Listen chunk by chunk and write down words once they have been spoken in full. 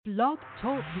Blog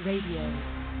Talk Radio.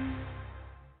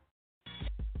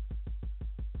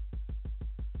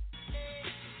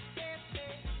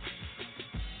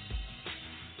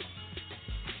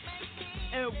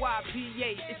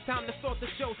 NYPA, it's time to start the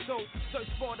show, so search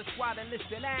for the squad and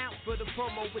listen out for the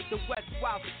promo with the West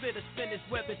Wild spitter, spin his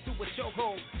web into a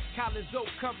chokehold. Collins Oak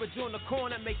coverage on the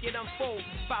corner, make it unfold.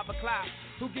 5 o'clock,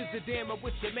 who gives a damn of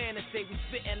what your man to say? We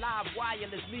spitting live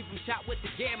wireless, leave him shot with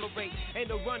the gamma ray. Ain't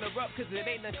no runner up, cause it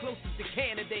ain't the closest to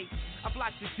candidate. I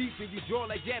block the deep and you draw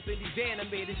like Japanese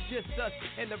anime. It's just us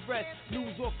and the rest,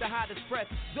 news off the hottest press.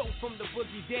 Zoe from the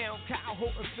boogie down, Kyle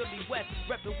Holton, Philly West.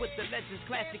 Reppin' with the legends,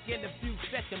 classic interview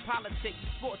session. Politics,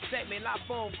 sports segment, live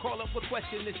phone, call up a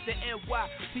question. It's the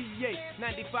NYPA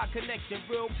 95 connection.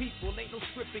 Real people, ain't no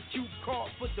scripted cue card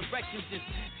for directions. Just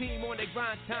team on their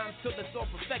grind time till it's all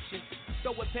perfection.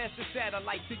 Throw it past the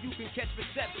satellite so you can catch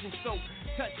reception. So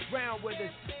touch ground with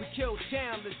us, we kill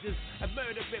challenges. A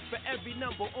murder it for every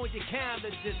number on your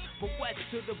calendars. From west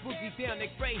to the boogie down the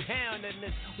Greyhound in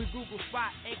this. We Google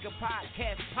Spot, Anchor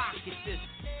Podcast, Pocket this.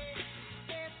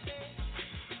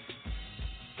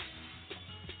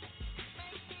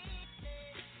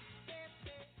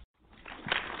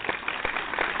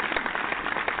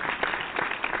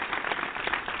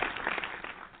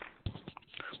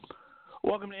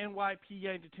 Welcome to NYPA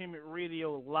Entertainment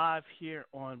Radio live here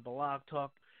on Blog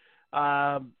Talk.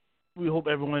 We hope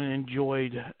everyone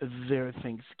enjoyed their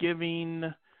Thanksgiving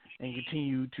and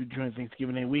continue to join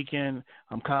Thanksgiving Day weekend.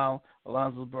 I'm Kyle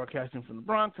Alonzo's broadcasting from the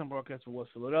Bronx. I'm broadcasting from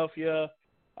West Philadelphia.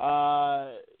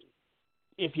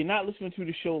 If you're not listening to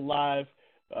the show live,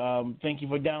 thank you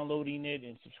for downloading it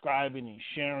and subscribing and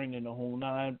sharing and the whole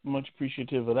nine. Much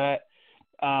appreciative of that.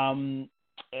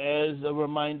 As a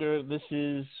reminder, this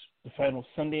is the final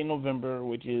Sunday in November,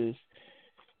 which is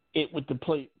it with the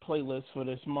playlist for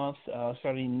this month,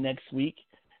 starting next week.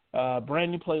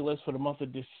 Brand new playlist for the month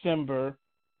of December,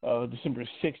 December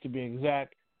 6th to be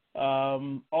exact.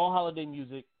 All holiday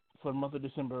music for the month of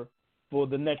December. For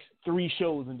the next 3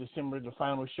 shows in December, the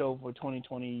final show for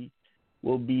 2020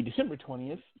 will be December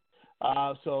 20th.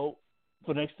 So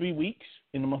for the next 3 weeks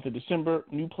in the month of December,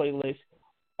 new playlist.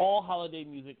 All holiday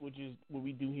music, which is what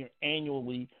we do here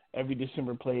annually. Every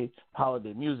December play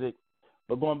holiday music.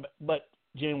 But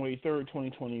January 3rd,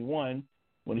 2021,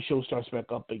 when the show starts back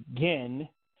up again,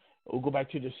 we'll go back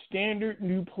to the standard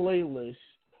new playlist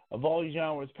of all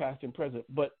genres past and present.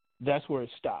 But that's where it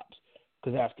stops.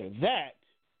 Because after that,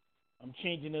 I'm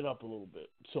changing it up a little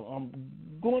bit. So I'm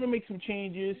going to make some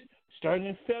changes starting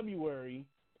in February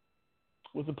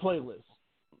with the playlist.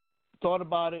 Thought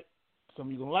about it. Some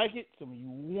of you going to like it, some of you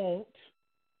won't.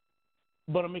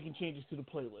 But I'm making changes to the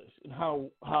playlist and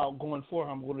how going forward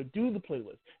I'm going to do the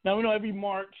playlist. Now, we know every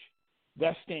March,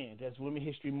 that stands. That's Women's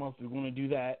History Month. We're going to do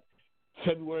that.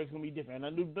 February is going to be different.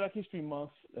 And I do Black History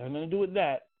Month. I'm going to do with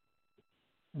that.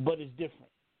 But it's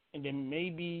different. And then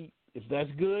maybe, if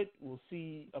that's good, we'll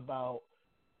see about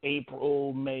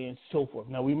April, May, and so forth.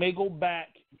 Now, we may go back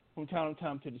from time to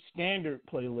time to the standard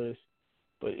playlist.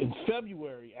 But in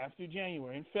February, after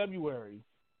January, in February,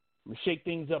 we shake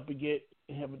things up and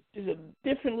have a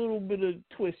different little bit of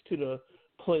twist to the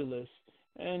playlist.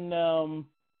 And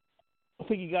I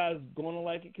think you guys are going to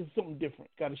like it because it's something different.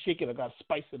 Got to shake it up, got to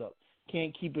spice it up.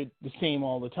 Can't keep it the same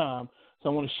all the time. So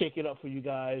I want to shake it up for you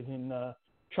guys and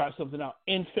try something out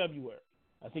in February.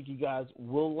 I think you guys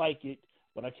will like it,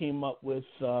 what I came up with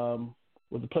the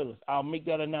playlist. I'll make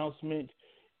that announcement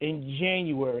in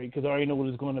January, because I already know what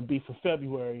it's going to be for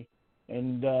February,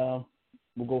 and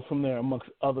we'll go from there amongst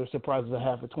other surprises I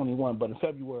have for 21. But in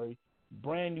February,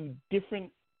 brand new,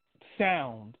 different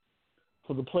sound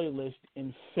for the playlist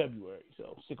in February.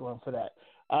 So stick around for that.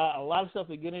 A lot of stuff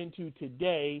to get into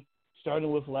today,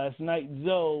 starting with last night.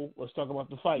 Zoe, let's talk about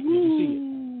the fight. Did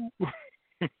you see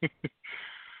it?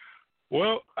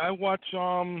 Well, I watched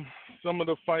some of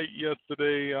the fight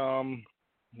yesterday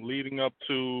leading up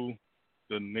to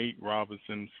the Nate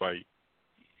Robinson fight.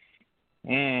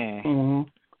 Mm-hmm.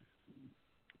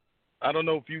 I don't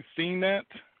know if you've seen that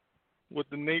with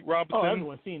the Nate Robinson. Oh,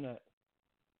 everyone's seen that.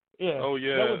 Yeah. Oh,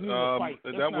 yeah.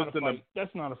 That wasn't even a fight.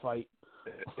 That's not a fight.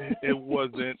 It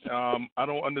wasn't. I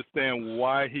don't understand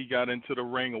why he got into the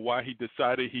ring or why he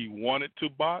decided he wanted to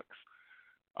box.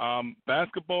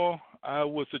 Basketball, I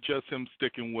would suggest him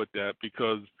sticking with that,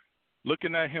 because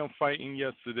looking at him fighting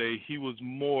yesterday, he was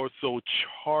more so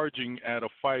charging at a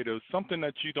fighter, something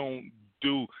that you don't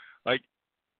do. Like,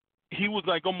 he was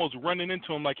like almost running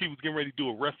into him like he was getting ready to do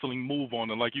a wrestling move on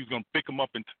him, like he was going to pick him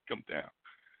up and take him down.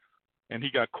 And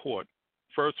he got caught.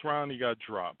 First round, he got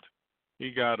dropped. He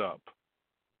got up.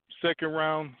 Second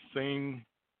round, same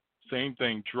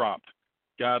thing, dropped.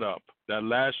 Got up. That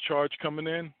last charge coming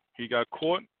in, he got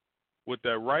caught with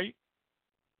that right,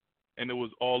 and it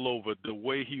was all over. The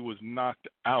way he was knocked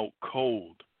out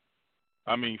cold.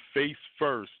 I mean, face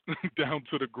first, down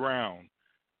to the ground.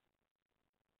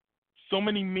 So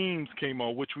many memes came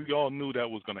on, which we all knew that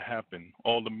was going to happen.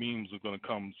 All the memes were going to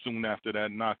come soon after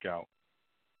that knockout.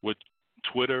 With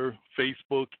Twitter,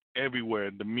 Facebook,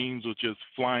 everywhere. The memes were just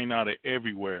flying out of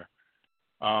everywhere.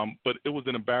 But it was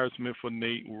an embarrassment for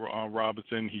Nate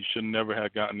Robinson. He should never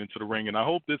have gotten into the ring. And I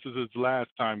hope this is his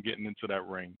last time getting into that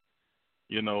ring.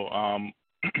 You know,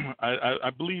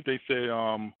 I believe they say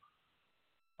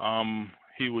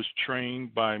he was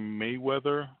trained by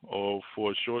Mayweather or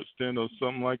for a short stint or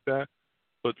something like that.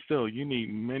 But still, you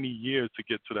need many years to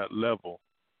get to that level.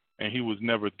 And he was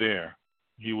never there.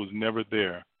 He was never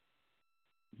there.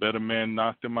 Better man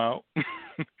knocked him out.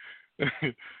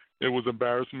 It was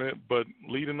embarrassment. But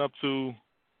leading up to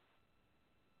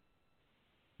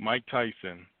Mike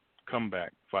Tyson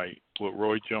comeback fight with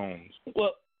Roy Jones.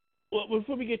 Well,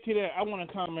 before we get to that, I want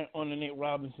to comment on the Nate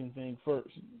Robinson thing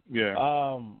first. Yeah.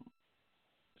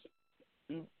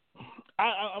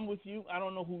 I'm with you. I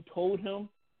don't know who told him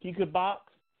he could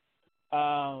box.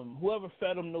 Whoever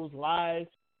fed him those lies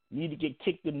need to get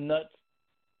kicked in the nuts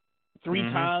 3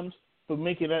 times for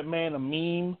making that man a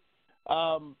meme.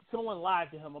 Someone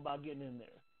lied to him about getting in there.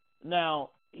 Now,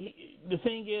 the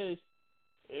thing is,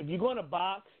 if you're going to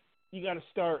box, you got to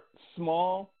start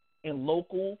small and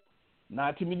local,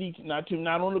 not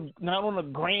on a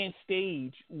grand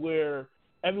stage where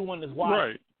everyone is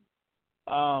watching.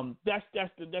 Right.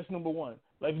 That's number one.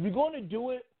 Like, if you're going to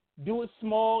do it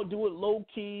small, do it low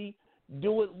key,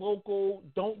 do it local.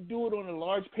 Don't do it on a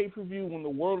large pay-per-view when the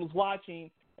world is watching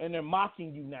and they're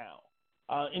mocking you now.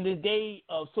 In the day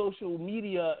of social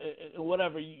media and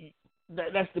whatever,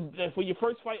 that's for your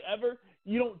first fight ever,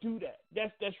 you don't do that.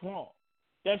 That's wrong.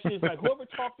 That's just like whoever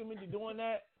talked him into doing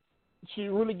that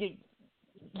should really get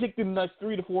kicked in the nuts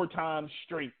 3 to 4 times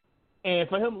straight. And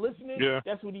for him listening,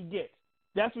 that's what he gets.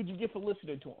 That's what you get for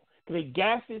listening to him. Because they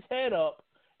gassed his head up,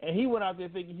 and he went out there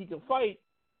thinking he could fight.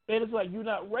 And it's like, you're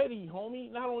not ready,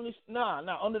 homie. Not on this,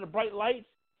 under the bright lights,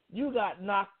 you got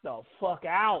knocked the fuck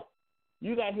out.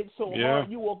 You got hit so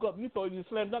hard, you woke up, you thought you was a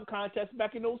slam dunk contest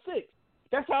back in 06.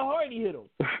 That's how hard he hit him.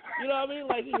 You know what I mean?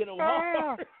 Like, he hit him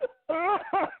hard.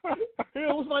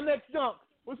 Here, what's my next dunk?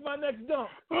 What's my next dunk?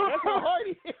 That's how hard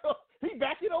he hit him. He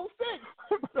back in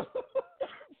 06.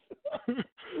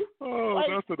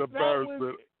 That's an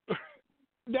embarrassment.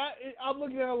 I'm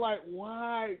looking at it like,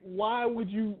 why would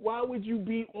you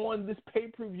be on this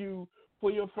pay-per-view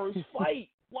for your first fight?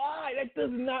 Why? That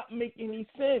does not make any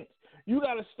sense. You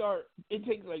got to start. It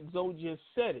takes, like Zoe just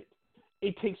said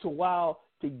it takes a while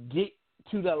to get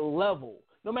to that level.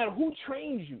 No matter who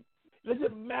trains you, it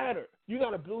doesn't matter. You got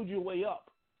to build your way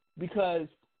up because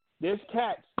there's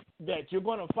cats that you're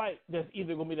going to fight that's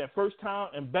either going to be that first time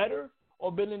and better,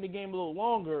 or been in the game a little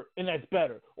longer and that's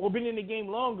better, or been in the game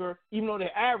longer even though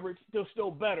they're average, they're still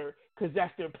better because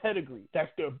that's their pedigree,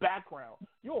 that's their background.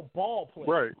 You're a ball player,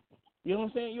 right? You know what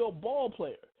I'm saying? You're a ball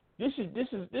player. This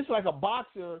is like a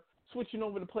boxer switching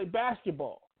over to play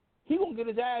basketball. He gonna get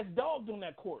his ass dogged on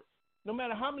that court, no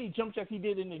matter how many jump shots he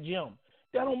did in the gym.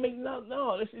 That don't make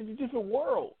no. It's a different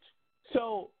world.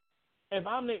 So if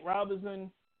I'm Nate Robinson,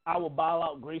 I will bow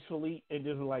out gracefully and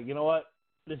just be like, you know what,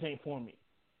 this ain't for me.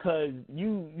 Cause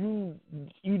you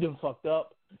done fucked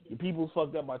up. Your people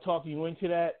fucked up by talking you into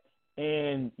that,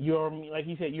 and like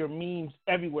he said, your memes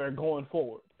everywhere going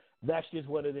forward. That's just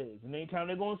what it is. And anytime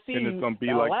they're gonna see you, and it's gonna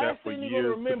be like that for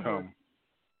years to come.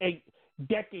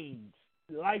 Decades,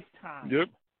 lifetime. Yep.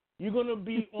 You're gonna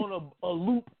be on a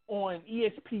loop on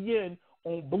ESPN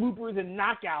on bloopers and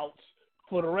knockouts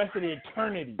for the rest of the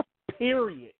eternity.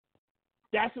 Period.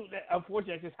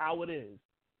 Unfortunately, that's just how it is.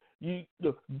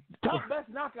 The top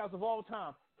best knockouts of all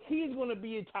time. He's going to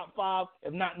be in top 5,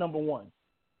 if not number 1,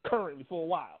 currently for a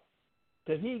while,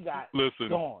 because he got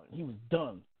gone. He was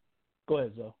done. Go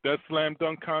ahead, Zoe. That slam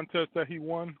dunk contest that he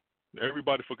won,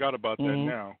 everybody forgot about that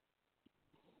now.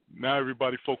 Now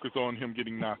everybody focus on him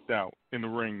getting knocked out in the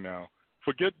ring now.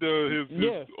 Forget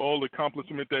all the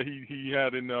accomplishment that he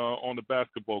had on the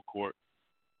basketball court.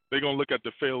 They're going to look at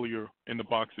the failure in the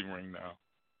boxing ring now.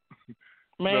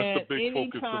 Man, that's the big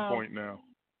focus point now.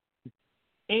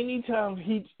 Anytime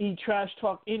he trash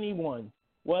talk anyone,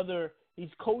 whether he's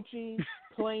coaching,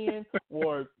 playing,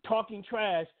 or talking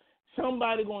trash,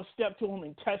 somebody gonna step to him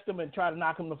and test him and try to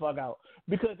knock him the fuck out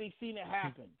because they've seen it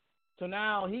happen. So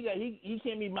now he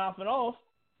can't be mouthing off.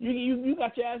 You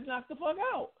got your ass knocked the fuck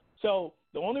out. So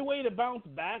the only way to bounce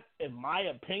back, in my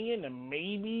opinion, and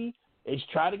maybe is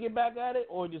try to get back at it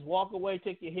or just walk away,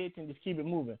 take your hits, and just keep it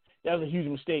moving. That was a huge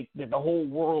mistake that the whole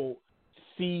world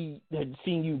had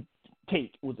seen you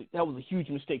take. That was a huge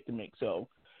mistake to make. So,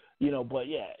 but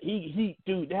yeah,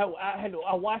 dude,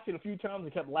 I watched it a few times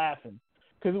and kept laughing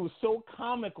because it was so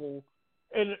comical,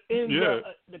 and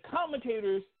the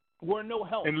commentators were no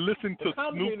help. And listen to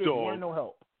Snoop Dogg. Were no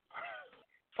help.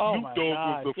 Snoop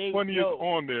Dogg was the funniest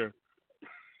on there.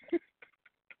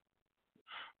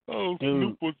 Oh,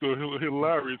 dude. Snoop was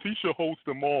hilarious. He should host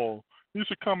them all. He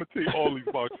should commentate all these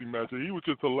boxing matches. He was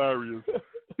just hilarious.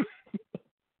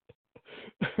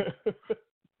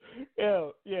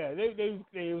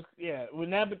 They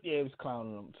was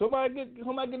clowning him. Somebody get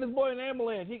this boy an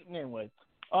ambulance. Anyway,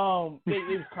 they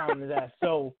was clowning his ass.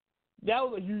 So that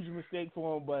was a huge mistake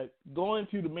for him. But going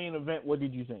to the main event, what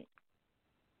did you think?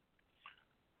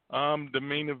 The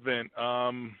main event,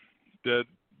 the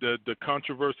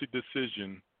controversy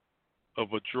decision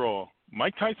of a draw.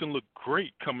 Mike Tyson looked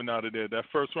great coming out of there. That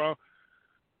first round,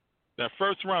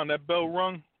 that bell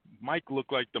rung. Mike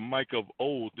looked like the Mike of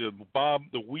old. The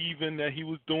weaving that he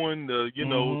was doing,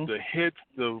 the hits,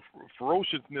 the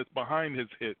ferociousness behind his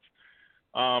hits.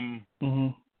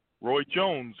 Roy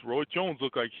Jones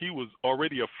looked like he was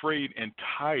already afraid and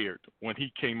tired when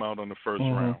he came out on the first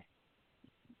round.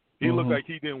 He looked like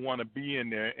he didn't want to be in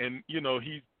there, and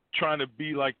he's trying to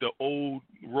be like the old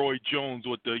Roy Jones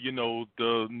with the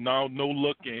now no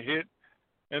look and hit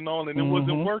and all, and it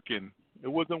wasn't working. It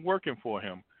wasn't working for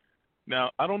him.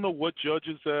 Now I don't know what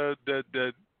judges that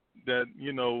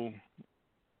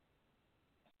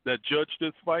judged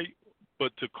this fight,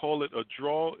 but to call it a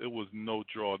draw, it was no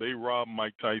draw. They robbed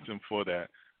Mike Tyson for that.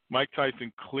 Mike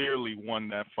Tyson clearly won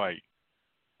that fight.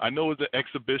 I know it's an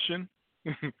exhibition.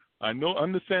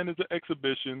 Understand it's an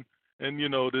exhibition, and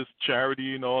this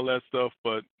charity and all that stuff.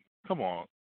 But come on,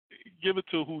 give it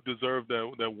to who deserved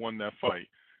that won that fight.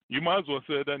 You might as well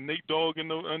say that Nate Dogg and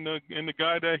the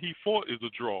guy that he fought is a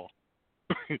draw.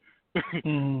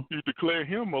 You declare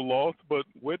him a loss, but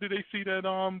where did they see that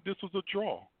this was a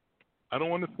draw? I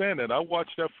don't understand that. I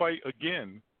watched that fight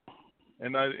again,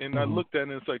 and I looked at it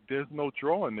and it's like there's no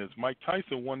draw in this. Mike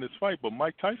Tyson won this fight, but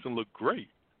Mike Tyson looked great.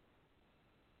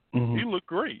 He looked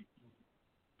great.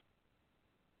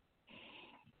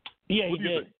 Yeah, he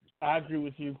did. I agree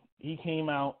with you. He came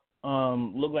out,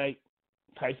 looked like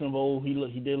Tyson of old.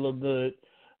 He did look good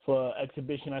for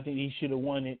exhibition. I think he should have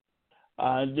won it.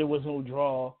 There was no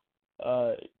draw.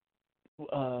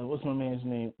 What's my man's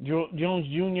name? Jones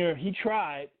Jr. He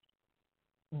tried,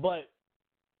 but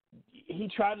he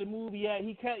tried to move. Yeah,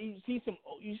 you see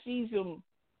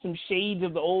some shades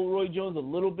of the old Roy Jones a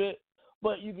little bit,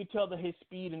 but you could tell that his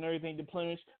speed and everything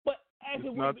diminished. But as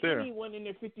it would be anyone in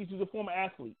their 50s who's a former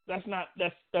athlete, that's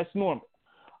normal.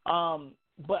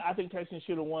 But I think Tyson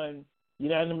should have won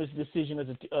unanimous decision as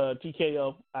a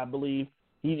TKO. I believe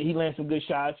he landed some good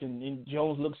shots, and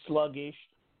Jones looked sluggish,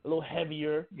 a little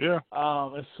heavier,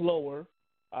 and slower.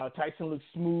 Tyson looked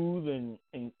smooth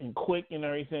and quick and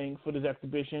everything for this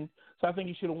exhibition, so I think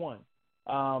he should have won.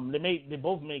 They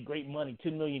both made great money,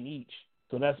 $10 million each,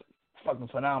 so that's fucking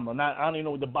phenomenal. I don't even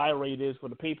know what the buy rate is for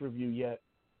the pay-per-view yet,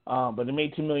 but they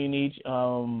made $10 million each.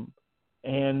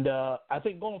 And I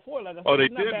think going forward, like I said, they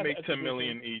did make $10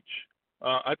 million each.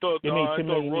 I thought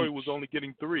Roy was only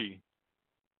getting $3 million,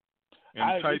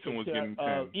 and Tyson was getting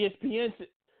 $10 million.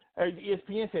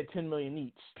 ESPN said $10 million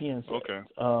each. ESPN said. Okay.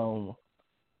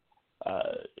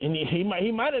 And he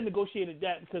might have negotiated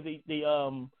that because they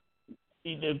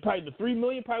probably the $3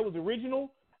 million probably was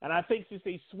original, and I think since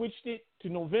they switched it to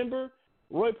November,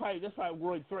 that's why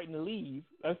Roy threatened to leave.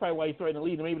 That's probably why he threatened to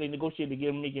leave, and maybe they negotiated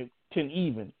to make it 10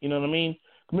 even. You know what I mean?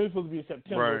 Maybe it's supposed to be in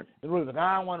September. Right. And Roy's like,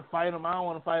 I don't want to fight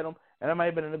him. And that might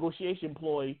have been a negotiation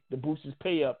ploy to boost his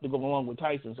pay up to go along with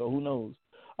Tyson. So who knows?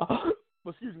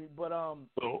 Excuse me, but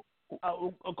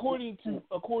according to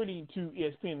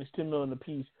ESPN, it's $10 million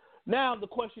apiece. Now the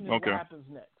question is, what happens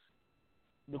next?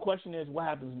 The question is, what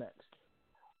happens next?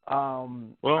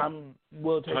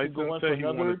 Will Tyson go in for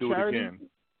another charity?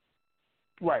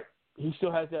 Right. He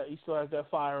still has that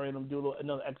fire in him. Do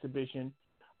another exhibition.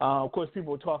 Of course,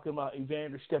 people were talking about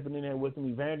Evander stepping in there with him.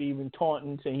 Evander even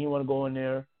taunting, saying he want to go in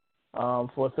there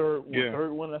for a third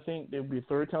one. I think there would be a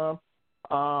third time.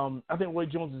 I think Roy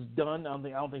Jones is done. I don't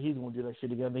think he's going to do that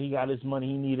shit again. He got his money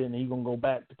he needed, and he's going to go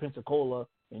back to Pensacola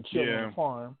and chill on the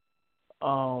farm.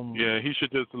 He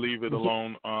should just leave it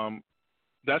alone.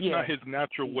 That's not his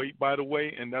natural weight, by the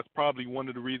way, and that's probably one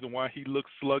of the reasons why he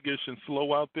looks sluggish and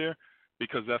slow out there,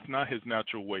 because that's not his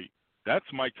natural weight. That's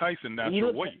Mike Tyson's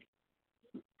natural weight.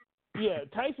 Yeah,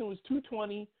 Tyson was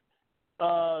 220.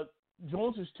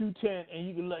 Jones is 210, and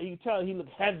you can tell he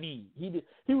looked heavy. He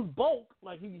was bulked,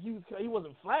 like he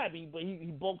wasn't flabby, but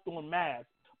he bulked on mass.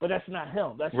 But that's not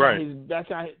him. That's right.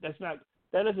 not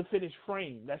that doesn't fit his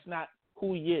frame. That's not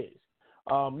who he is.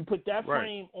 You put that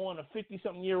frame on a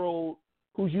 50-something-year-old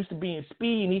who's used to being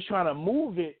speed, and he's trying to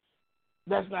move it.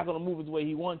 That's not going to move his way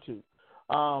he wants to.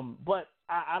 But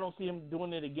I don't see him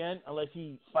doing it again unless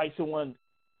he fights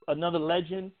another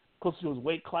legend close to his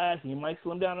weight class. He might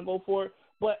slim down and go for it.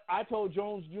 But I told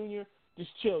Jones Jr., just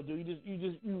chill, dude.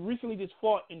 You recently just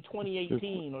fought in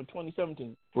 2018 or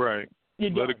 2017. Right.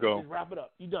 Let it go. Just wrap it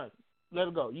up. You're done. Let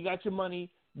it go. You got your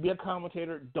money. Be a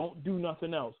commentator. Don't do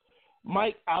nothing else.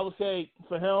 Mike, I would say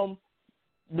for him,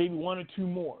 maybe one or two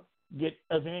more. Get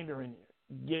Evander in there.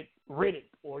 Get Riddick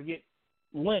or get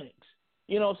Lennox.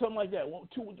 Something like that.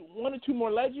 One or two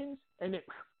more legends, and then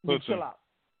chill out.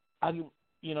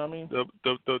 You know what I mean?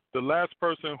 The last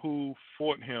person who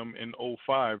fought him in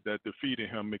 2005 that defeated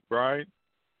him, McBride,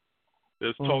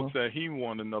 there's talks that he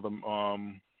want to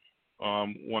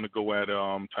go at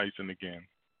Tyson again,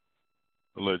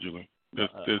 allegedly.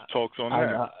 There's talks on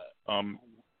that.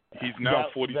 He's now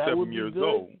 47 years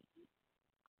old.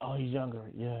 Oh, he's younger.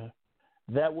 Yeah,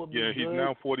 that would be good. Yeah, he's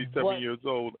now 47 years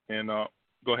old. And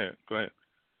go ahead.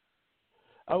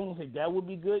 I was gonna say that would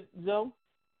be good, though,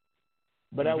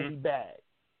 but that would be bad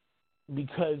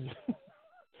because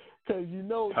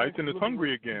Tyson is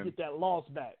hungry again. Get that loss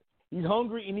back. He's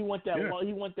hungry and he wants that. Yeah.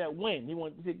 He wants that win. He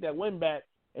wants to take that win back,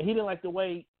 and he didn't like the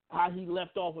way how he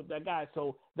left off with that guy.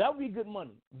 So that would be good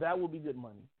money.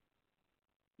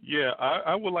 Yeah,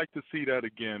 I would like to see that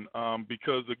again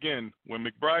because, again, when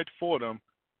McBride fought him,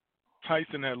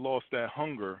 Tyson had lost that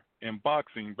hunger in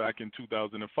boxing back in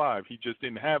 2005. He just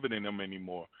didn't have it in him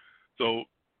anymore. So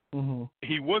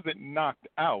he wasn't knocked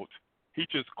out. He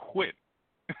just quit.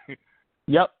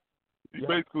 Yep. He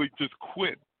basically just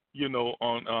quit,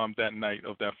 on that night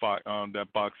of that fight,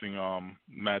 that boxing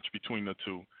match between the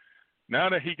two. Now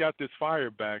that he got this fire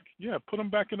back, put him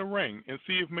back in the ring and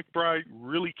see if McBride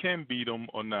really can beat him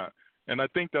or not. And I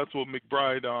think that's what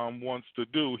McBride wants to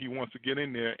do. He wants to get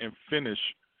in there and finish,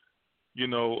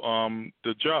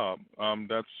 the job.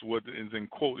 That's what is in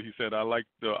quote. He said, "I like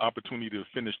the opportunity to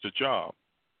finish the job."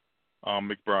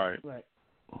 McBride. Right.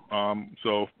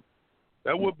 So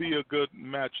that would be a good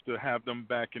match to have them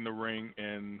back in the ring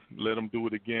and let them do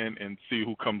it again and see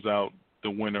who comes out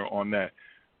the winner on that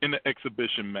in the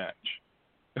exhibition match.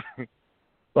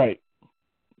 Right.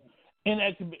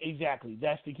 Exactly.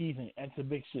 That's the key thing.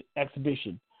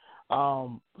 Exhibition.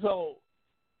 So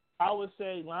I would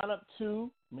say line up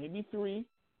two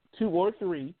or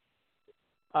three,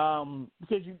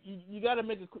 because you got to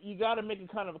make a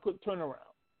kind of a quick turnaround.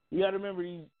 You got to remember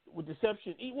with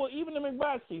deception. Even the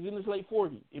McBride, he's in his late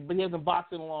 40s, but he hasn't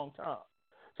boxed in a long time.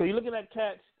 So you're looking at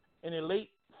cats in their late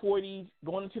 40s,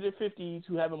 going into their 50s,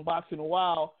 who haven't boxed in a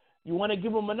while. You want to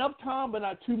give them enough time, but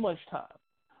not too much time,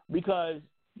 because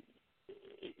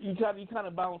you kind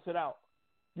of balance it out.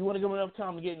 You want to give them enough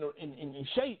time to get in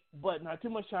shape, but not too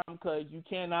much time, because you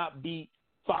cannot beat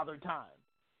Father Time.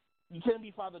 You can't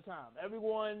beat Father Time.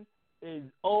 Everyone is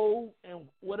and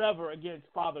whatever against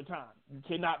Father Time. You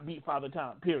cannot beat Father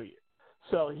Time, period.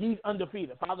 So he's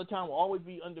undefeated. Father Time will always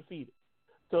be undefeated.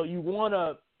 So you want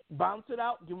to bounce it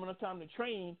out, give them enough time to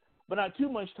train, but not too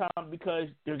much time, because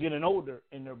they're getting older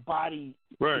and their body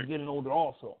is getting older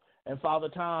also. And Father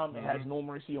Time has no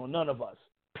mercy on none of us,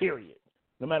 period.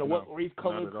 No matter what race,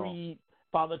 color, creed,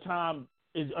 Father Time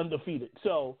is undefeated.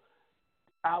 So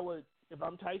I would, if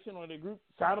I'm Tyson or the group,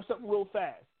 sign up something real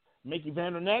fast. Make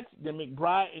Evander next, then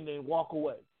McBride, and then walk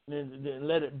away. And then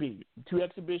let it be. 2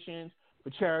 exhibitions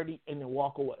for charity, and then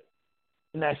walk away.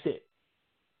 And that's it.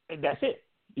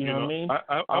 You know what I mean?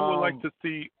 I would like to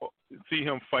see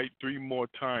him fight 3 more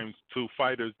times to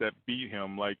fighters that beat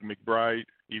him, like McBride,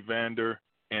 Evander,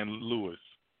 and Lewis.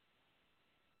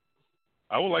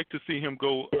 I would like to see him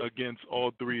go against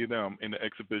all 3 of them in the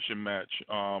exhibition match,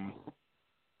 to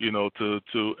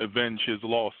avenge his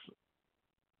loss.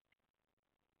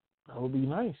 That would be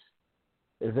nice.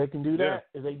 If they can do that,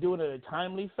 if they do it in a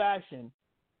timely fashion,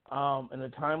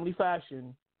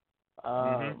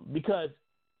 because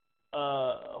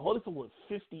Holyfield was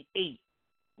 58.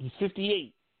 He's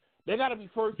 58. They got to be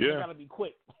first. Yeah. They got to be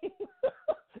quick.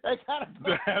 They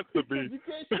has to be. You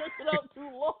can't stretch it out too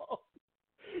long.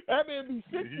 That man be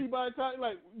 60 by the time.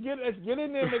 Like, let's get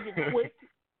in there, make it quick,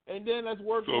 and then let's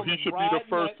work on. So he should be the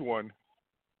first one.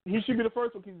 He should be the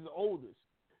first one because he's the oldest.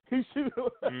 He's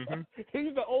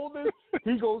the oldest.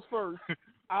 He goes first.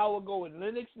 I will go with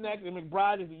Lennox next, and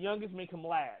McBride is the youngest. Make him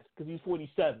last because he's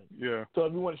 47. Yeah. So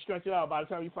if you want to stretch it out, by the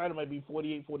time you fight him, it might be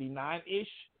 48,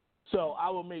 49-ish. So I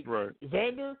will make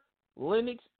Vander,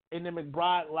 Lennox, and then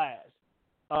McBride last.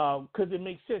 Because it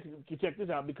makes sense. You can check this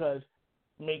out because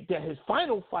make that his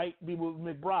final fight be with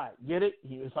McBride. Get it?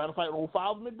 His final fight will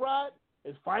follow McBride.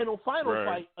 His final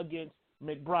fight against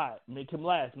McBride. Make him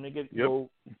last. Make it go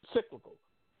cyclical.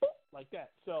 Like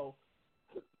that. So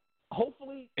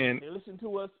hopefully they listen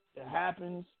to us. It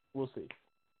happens. We'll see.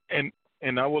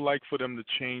 And I would like for them to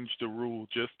change the rule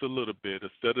just a little bit.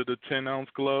 Instead of the 10-ounce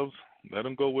gloves, let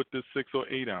them go with the 6 or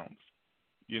 8 ounce.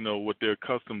 What they're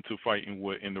accustomed to fighting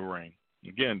with in the ring.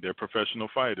 Again, they're professional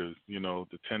fighters. The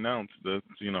 10 ounce,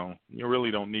 you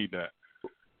really don't need that.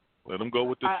 Let them go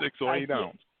with the 6 or 8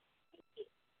 ounce.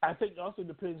 I think it also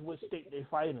depends what state they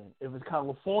fight in. If it's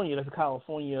California, that's a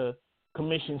California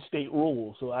Commission state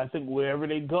rule. So I think wherever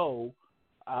they go,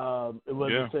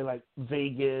 whether say like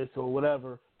Vegas or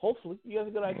whatever, hopefully you have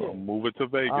a good idea. Well, move it to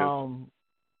Vegas.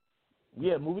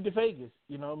 Move it to Vegas.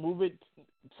 Move it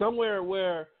somewhere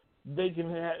where they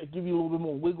can give you a little bit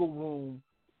more wiggle room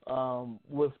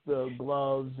with the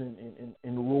gloves and the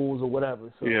rules or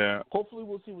whatever. So hopefully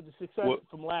we'll see with the success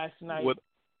from last night.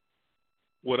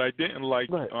 What I didn't like,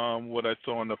 what I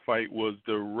saw in the fight was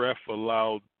the ref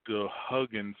allowed the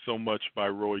hugging so much by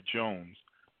Roy Jones.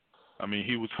 I mean,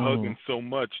 he was hugging so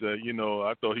much that,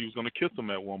 I thought he was going to kiss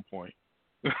him at one point.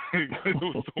 It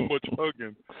was so much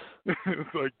hugging.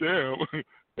 It's like, damn, you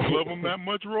love him that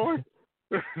much, Roy?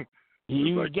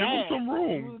 He was like, give him some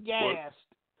room. He was gassed.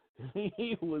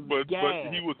 But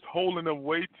he was holding him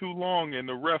way too long, and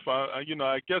the ref, I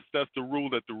guess that's the rule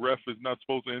that the ref is not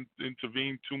supposed to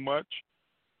intervene too much.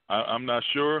 I'm not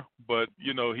sure, but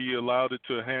he allowed it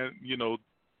to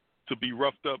to be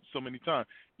roughed up so many times.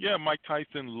 Yeah, Mike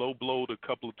Tyson low blowed a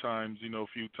couple of times, a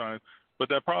few times, but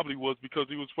that probably was because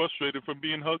he was frustrated from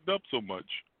being hugged up so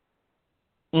much.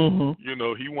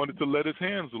 He wanted to let his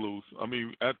hands loose. I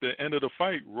mean, at the end of the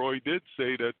fight, Roy did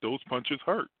say that those punches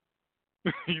hurt.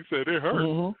 He said it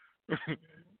hurt. He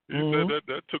said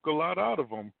that took a lot out of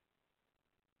him.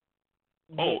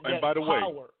 And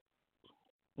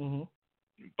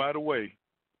by the way,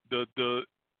 the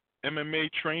MMA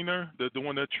trainer, the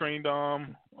one that trained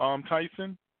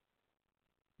Tyson,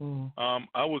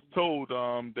 I was told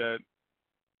that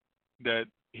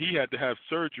he had to have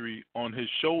surgery on his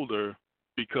shoulder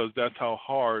because that's how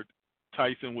hard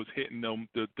Tyson was hitting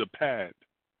the pad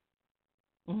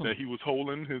that he was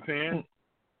holding his hand.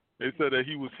 They said that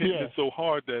he was hitting it so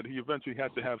hard that he eventually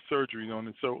had to have surgery on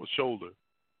his shoulder.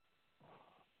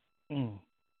 I'm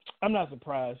not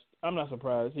surprised.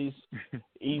 He's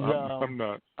I'm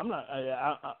not.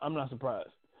 I'm not surprised.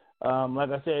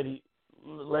 Like I said,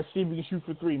 let's see if we can shoot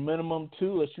for 3. Minimum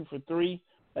 2. Let's shoot for 3.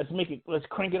 Let's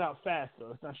crank it out faster.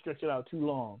 Let's not stretch it out too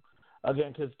long.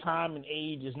 Again, because time and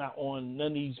age is not on none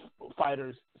of these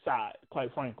fighters' side,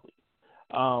 quite frankly.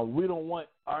 We don't want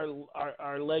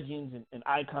our legends and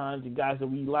icons and guys that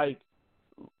we like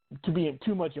to be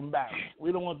too much embarrassed.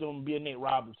 We don't want them to be a Nate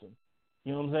Robinson.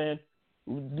 You know what I'm saying?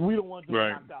 We don't want them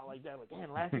knocked out like that. Like,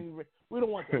 damn, last thing we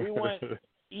don't want that. We want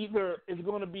either it's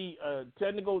going to be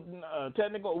technical,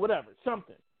 whatever,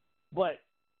 something. But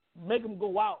make them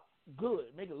go out good.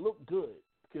 Make it look good.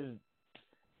 Because,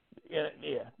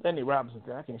 that Nate Robinson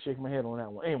thing, I can't shake my head on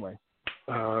that one. Anyway.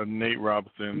 Nate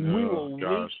Robinson. We will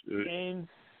wait and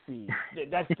see.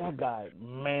 That's that guy,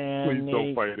 man. Please Nate,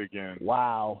 don't fight again.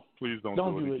 Wow. Please don't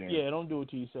do it again. Yeah, don't do it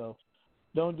to yourself.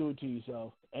 Don't do it to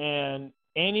yourself. And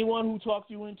anyone who talks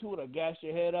you into it or gas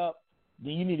your head up,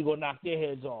 then you need to go knock their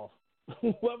heads off.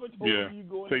 Whoever told you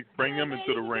go bring them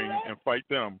into the ring and fight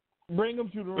them. Bring them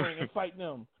to the ring and fight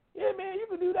them. Yeah, man, you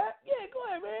can do that. Yeah, go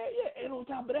ahead, man. Yeah, and on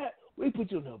top of that, we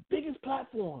put you on the biggest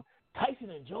platform, Tyson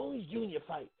and Jones Jr.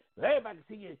 fight. Everybody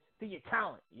can see your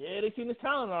talent. Yeah, they seen his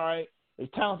talent, all right. His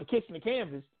talent for kissing the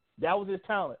canvas, that was his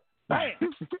talent. Bam!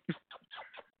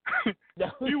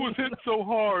 He was hit so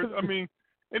hard. I mean,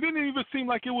 it didn't even seem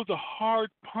like it was a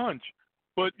hard punch.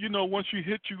 But, once you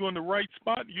hit you on the right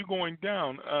spot, you're going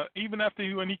down. Even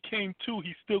after when he came to,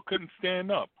 he still couldn't stand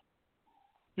up.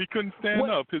 He couldn't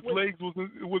stand up. His legs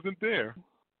wasn't there.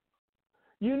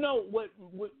 You know what?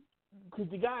 Because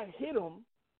the guy hit him,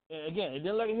 and again, it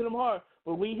didn't like it hit him hard,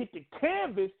 but when he hit the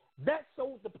canvas, that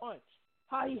sold the punch.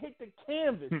 How he hit the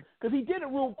canvas. Because he did it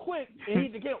real quick, and he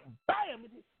hit the canvas, bam!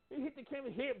 He hit the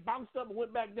canvas, hit, bounced up, and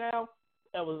went back down.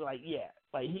 That was like, It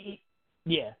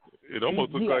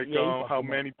almost looked like how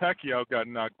Manny Pacquiao got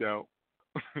knocked out.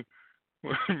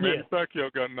 Manny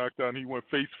Pacquiao got knocked out, and he went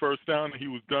face first down, and he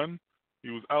was done. He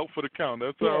was out for the count.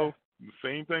 That's how. The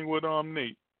same thing with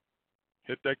Nate.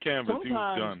 Hit that canvas, he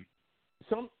was done.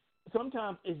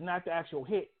 Sometimes it's not the actual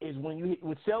hit. It's when you hit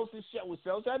with Celtics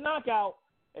knockout.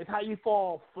 is how you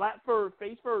fall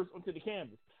face first onto the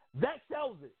canvas. That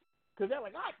sells it. Because they're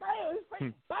like, ah, bam, his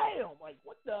face, bam. Like,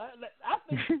 what the hell? I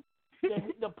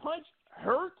think the punch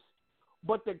hurts,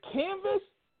 but the canvas,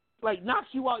 like, knocks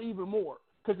you out even more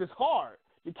because it's hard.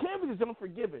 The canvas is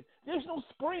unforgiving. There's no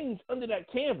springs under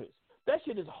that canvas. That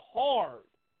shit is hard.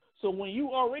 So when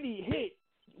you already hit,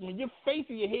 when your face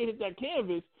and your head hit that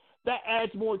canvas, that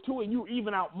adds more to it, and you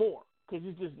even out more because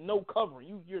there's just no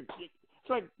covering. It's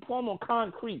like playing on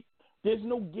concrete. There's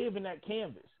no give in that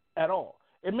canvas at all.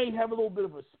 It may have a little bit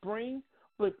of a spring,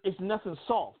 but it's nothing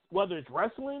soft. Whether it's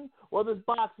wrestling, whether it's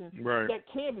boxing, that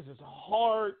canvas is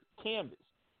hard canvas.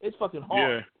 It's fucking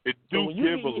hard. Yeah, it do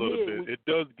give a little bit. It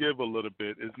does give a little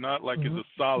bit. It's not like it's a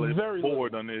solid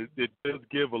board on it. It does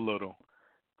give a little.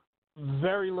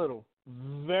 Very little.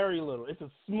 Very little. It's a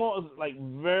small, like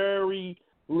very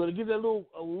little. It gives it a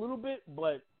little bit,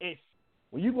 but it's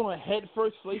when you're going head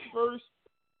first, face first.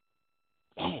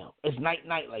 Damn, it's night.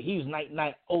 Like he was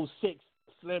night 06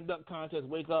 slam dunk contest.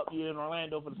 Wake up, you're in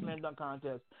Orlando for the slam dunk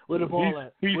contest. Where the ball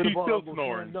at? He's still at?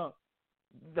 snoring.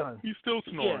 Done. He's still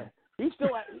snoring. Yeah. He's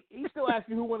still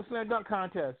asking who won the slam dunk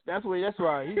contest. That's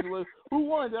right. He's who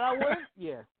won? Did I win?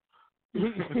 Yeah.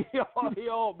 He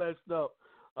all messed up.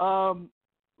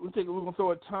 We're gonna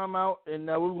throw a timeout, and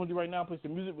what we're gonna do right now, play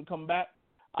some music. We'll come back.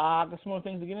 I got some more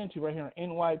things to get into right here on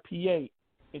NYPA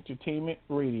Entertainment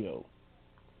Radio.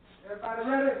 Everybody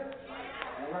ready?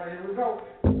 All right, here we go.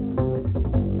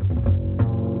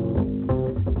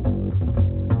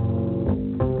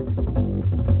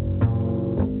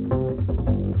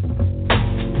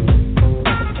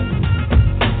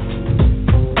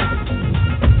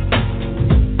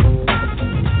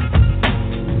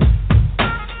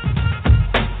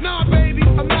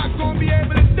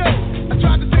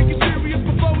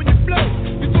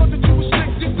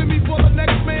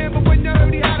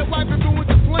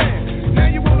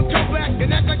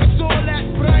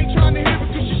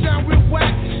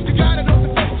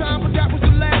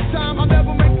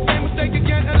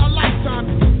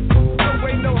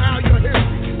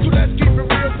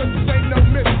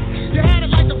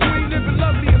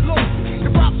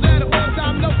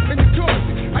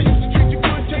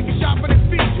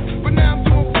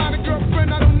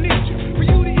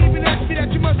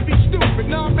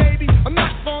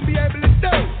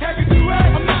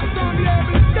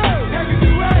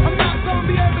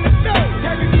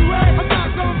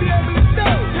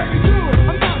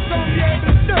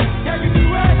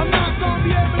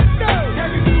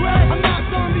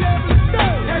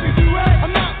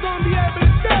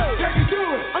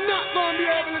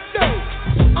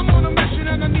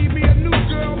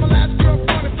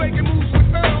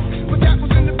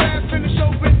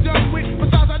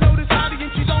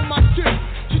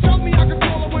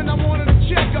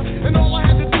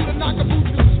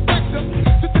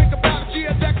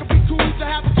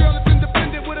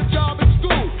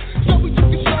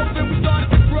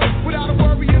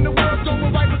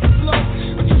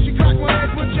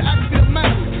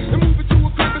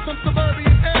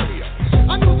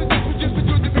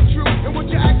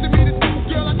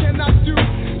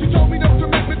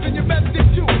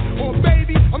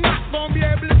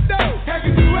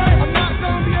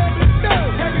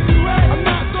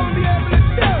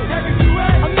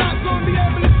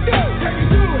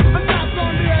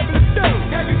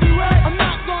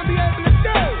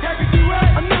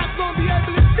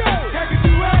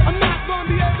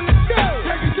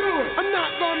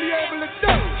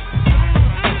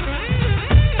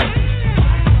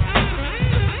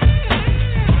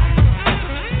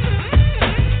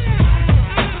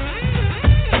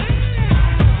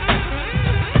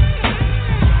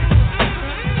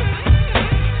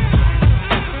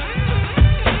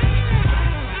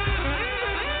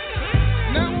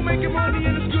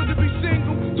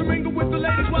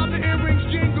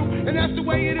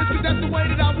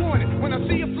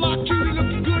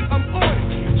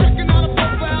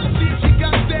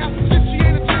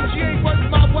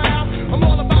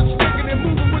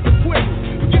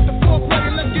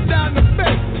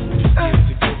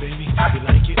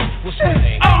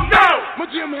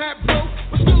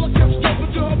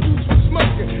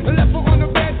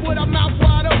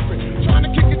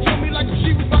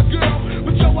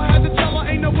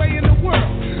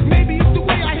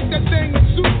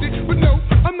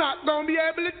 Gonna be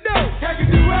able to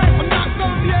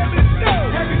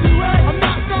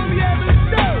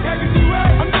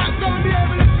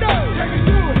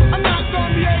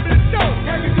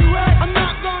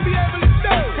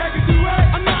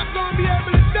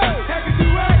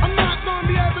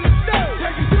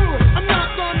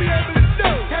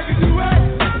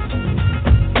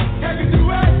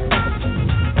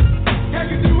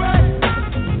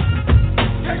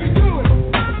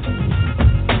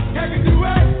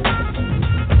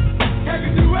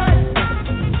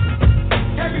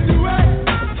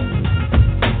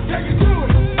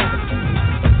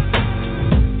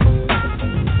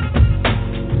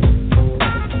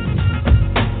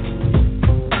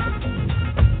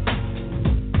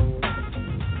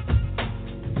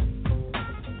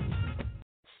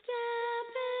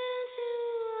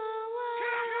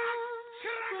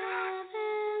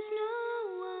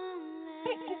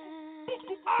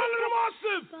All of them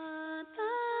awesome. But the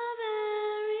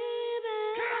very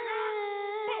best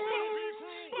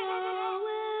go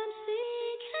and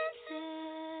seek and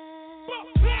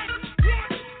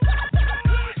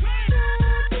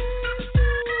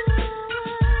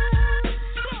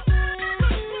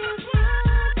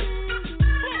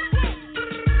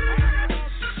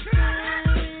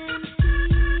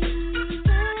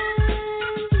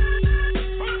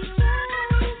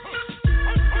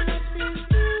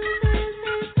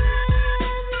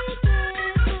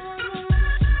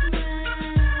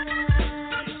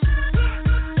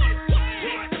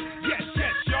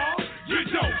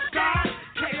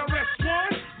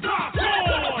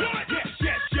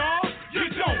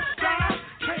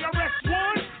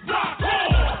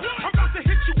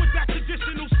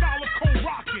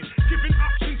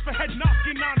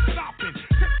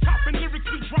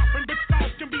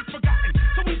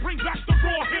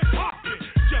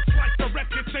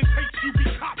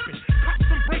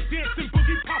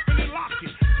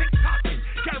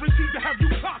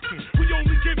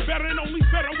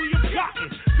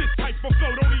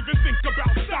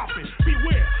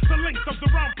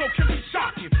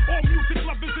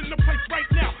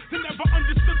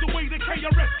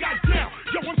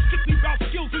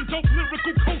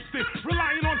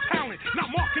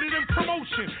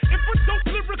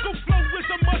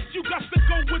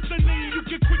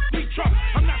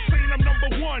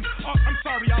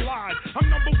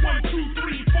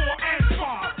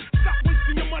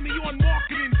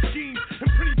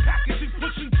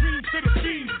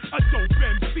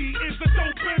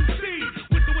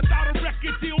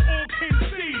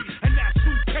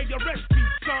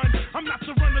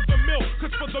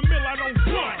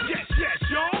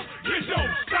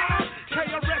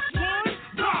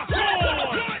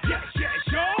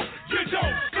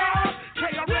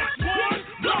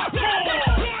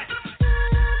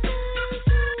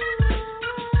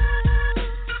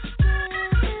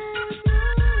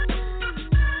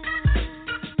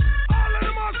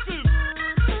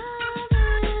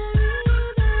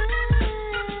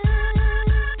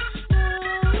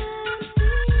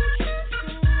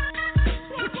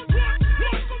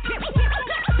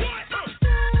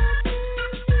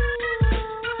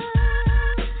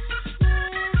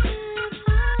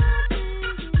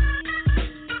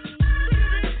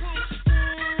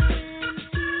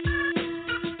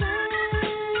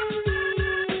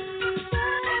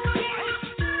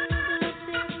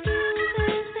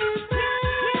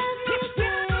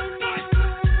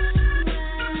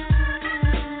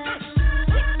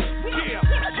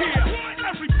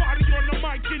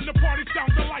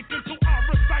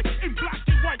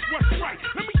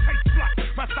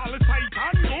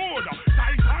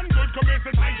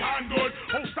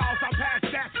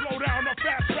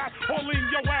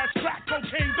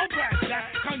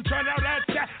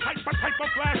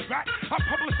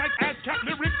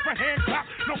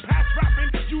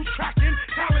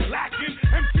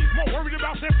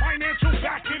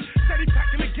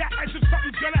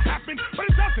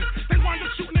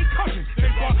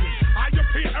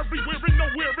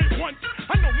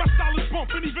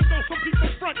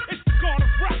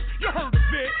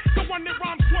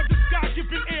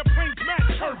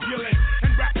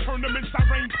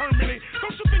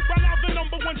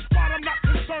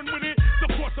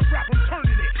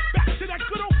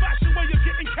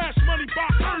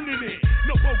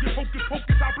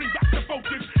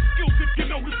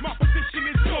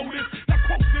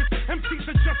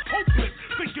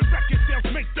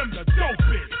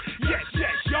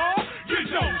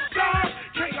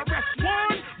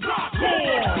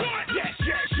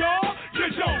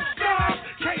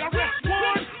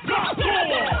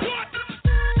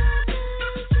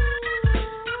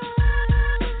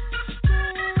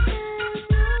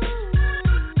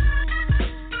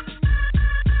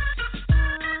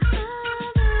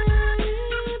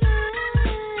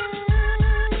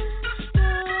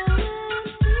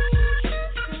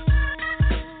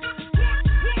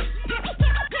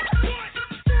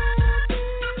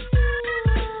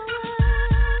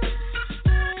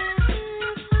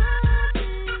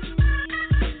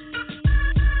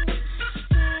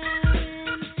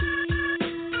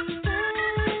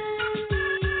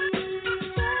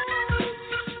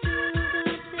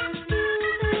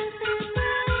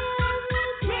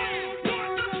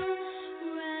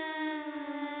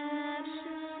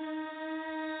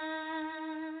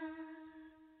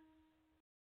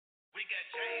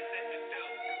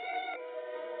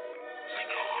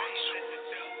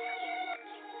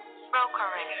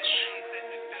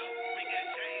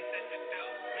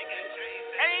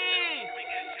Hey,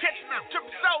 catch my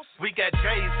triple sauce. We got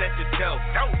J's at the door.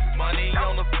 Money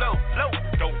on the floor.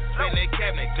 Don't spin that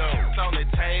cabinet, guns on the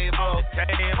table.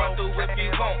 Run through if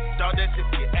you want, dog, that's if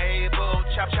you're able.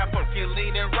 Chop up, you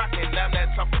lean and rockin', I'm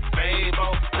not talking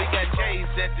fable. We got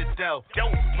J's at the door.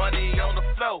 Money on the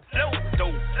floor.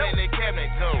 Don't spin that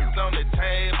cabinet, guns on the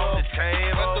table.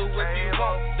 Run through if you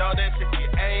want, dog, that's if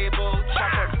you're able.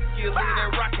 Chop up, you lean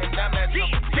and rockin', I'm not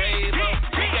talking fable.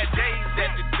 We got J's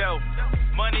at the door.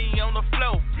 Money on the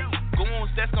floor.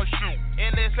 Goons that's gon' shoot.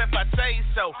 Unless if I say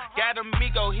so. Got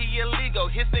amigo, he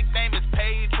illegal. His nickname is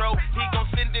Pedro. He gon'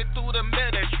 send it through the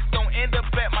middle. Don't end up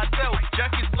at my door.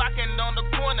 Junkies blocking on the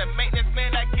corner. Maintenance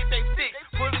man, I get they fix.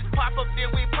 Police pop up, then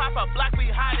we pop up. Block we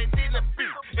hide it in the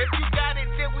beat. If you got it,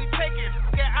 then we take it.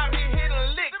 Get out here hitting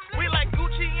licks. We like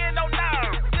Gucci and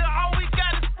O'Neill. Still all we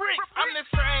got is bricks. I'm the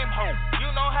same hoe. You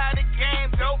know how the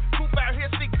game go. Coop out here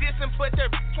sick dissing, but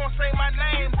their bitch won't say my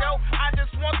name though. I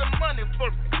just want the money for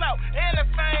clout and the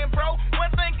fame, bro.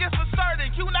 One thing is for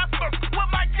certain, you not fuck with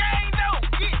my game, no.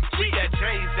 We got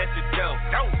J's at the door.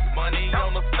 Money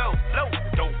on the floor.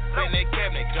 Don't spin that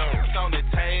cabinet, guns on the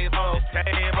table.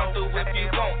 Run through if you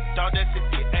want, dog, that's if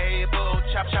you're able.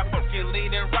 Chop up, you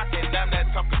lean and rockin', I'm not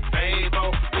talking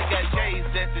fable. We got J's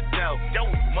at the door.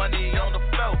 Money on the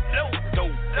floor.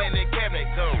 Don't spin that cabinet,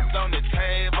 guns on the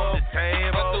table.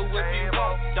 Run through if you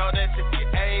want, dog, that's if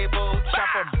you're able.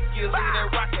 Chop up, you lean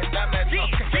and rockin', I'm not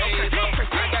talking fable.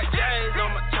 I got J's on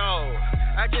my toe.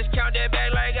 I just count that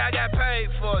back like I got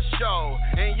paid for a show.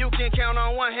 And you can count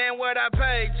on one hand what I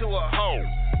paid to a hoe.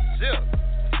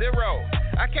 Zero.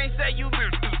 I can't say you be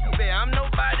there, I'm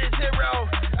nobody's hero.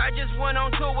 I just went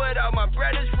on tour with all my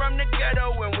brothers from the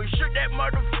ghetto. When we shoot that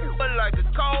motherfucker like a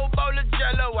cold bowl of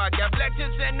jello. I got black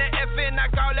tips in the F and I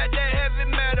call that the heavy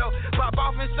metal. Pop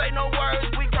off and say no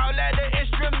words, we call that an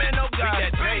instrumental. We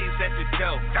got J's at the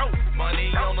door.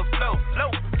 Money on the floor.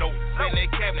 Don't spin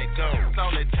that cabinet, guns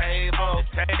on the table.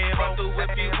 Run through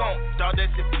if you want, dog,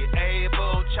 that's if you're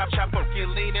able. Chop up, you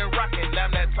lean and rockin', I'm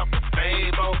not talking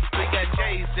fable. We got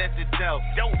J's at the door.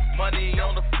 Money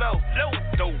on the floor.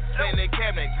 Don't spin that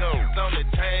cabinet, guns on the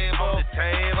table.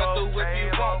 Run through if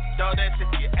you want, dog, that's if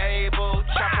you're able.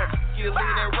 Chop up, you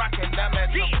lean and rockin', I'm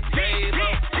not talking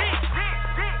fable.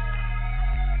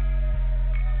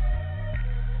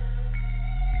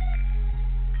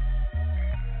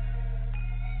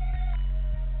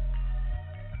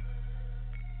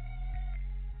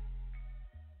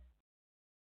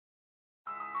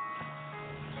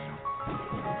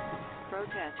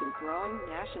 Protest and growing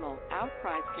national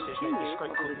outcry continues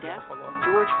over the death of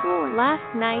George Floyd. Last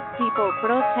night, people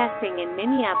protesting in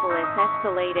Minneapolis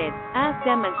escalated as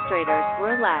demonstrators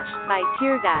were lashed by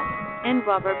tear gas and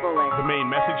rubber bullets. The main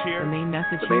message here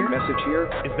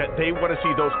is that they want to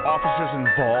see those officers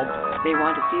involved. They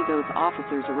want to see those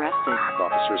officers arrested.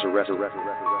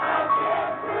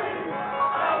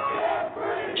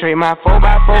 Trade my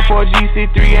 4x4 for a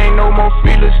GC3, ain't no more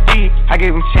feelers Steve. I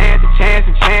gave him chance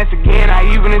again, I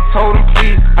even told him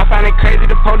please. I find it crazy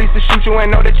the police to shoot you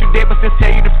and know that you dead but still tell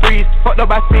you to freeze. Fucked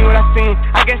up, I seen what I seen.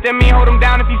 I guess that mean hold him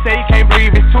down if he say he can't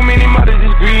breathe. It's too many mothers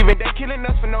just grieving. They killing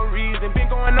us for no reason.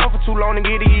 Been going on for too long to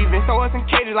get even. Throw us in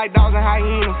cages like dogs and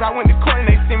hyenas. I went to court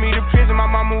and they sent me to prison. My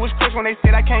mama was crushed when they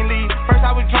said I can't leave. First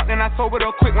I was drunk, then I sobered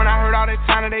up quick when I heard all that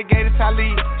time that they gave to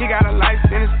Talib. He got a life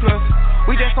sentence plus.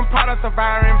 We just some products of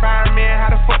our environment. How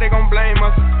the fuck they gon' blame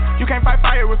us? You can't fight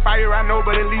fire with fire, I know,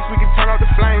 but at least we can turn off the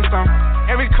flames some.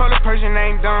 Every color person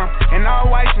ain't dumb, and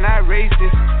all whites not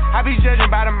racist. I be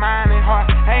judging by the mind and heart,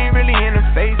 I ain't really in the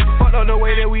face. Fucked up the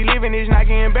way that we living is not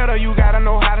getting better, you gotta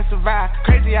know how to survive.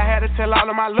 Crazy, I had to tell all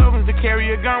of my loved ones to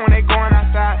carry a gun when they going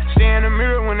outside. Stay in the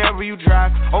mirror whenever you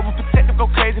drive, overprotective, go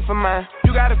crazy for mine.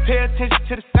 You gotta pay attention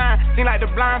to the sign, seem like the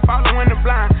blind following the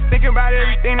blind. Thinking about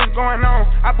everything that's going on,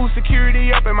 I boost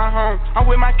security up in my home. I'm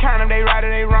with my kind of, they right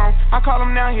or they wrong. I call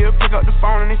them now, he'll pick up the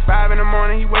phone and it's 5 in the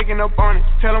morning, he waking up on it.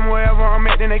 Tell them wherever I'm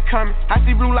at, then they coming. I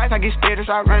see blue lights, I get scared and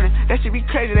start running. That shit be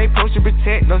crazy, they supposed to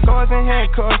protect us. Guards and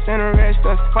handcuffs and arrest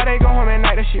us. Why they go home at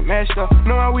night, that shit messed up.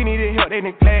 Knowing we needed help, they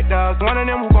neglect us. One of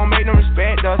them who gon' make them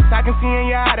respect us. I can see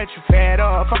in your eye that you fed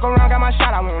up. Fuck around, got my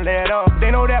shot, I won't let up.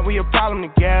 They know that we a problem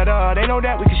together. They know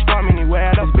that we can storm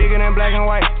anywhere. It's bigger than black and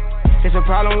white. It's a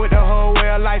problem with the whole way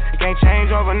of life. It can't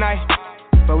change overnight.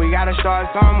 But we gotta start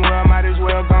somewhere, might as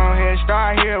well go ahead,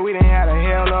 start here. We done had a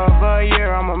hell of a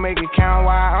year, I'ma make it count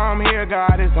while I'm here.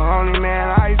 God is the only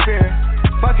man I fear.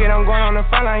 Fuck it, I'm going on the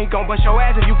front line, he gon' bust your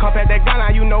ass if you come at that gun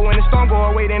line. You know when the storm go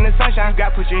away, then the sunshine. You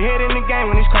got put your head in the game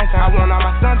when it's crunch time. I want all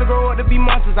my sons to grow up to be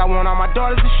monsters. I want all my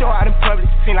daughters to show out in public.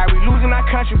 Seem like we losing our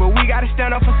country, but we gotta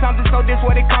stand up for something, so this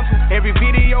what it comes to. Every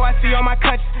video I see on my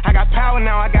country, I got power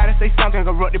now, I gotta say something.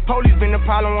 Corrupted police been the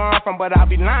problem where I'm from, but I'll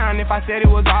be lying if I said it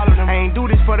was all of them. I ain't do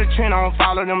this for the trend, I don't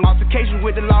follow them. Altercations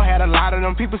with the law, had a lot of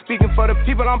them. People speaking for the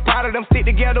people, I'm proud of them. Stick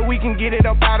together, we can get it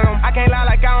up out of them. I can't lie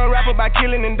like I don't rap about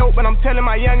killing and dope, but I'm telling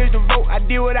my youngest to vote. I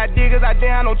did what I did cause I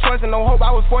didn't have no choice and no hope.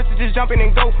 I was forced to just jump in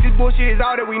and go. This bullshit is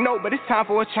all that we know, but it's time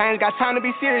for a change. Got time to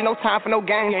be serious, no time for no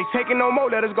games. Ain't taking no more,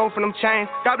 let us go for them chains.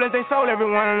 God bless they soul, every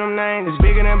one of them names. It's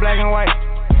bigger than black and white.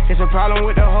 It's a problem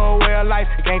with the whole way of life.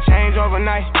 It can't change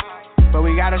overnight, but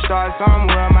we gotta start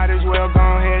somewhere. Might as well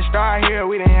go ahead, start here.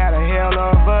 We done had a hell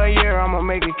of a year. I'ma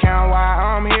make it count while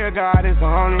I'm here. God is the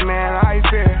only man I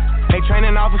fear. They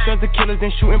training officers to killers,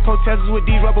 then shooting protesters with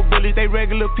these rubber bullets. They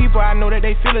regular people, I know that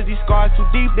they feel us. These scars too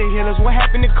deep, they heal us. What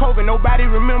happened to COVID? Nobody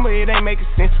remember, it ain't making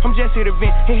sense. I'm just here to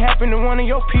vent. It happened to one of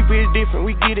your people, it's different.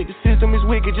 We get it, the system is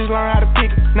wicked, just learn how to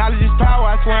pick it. Knowledge is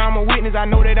power, I swear I'm a witness. I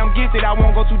know that I'm gifted, I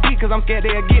won't go too deep, cause I'm scared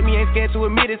they'll get me. Ain't scared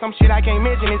to admit it, some shit I can't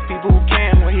mention. It's people who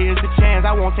can. Well, here's the chance,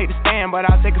 I won't take the stand, but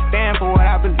I'll take a stand for what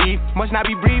I believe. Must not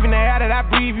be breathing the air that I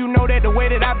breathe. You know that the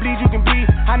way that I bleed, you can breathe.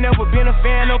 I never been a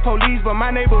fan of police, but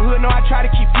my neighborhood know I try to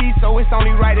keep peace. So it's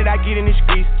only right that I get in the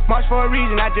streets. March for a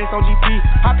reason, I just on GP.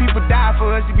 How people die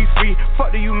for us to be free. Fuck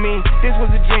do you mean? This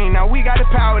was a dream. Now we got the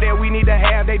power that we need to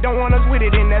have. They don't want us with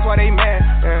it, and that's why they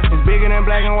mad. It's bigger than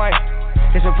black and white.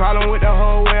 It's a problem with the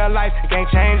whole way of life. It can't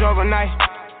change overnight,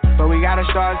 but we gotta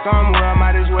start somewhere.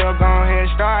 Might as well go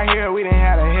ahead, start here. We done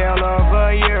had a hell of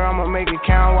a year. I'ma make it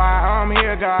count while I'm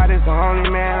here. God is the only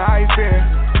man I fear.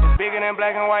 It's bigger than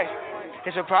black and white.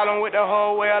 It's a problem with the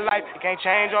whole way of life. It can't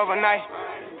change overnight,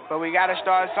 but we gotta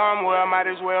start somewhere. Might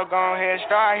as well go ahead,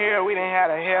 start here. We done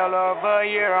had a hell of a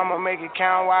year. I'ma make it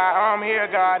count while I'm here.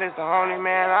 God is the only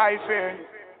man I fear.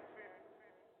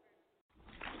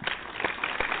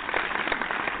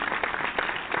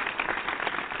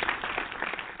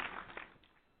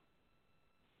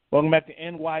 Welcome back to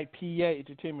NYPA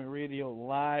Entertainment Radio,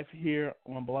 live here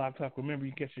on Blog Talk. Remember,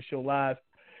 you can catch the show live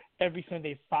every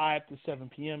Sunday, 5 to 7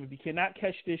 p.m. If you cannot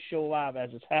catch this show live as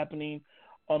it's happening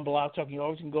on Blog Talk, you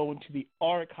always can go into the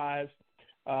archives,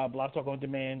 Blog Talk On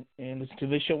Demand, and listen to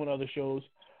this show and other shows.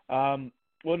 One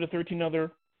of the 13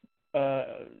 other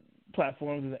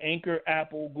platforms is Anchor,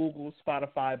 Apple, Google,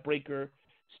 Spotify, Breaker,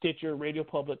 Stitcher, Radio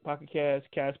Public, Pocket Cast,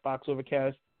 CastBox,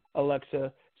 Overcast,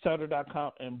 Alexa,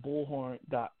 Sounder.com, and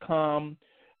Bullhorn.com.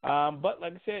 But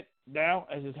like I said, now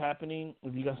as it's happening,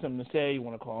 if you got something to say, you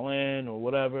want to call in or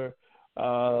whatever,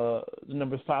 the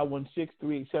number is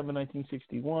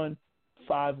 516-387-1961,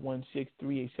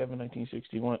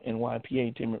 516-387-1961, NYPA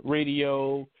Entertainment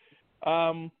Radio.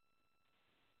 Let's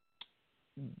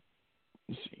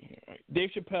see here.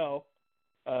 Dave Chappelle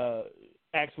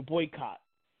asked for boycott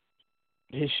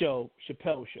his show,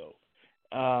 Chappelle Show,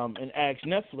 and asked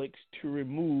Netflix to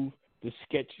remove the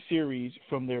sketch series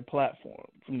from their platform,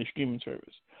 from the streaming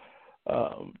service.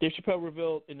 Dave Chappelle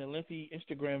revealed in a lengthy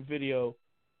Instagram video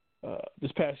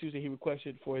this past Tuesday he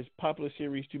requested for his popular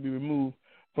series to be removed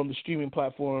from the streaming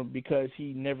platform because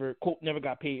he never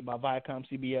got paid by Viacom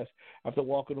CBS after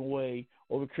walking away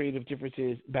over creative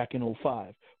differences back in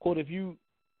 2005. Quote, if you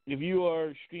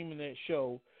are streaming that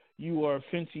show, you are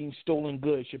fencing stolen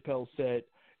goods, Chappelle said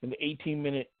in the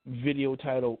 18-minute video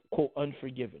titled, quote,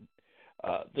 Unforgiven.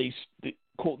 They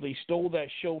stole that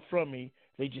show from me.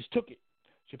 They just took it.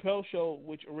 Chappelle's show,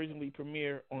 which originally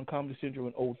premiered on Comedy Central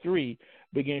in 2003,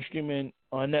 began streaming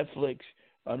on Netflix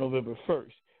on November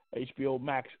 1st. HBO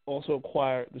Max also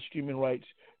acquired the streaming rights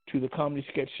to the comedy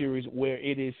sketch series where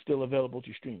it is still available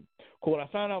to stream. Quote, I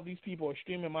found out these people are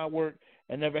streaming my work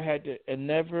and never had to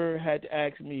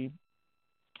ask me,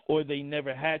 or they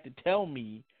never had to tell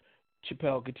me,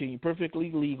 Chappelle continued,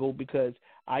 perfectly legal because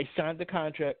I signed the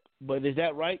contract, but is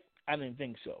that right? I didn't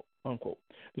think so, unquote.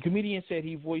 The comedian said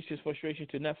he voiced his frustration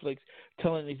to Netflix,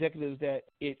 telling executives that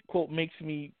it, quote, makes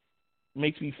me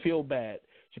feel bad.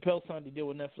 Chappelle signed a deal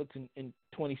with Netflix in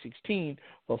 2016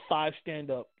 for 5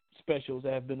 stand-up specials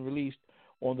that have been released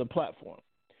on the platform.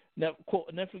 Now,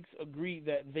 quote, Netflix agreed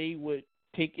that they would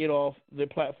take it off their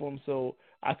platform so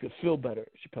I could feel better,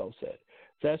 Chappelle said.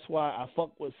 That's why I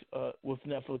fuck with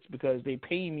Netflix, because they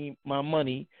pay me my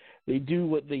money. They do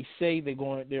what they say they're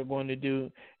going to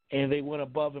do, and they went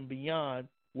above and beyond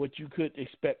what you could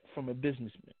expect from a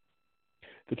businessman.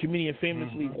 The comedian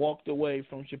famously walked away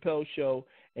from Chappelle's show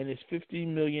and his $50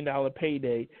 million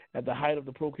payday at the height of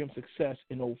the program's success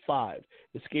in 2005,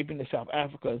 escaping to South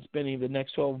Africa and spending the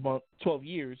next 12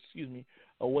 years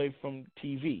away from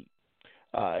TV.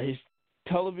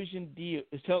 television deal,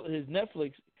 his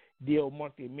Netflix deal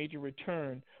marked a major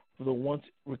return for the once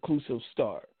reclusive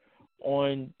star.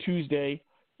 On Tuesday,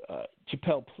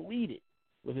 Chappelle pleaded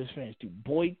with his fans to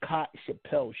boycott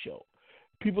Chappelle's show.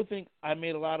 People think I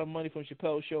made a lot of money from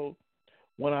Chappelle's show.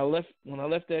 When I left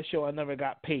that show, I never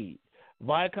got paid.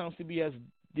 Viacom CBS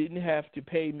didn't have to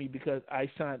pay me because I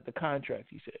signed the contract,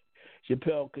 he said.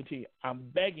 Chappelle continued, I'm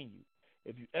begging you,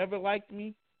 if you ever liked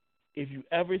me, if you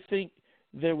ever think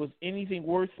there was anything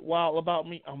worthwhile about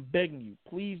me, I'm begging you,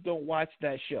 please don't watch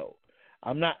that show.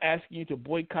 I'm not asking you to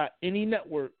boycott any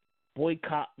network.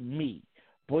 Boycott me.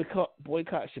 Boycott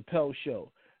Chappelle's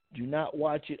show. Do not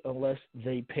watch it unless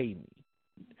they pay me.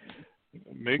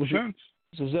 Makes sense.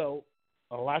 So,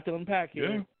 a lot to unpack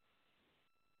here. Yeah.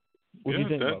 What do you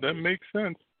think about that this? makes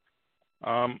sense.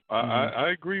 I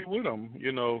agree with him.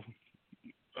 You know,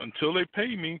 until they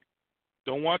pay me,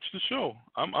 don't watch the show.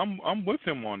 I'm with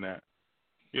him on that.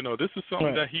 You know, this is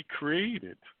something that he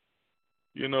created.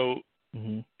 You know,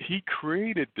 he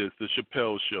created this, the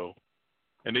Chappelle Show,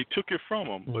 and they took it from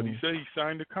him. But he said he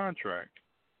signed a contract.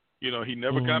 You know, he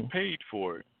never got paid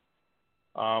for it.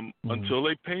 Until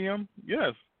they pay him,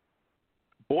 yes.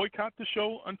 Boycott the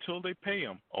show until they pay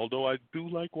him. Although I do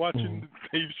like watching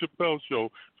the Dave Chappelle show.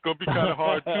 It's going to be kind of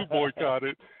hard to boycott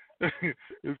it.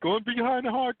 It's going to be kind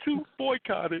of hard to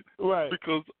boycott it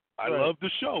because I love the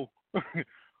show.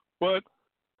 But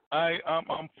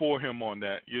I'm for him on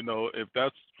that. You know, if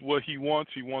that's what he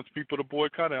wants people to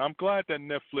boycott it. I'm glad that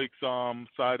Netflix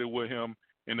sided with him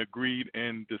and agreed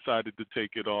and decided to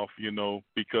take it off, you know,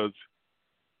 because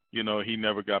you know, he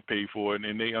never got paid for it,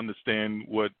 and they understand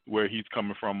where he's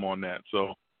coming from on that.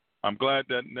 So I'm glad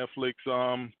that Netflix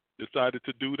decided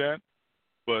to do that,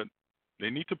 but they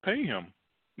need to pay him.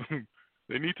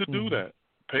 They need to do that.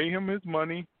 Pay him his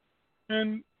money,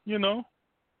 and, you know,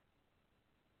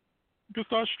 you can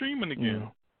start streaming again.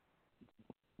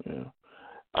 Yeah.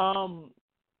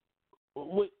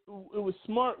 It was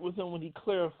smart with him when he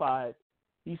clarified.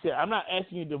 He said, I'm not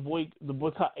asking you to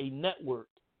boycott a network,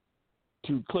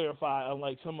 to clarify,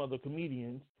 unlike some other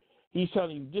comedians. He's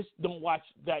telling you, just don't watch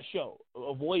that show.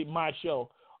 Avoid my show.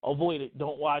 Avoid it.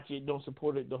 Don't watch it. Don't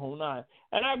support it, the whole nine.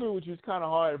 And I agree with you. It's kind of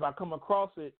hard if I come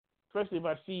across it, especially if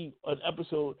I see an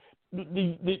episode.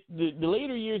 The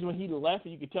later years when he left,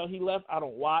 and you could tell he left, I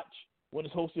don't watch. When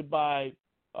it's hosted by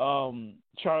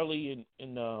Charlie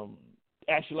and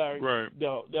Ashley Larry,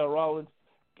 Del Rollins,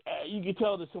 you can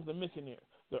tell there's something missing there.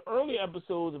 The early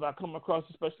episodes, if I come across,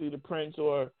 especially the Prince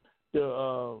or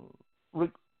the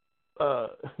Rick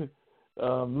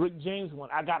James one,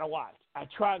 I gotta watch. I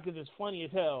tried because it's funny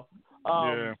as hell.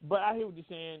 But I hear what you're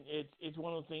saying. It's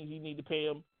one of the things you need to pay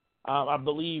him. I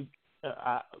believe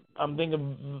I'm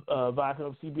thinking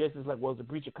Viacom CBS is like, well, it's a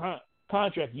breach of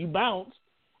contract. You bounce.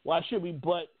 Why should we?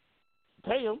 But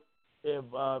pay him. If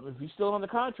he's still on the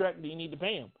contract, then you need to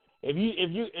pay him. If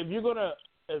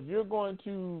you're going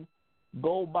to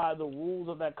go by the rules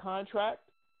of that contract,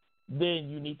 then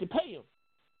you need to pay him.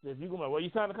 If you're going, well, you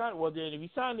signed the contract. Well, then if you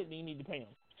signed it, then you need to pay him.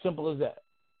 Simple as that.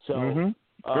 So,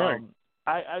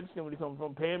 I understand where you're coming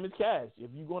from. Pay him his cash.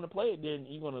 If you're going to play it, then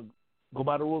you're going to go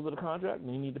by the rules of the contract,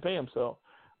 and you need to pay him. So,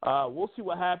 we'll see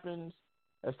what happens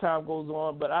as time goes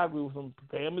on. But I agree with him.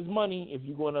 Pay him his money if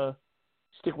you're going to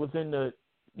stick within the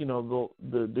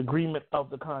agreement of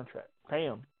the contract. Pay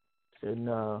him, and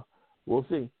we'll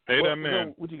see. Pay that man.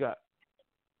 So what you got?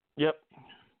 Yep.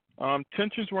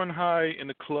 Tensions run high in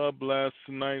the club last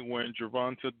night when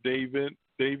Gervonta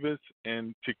Davis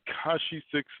and Tekashi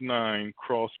 6ix9ine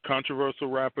crossed. Controversial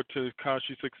rapper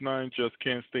Tekashi 6ix9ine just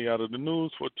can't stay out of the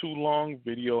news for too long.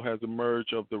 Video has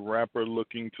emerged of the rapper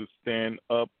looking to stand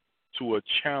up to a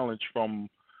challenge from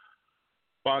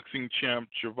boxing champ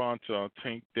Gervonta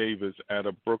Tank Davis at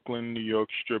a Brooklyn, New York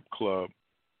strip club.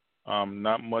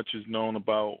 Not much is known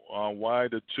about why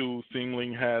the two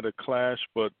seemingly had a clash,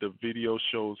 but the video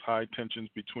shows high tensions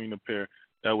between the pair.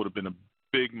 That would have been a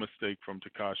big mistake from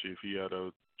Tekashi if he had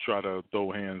to try to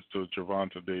throw hands to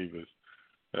Gervonta Davis.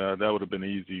 That would have been an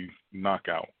easy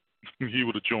knockout. He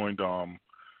would have joined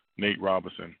Nate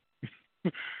Robinson.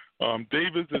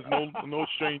 Davis is no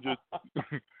stranger.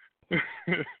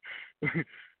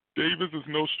 Davis is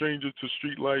no stranger to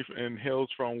street life and hails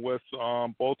from West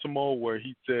Baltimore, where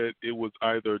he said it was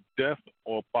either death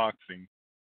or boxing.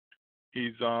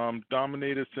 He's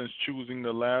dominated since choosing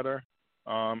the latter.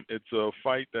 It's a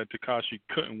fight that Tekashi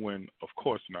couldn't win. Of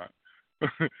course not.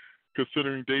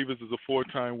 Considering Davis is a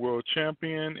 4-time world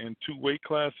champion in 2 weight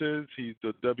classes, he's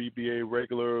the WBA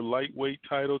regular lightweight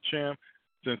title champ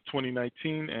since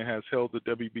 2019 and has held the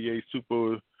WBA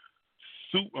super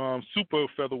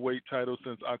featherweight title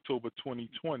since October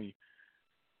 2020.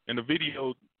 In the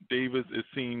video, Davis is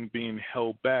seen being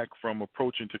held back from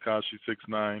approaching Tekashi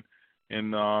 6ix9ine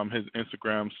in his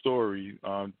Instagram story.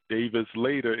 Davis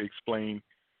later explained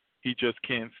he just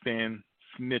can't stand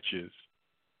snitches.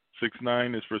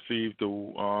 6ix9ine is perceived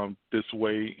this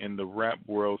way in the rap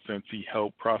world since he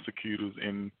helped prosecutors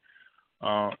in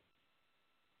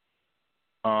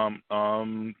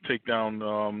take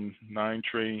down 9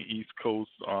 Trey East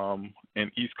Coast and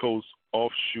East Coast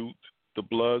offshoot. The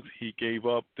Bloods. He gave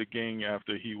up the gang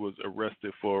after he was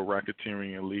arrested for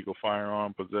racketeering, illegal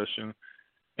firearm possession,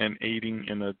 and aiding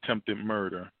in attempted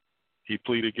murder. He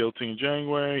pleaded guilty in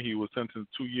January. He was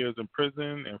sentenced 2 years in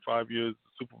prison and 5 years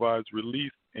supervised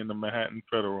release in the Manhattan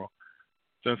Federal.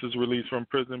 Since his release from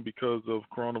prison because of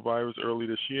coronavirus early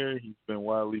this year, he's been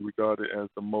widely regarded as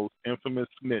the most infamous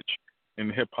snitch in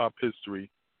hip-hop history,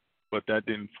 but that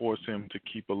didn't force him to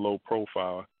keep a low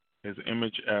profile. His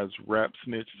image as rap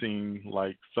snitch seemed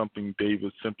like something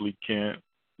Davis simply can't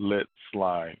let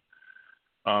slide.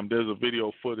 There's a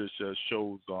video footage that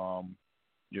shows,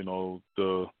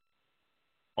 the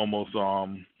almost,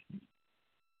 I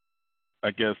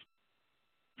guess,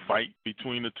 fight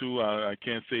between the two. I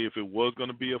can't say if it was going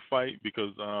to be a fight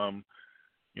because, I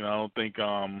don't think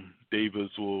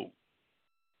Davis will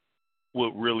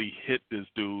really hit this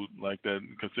dude like that,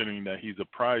 considering that he's a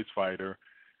prize fighter.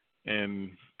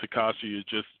 And Tekashi is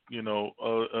just,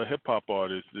 a hip-hop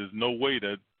artist. There's no way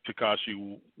that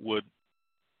Tekashi would,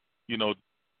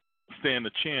 stand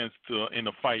a chance in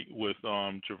a fight with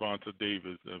Gervonta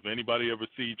Davis. If anybody ever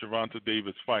see Gervonta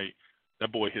Davis fight,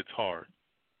 that boy hits hard.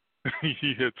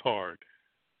 He hits hard.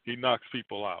 He knocks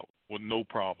people out with no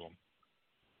problem.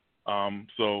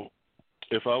 So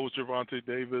if I was Gervonta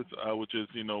Davis, I would just,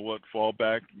 fall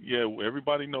back. Yeah,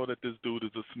 everybody know that this dude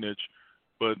is a snitch,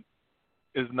 but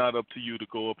it's not up to you to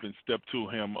go up and step to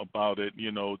him about it.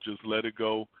 Just let it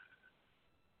go.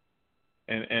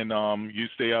 And you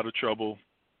stay out of trouble.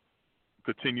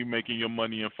 Continue making your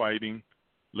money and fighting.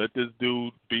 Let this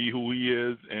dude be who he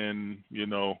is, and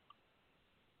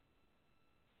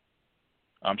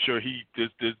I'm sure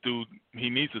this dude he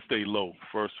needs to stay low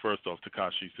first off.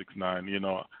 Tekashi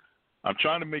 6ix9ine. I'm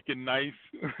trying to make it nice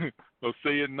or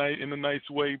say it in a nice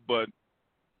way, but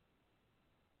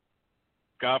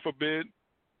God forbid,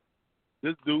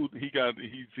 this dude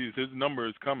his number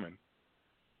is coming.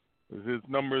 His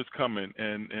number is coming,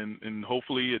 and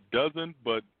hopefully it doesn't,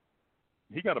 but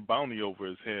he got a bounty over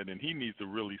his head, and he needs to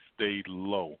really stay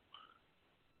low.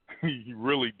 He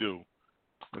really do.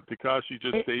 But Tekashi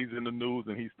just stays in the news,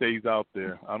 and he stays out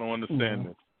there. I don't understand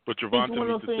this. But Gervonta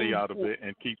needs to stay out of it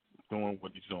and keep doing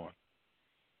what he's doing.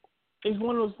 It's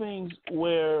one of those things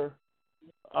where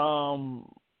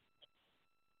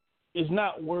it's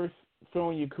not worth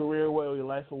throwing your career away or your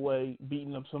life away,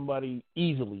 beating up somebody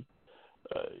easily.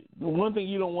 The one thing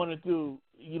you don't want to do,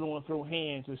 you don't want to throw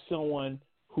hands with someone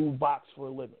who boxes for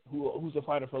a living, who's a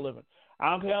fighter for a living. I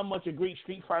don't care how much a great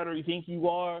street fighter you think you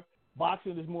are.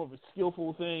 Boxing is more of a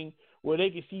skillful thing where they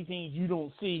can see things you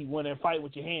don't see when they're fighting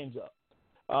with your hands up.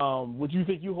 Would you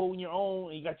think you holding your own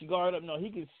and you got your guard up? No, he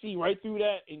can see right through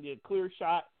that and get a clear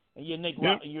shot, and you're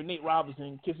Nate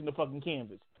Robinson kissing the fucking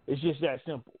canvas. It's just that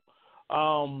simple.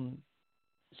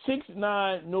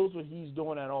 6ix9ine knows what he's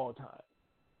doing at all times.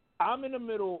 I'm in the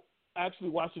middle actually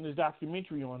watching this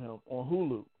documentary on him on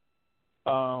Hulu.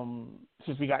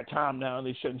 Since we got time now and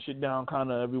they're shutting shit down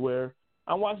kind of everywhere.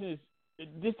 I'm watching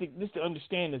this to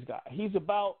understand this guy. He's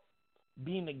about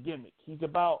being a gimmick. He's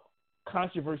about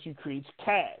controversy creates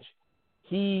cash.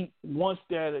 He wants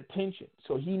that attention.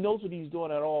 So he knows what he's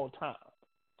doing at all times.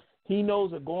 He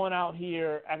knows that going out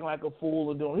here acting like a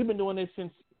fool he's been doing this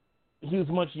since he was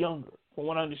much younger, from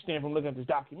what I understand from looking at this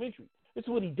documentary. This is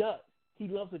what he does. He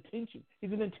loves attention.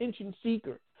 He's an attention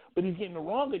seeker, but he's getting the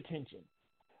wrong attention.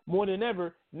 More than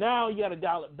ever, now you got to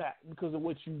dial it back because of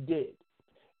what you did.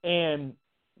 And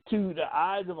to the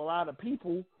eyes of a lot of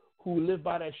people who live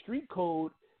by that street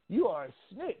code, you are a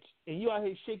snitch, and you out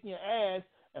here shaking your ass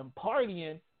and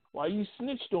partying while you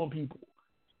snitched on people,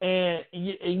 and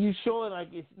you showing like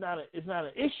it's not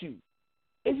an issue.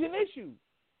 It's an issue,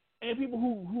 and people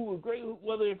who are great,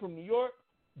 whether they're from New York,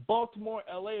 Baltimore,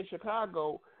 L.A., or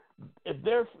Chicago, if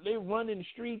they run in the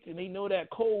streets and they know that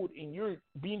code and you're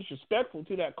being disrespectful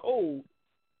to that code,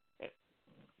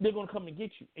 they're gonna come and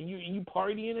get you. And you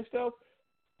partying and stuff,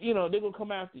 they're gonna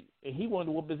come after you. And he wanted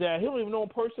to whoop his ass. He don't even know him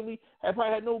personally. I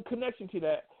probably had no connection to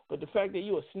that. But the fact that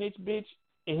you a snitch bitch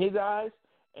in his eyes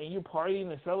and you're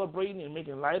partying and celebrating and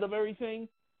making light of everything,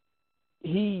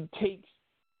 he takes,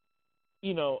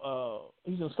 he's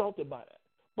insulted by that.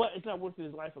 But it's not worth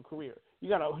his life or career. You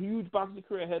got a huge boxing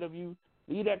career ahead of you.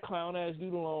 Leave that clown ass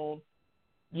dude alone.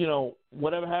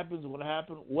 whatever happens,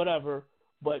 whatever.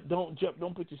 But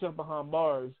don't put yourself behind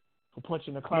bars for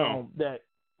punching a clown that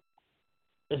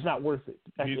it's not worth it.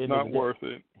 He's not worth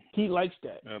it. He likes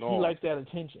that. At all. He likes that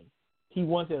attention. He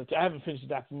wants that. I haven't finished the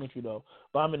documentary though,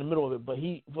 but I'm in the middle of it.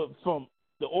 But from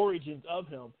the origins of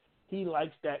him, he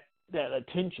likes that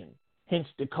attention. Hence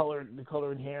the color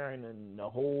in hair and the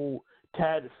whole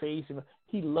tatted face, and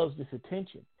he loves this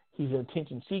attention. He's an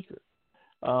attention seeker.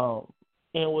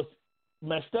 And what's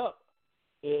messed up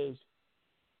is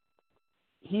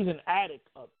he's an addict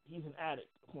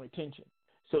for attention.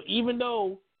 So even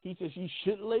though he says you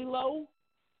should lay low,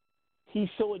 he's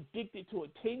so addicted to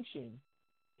attention.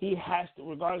 He has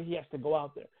to go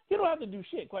out there. He don't have to do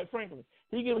shit, quite frankly.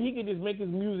 He can just make his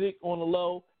music on the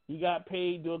low. He got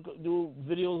paid, do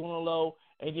videos on the low,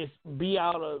 and just be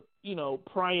out of,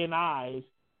 prying eyes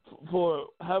for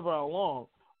however long.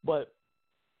 But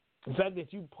the fact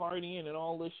that you partying and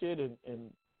all this shit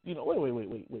and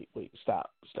wait,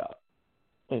 stop.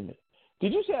 Wait a minute.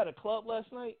 Did you say at a club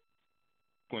last night?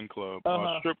 Club,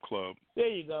 strip club. There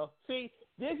you go. See,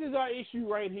 this is our issue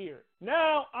right here.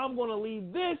 Now I'm going to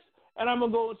leave this, and I'm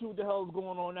going to go into what the hell is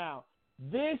going on now.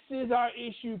 This is our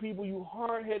issue, people, you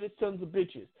hard-headed sons of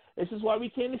bitches. This is why we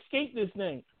can't escape this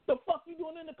thing. The fuck you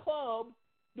doing in the club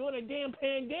during a damn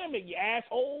pandemic, you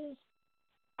assholes?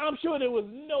 I'm sure there was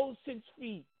no 6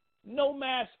 feet, no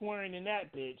mask wearing in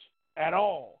that bitch at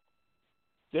all.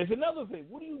 There's another thing.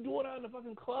 What are you doing out in the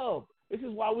fucking club? This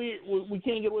is why we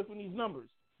can't get away from these numbers.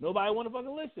 Nobody want to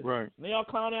fucking listen. Right. And they all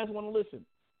clown ass want to listen.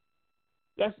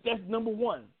 That's number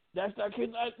one.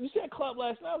 You said club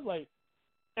last night. I was like,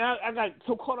 and I got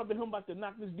so caught up in him about to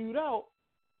knock this dude out.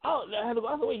 I was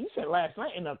like, wait, you said last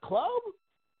night in a club? What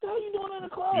the hell you doing in a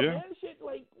club, man? Shit,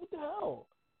 like, what the hell?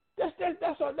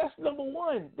 That's number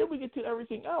one. Then we get to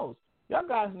everything else. Y'all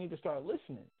guys need to start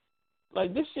listening.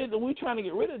 Like, this shit, we trying to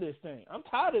get rid of this thing. I'm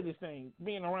tired of this thing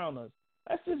being around us.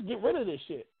 Let's just get rid of this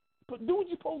shit. But do what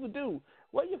you're supposed to do.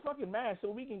 Wear your fucking mask so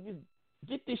we can just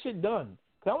get this shit done.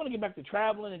 Because I want to get back to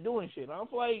traveling and doing shit. I don't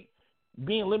feel like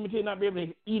being limited, not being able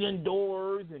to eat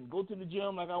indoors and go to the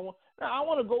gym like I want. Now, I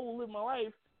want to go live my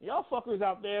life. Y'all fuckers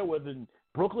out there, whether in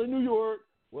Brooklyn, New York,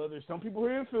 whether some people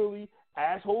here in Philly,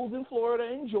 assholes in Florida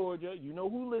and Georgia, you know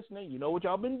who's listening, you know what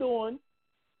y'all been doing.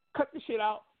 Cut the shit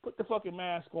out, put the fucking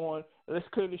mask on, and let's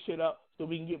clear this shit up so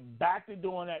we can get back to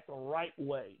doing that the right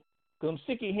way. Because I'm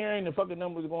sick of hearing the fucking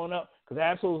numbers going up because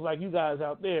assholes like you guys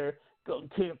out there go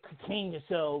to contain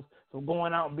yourselves from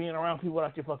going out and being around people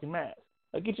without your fucking mask.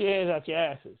 Like, get your heads out your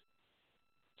asses.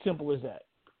 Simple as that.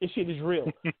 This shit is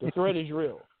real. The threat is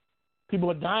real.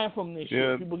 People are dying from this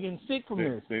shit. People are getting sick from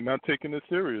this. They're not taking it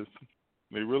serious.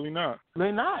 They really not.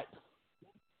 They're not.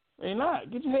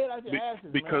 Get your head out your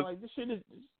asses, man. Like, this shit is...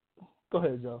 Go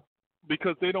ahead, Joe.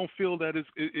 Because they don't feel that it's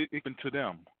even to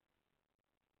them.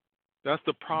 That's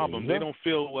the problem. They don't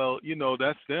feel, well,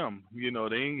 that's them. They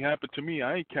ain't happened to me.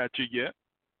 I ain't catch it yet.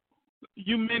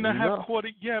 You may not have caught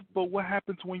it yet, but what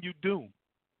happens when you do?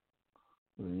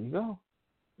 There you go.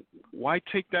 Why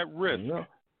take that risk?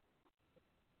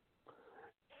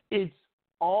 It's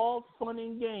all fun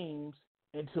and games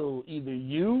until either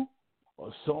you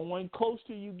or someone close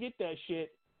to you get that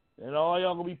shit, and all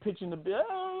y'all gonna be pitching the bill.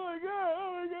 Oh my god,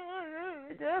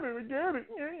 I got it.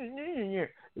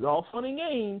 It's all fun and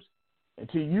games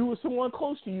until you or someone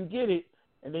close to you get it,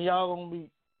 and then y'all gonna be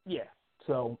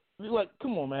So, like,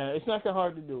 come on, man. It's not that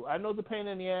hard to do. I know it's a pain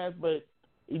in the ass, but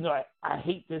I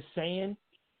hate this saying.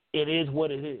 It is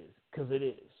what it is, because it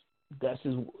is.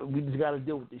 We just got to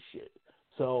deal with this shit.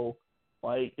 So,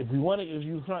 like, if we want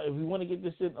to get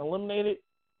this shit eliminated,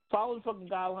 follow the fucking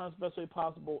guidelines the best way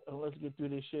possible, and let's get through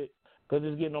this shit. Because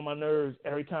it's getting on my nerves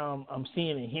every time I'm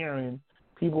seeing and hearing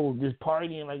people just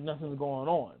partying like nothing's going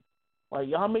on. Like,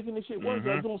 y'all making this shit worse.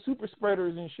 Y'all doing super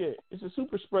spreaders and shit. It's a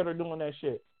super spreader doing that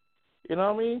shit. You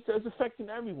know what I mean? So it's affecting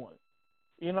everyone.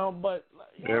 But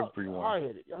everyone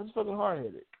hard-headed. Y'all just fucking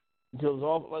hard-headed. Until it's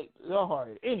all like they're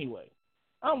hard. Anyway,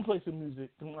 I'm gonna play some music.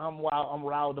 I'm wild. I'm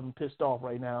riled. I'm pissed off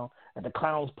right now at the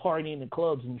clowns partying in the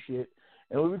clubs and shit.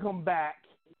 And when we come back,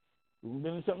 we're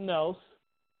gonna do something else.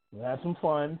 We'll have some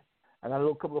fun. I got a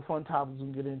little couple of fun topics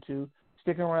we can get into.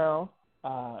 Stick around.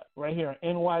 Right here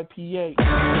on NYPA.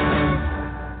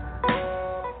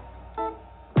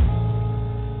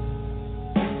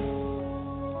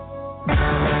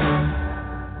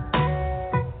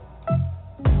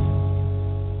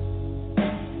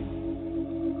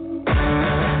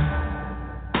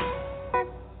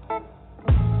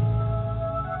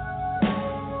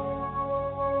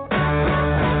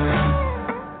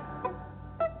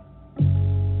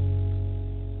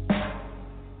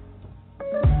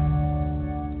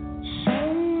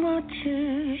 So much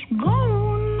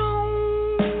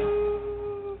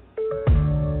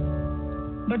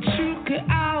but you could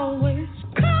always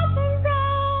come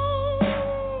around.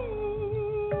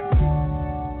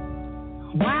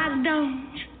 Why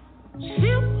don't you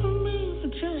sit with me for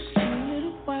just a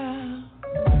little while?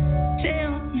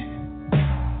 Tell me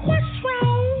what's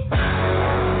wrong.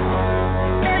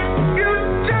 If you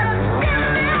just give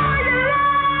me all your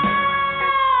love,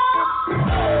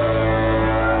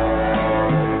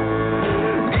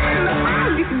 give me all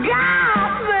you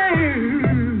got, babe.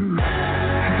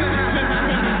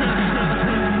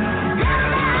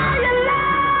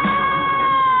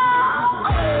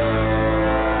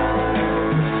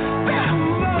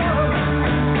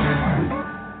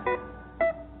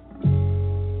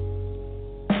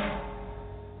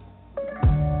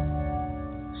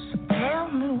 Tell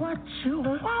me what you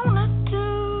wanna do.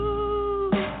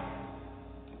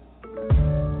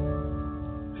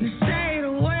 You say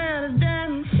the word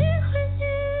doesn't fit with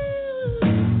you.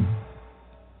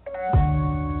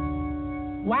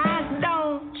 Why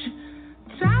don't you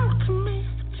talk to me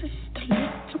for just a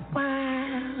little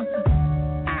while?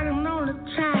 I can only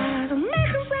try to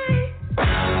make it right.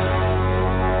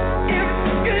 If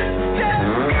you just give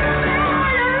me all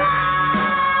your love,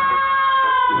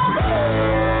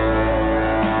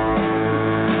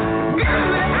 give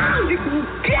me all you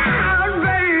got,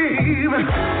 babe.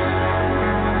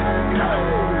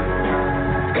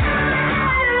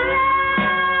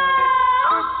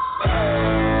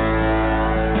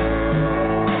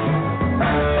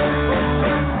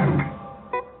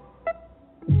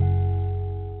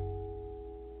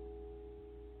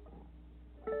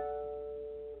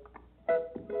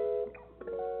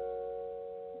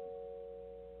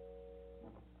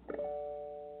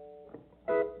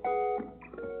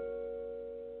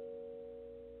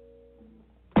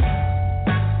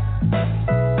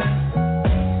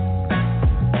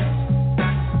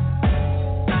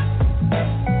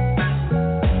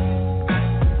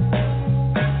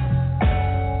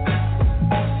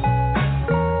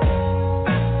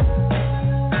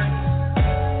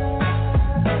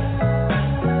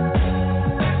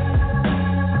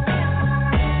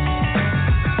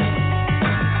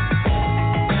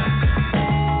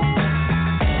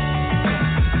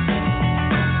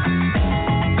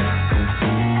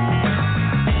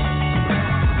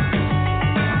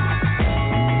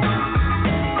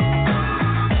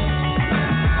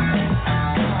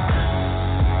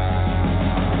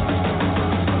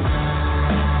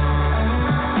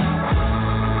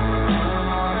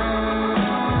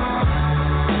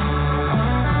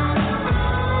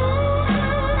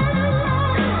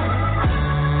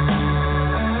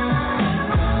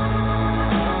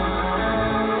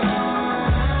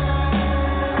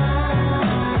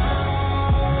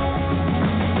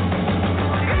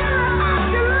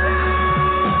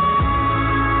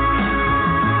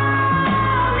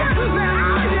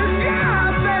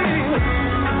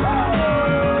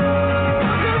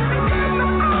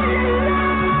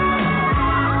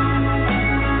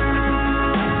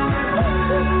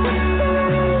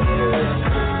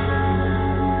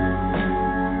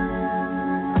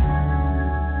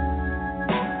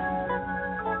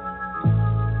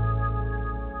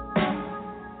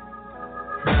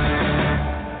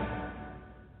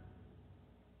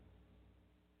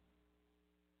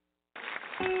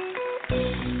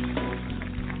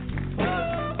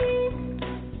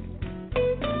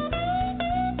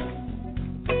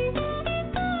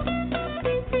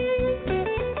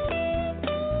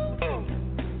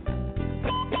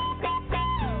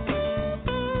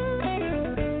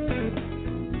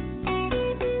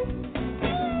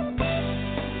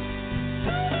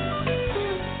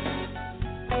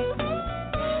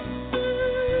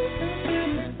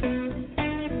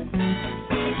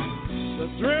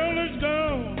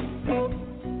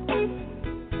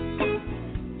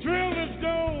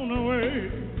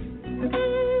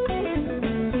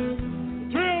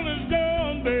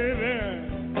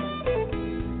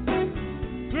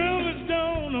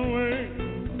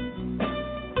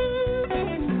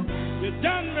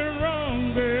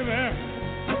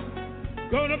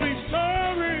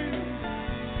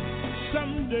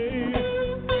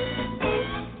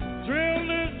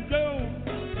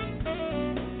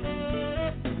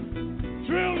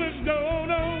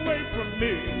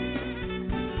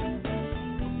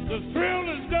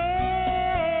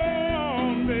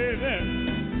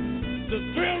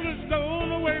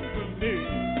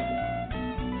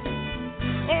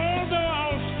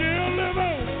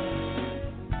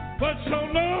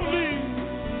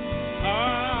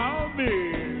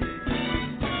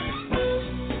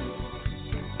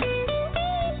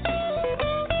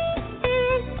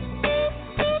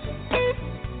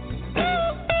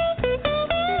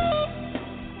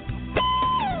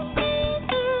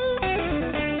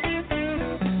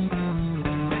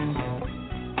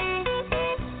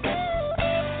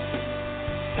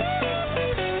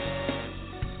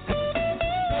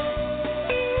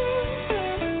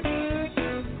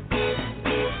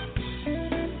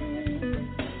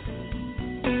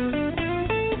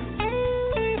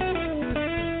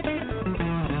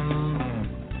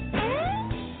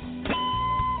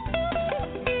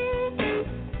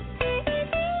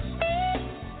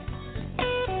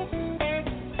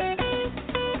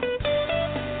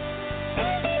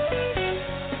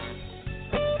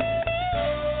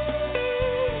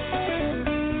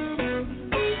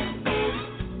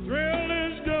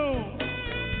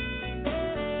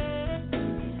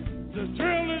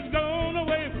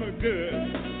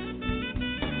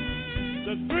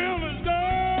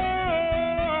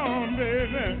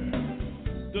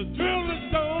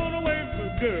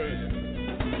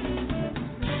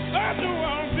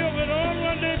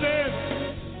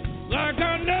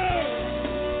 I know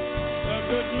a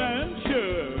good man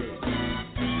should.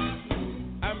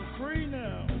 I'm free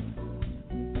now.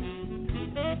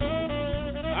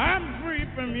 I'm free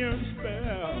from your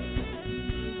spell.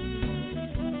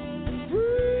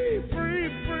 Free, free,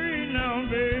 free now,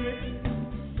 baby.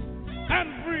 I'm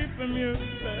free from your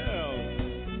spell.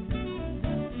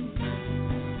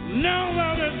 Now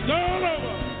that it's all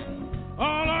over,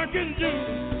 all I can do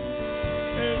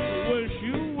is wish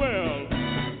you well.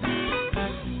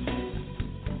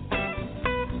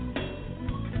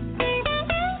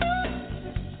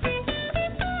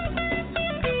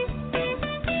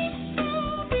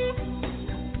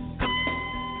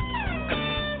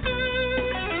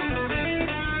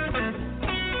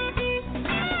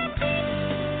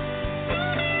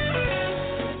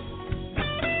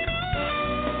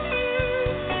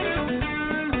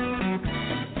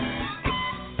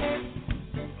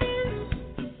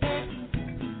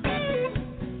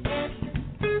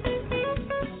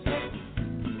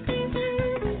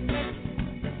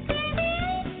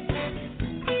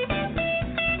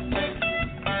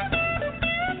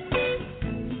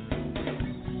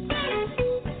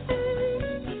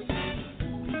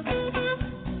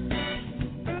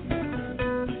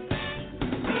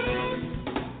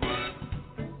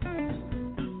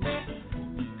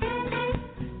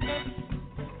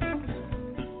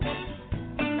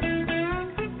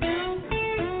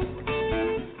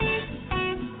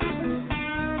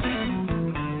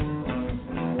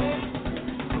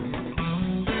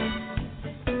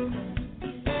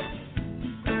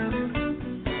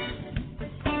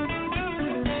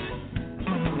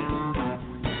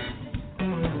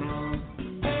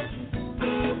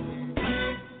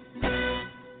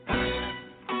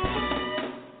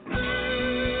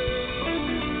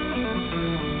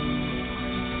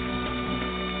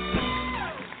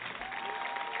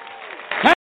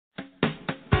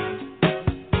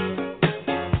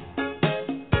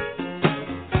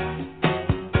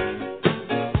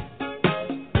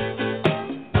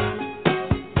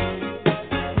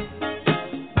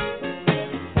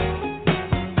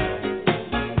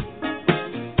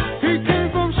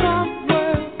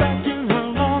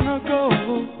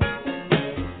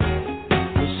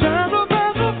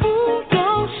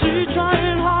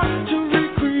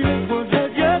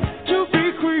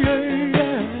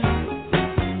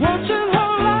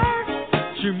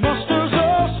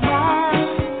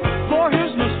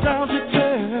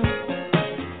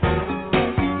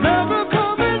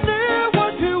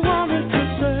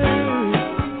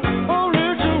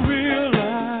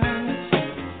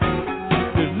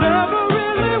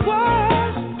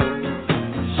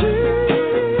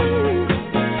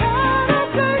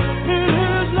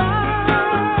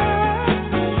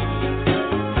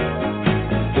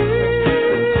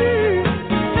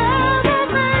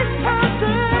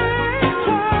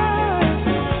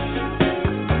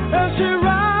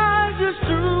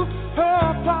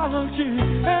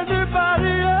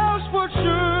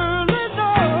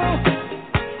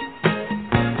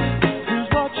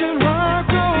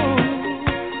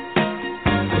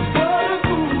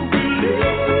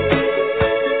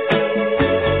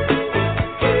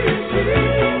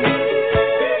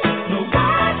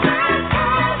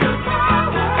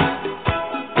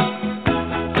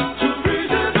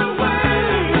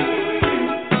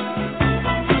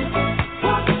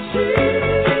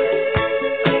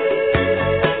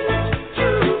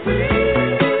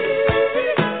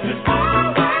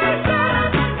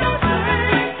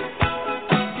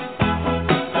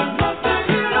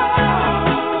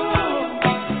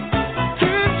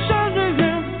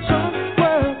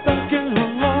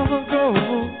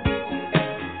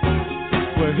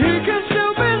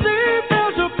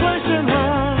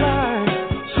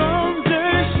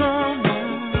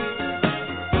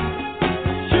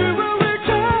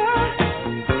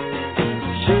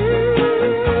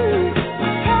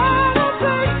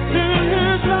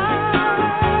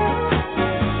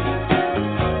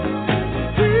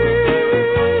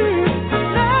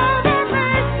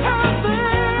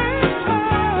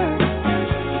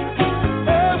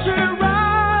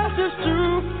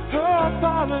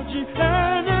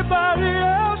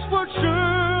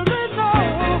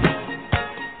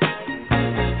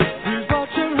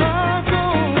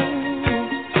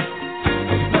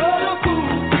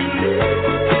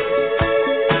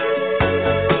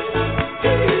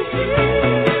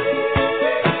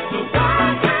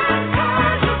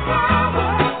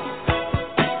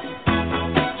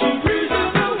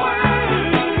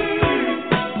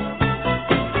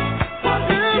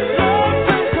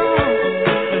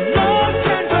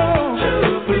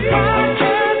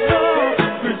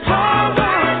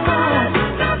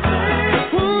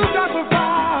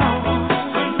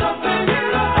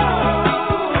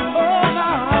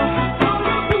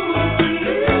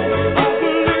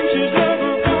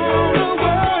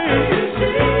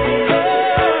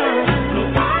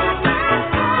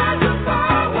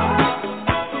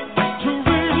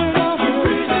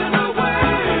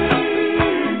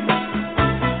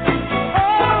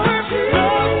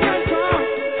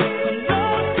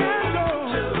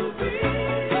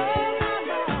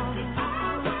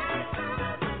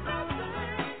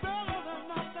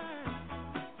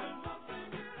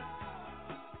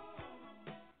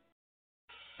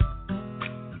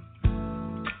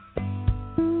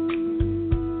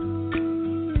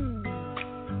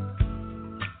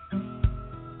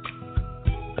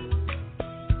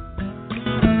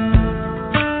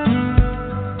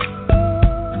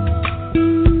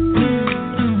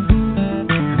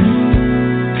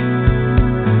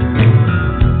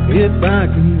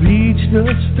 the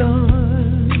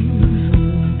stars,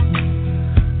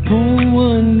 pull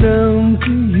one down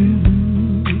to you,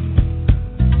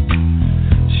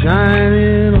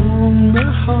 shining on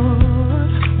my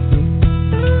heart,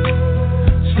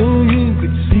 so you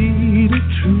could see the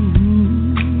truth.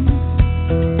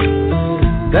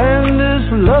 That this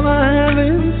love I have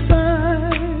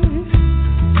inside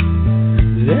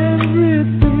is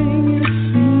everything it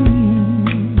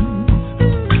seems,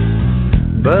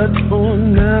 but for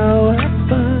now I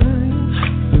find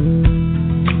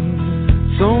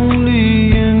it's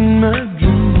only in my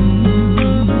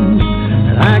dreams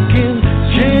that I can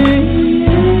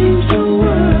change the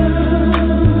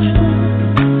world.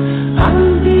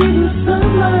 I'll be the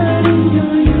sunlight in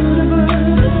your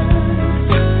universe.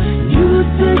 You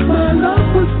would take my love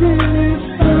for really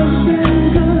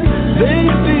something good.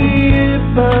 Baby,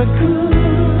 if I could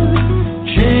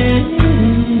change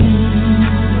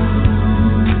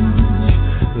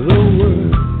the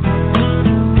world.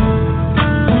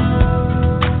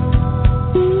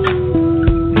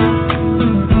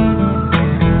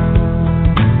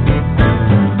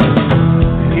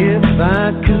 If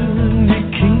I could be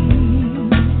king,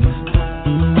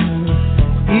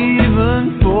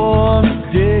 even for a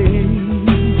day,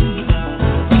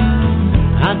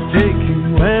 I'd take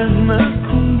you as my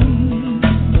queen.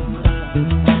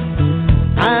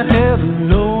 I'd have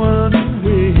no other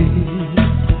way,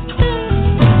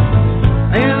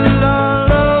 and our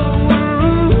love would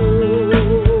rule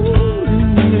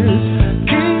in this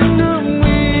kingdom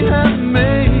we have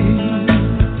made.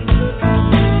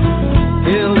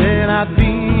 Till then I'd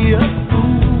be a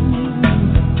fool,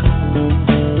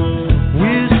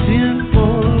 wishing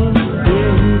for the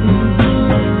day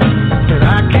that I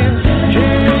can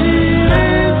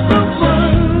change the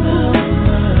world.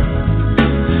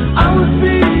 I would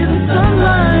be the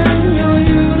sunlight in your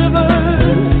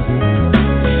universe.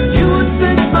 You would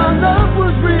think my love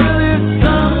was really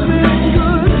something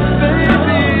good.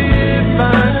 Baby, if I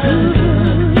could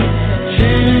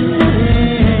change the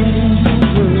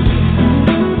world.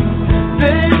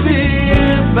 Baby,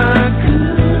 if I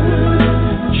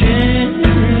could change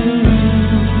the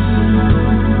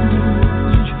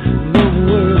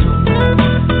world.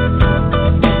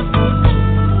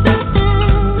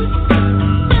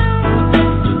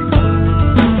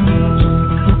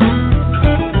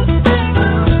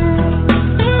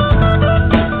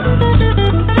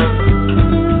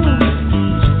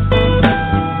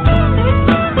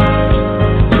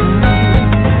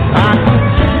 I could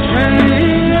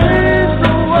change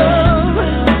the world.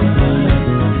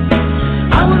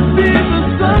 I would be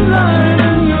the sunlight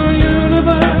in your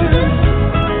universe.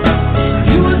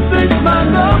 You would think my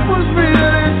love was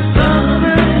really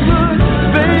something good.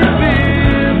 Baby,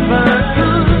 if I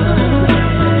could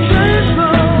change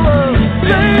the world.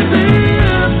 Baby,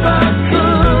 if I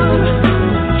could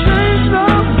change the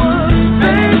world.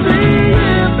 Baby,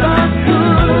 if I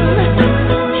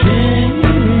could change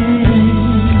the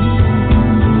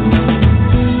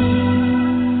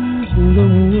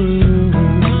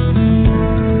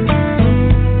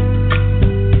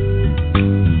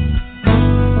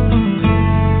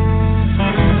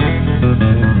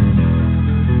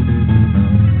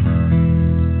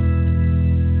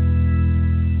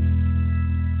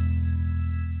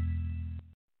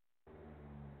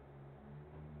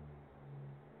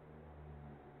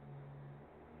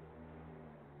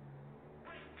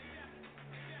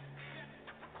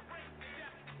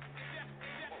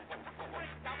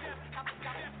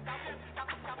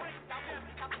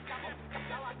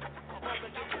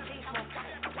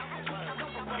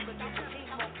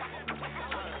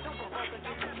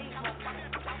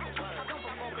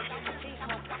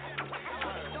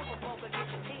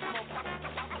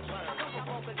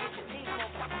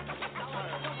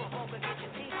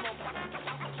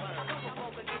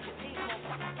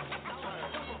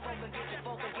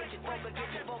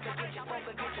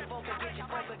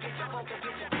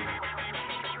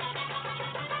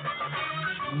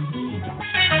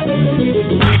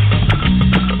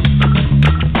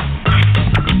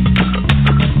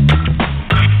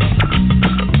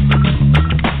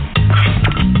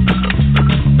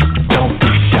Don't be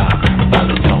shocked by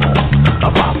the tone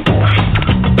of my voice.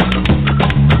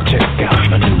 Check out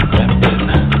my new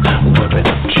weapon, weapon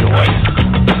of choice.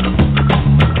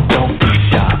 Don't be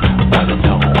shocked by the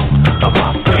tone of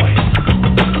my voice.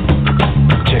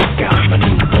 Check out my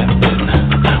new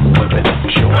weapon, weapon of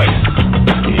choice.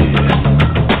 Yeah.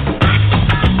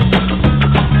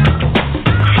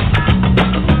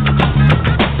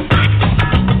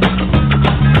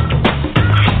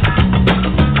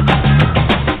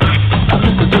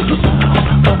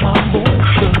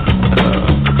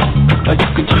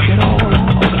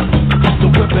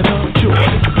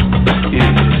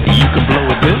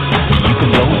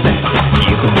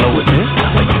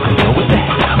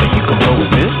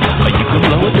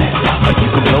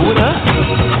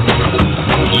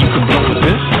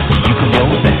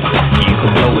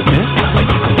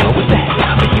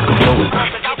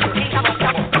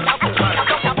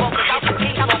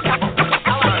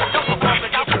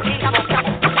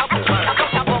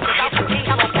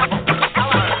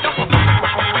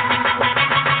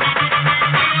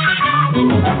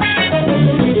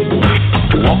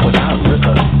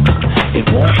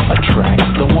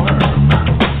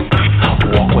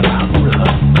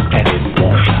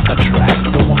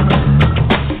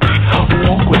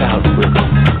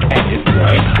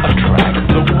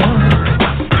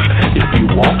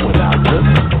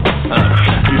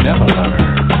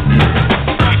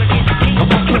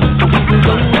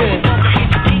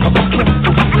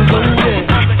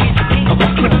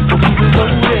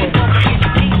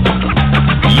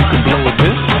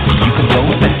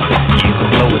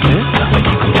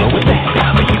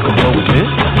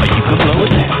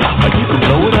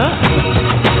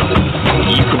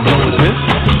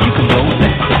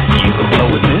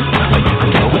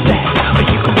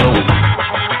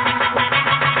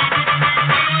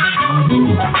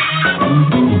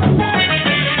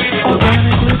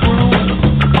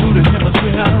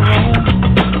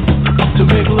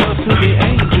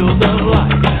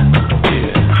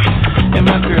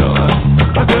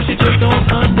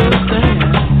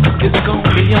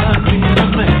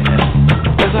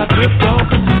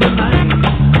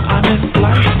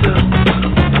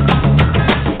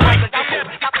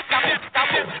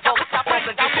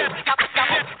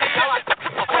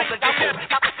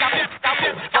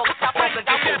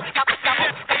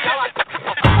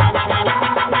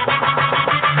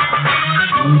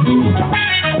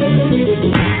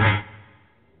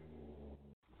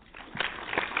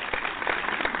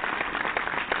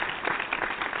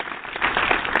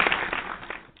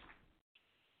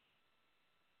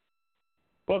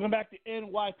 Welcome back to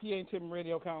NYPA Entertainment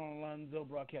Radio. Colin Alonzo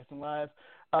broadcasting live.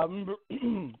 Remember,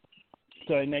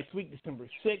 sorry, next week, December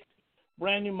 6th,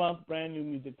 brand new month, brand new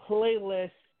music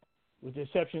playlist, with the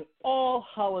exception all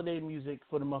holiday music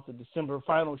for the month of December.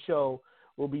 Final show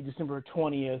will be December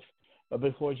 20th,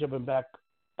 before jumping back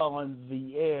on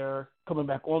the air, coming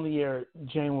back on the air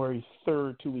January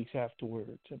 3rd, 2 weeks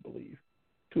afterwards, I believe.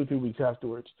 2 or 3 weeks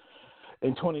afterwards.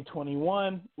 In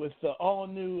 2021, with the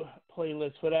all-new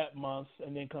playlist for that month,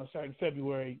 and then starting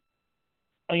February,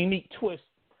 a unique twist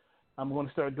I'm going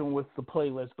to start doing with the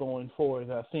playlist going forward.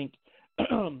 I think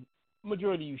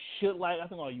majority of you should like. I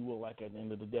think all you will like at the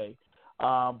end of the day.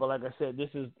 But like I said, this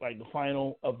is like the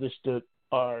final of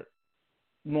our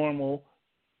normal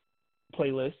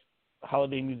playlist,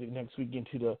 holiday music next week,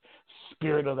 into the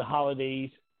spirit of the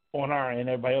holidays on our end.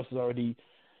 Everybody else has already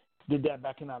did that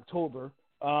back in October.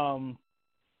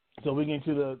 So we get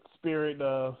into the spirit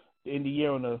of the end of the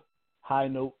year on a high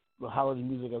note, the holiday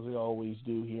music, as we always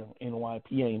do here in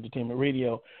NYPA Entertainment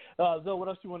Radio. Zoe, what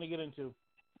else do you want to get into?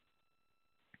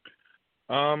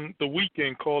 The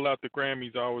Weeknd called out the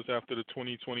Grammys hours after the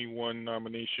 2021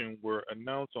 nomination were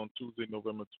announced on Tuesday,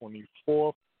 November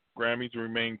 24th. Grammys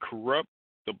remain corrupt.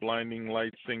 The Blinding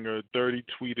Lights singer Dirty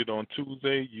tweeted on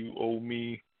Tuesday, "You owe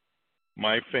me,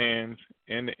 my fans,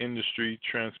 and the industry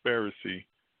transparency."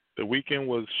 The Weeknd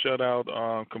was shut out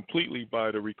completely by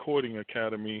the Recording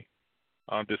Academy,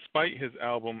 despite his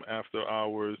album After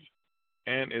Hours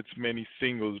and its many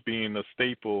singles being a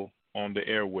staple on the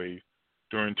airwaves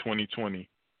during 2020.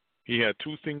 He had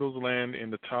 2 singles land in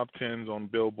the top 10s on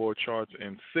Billboard charts,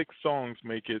 and 6 songs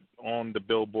make it on the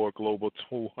Billboard Global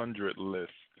 200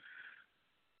 list.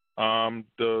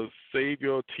 The Save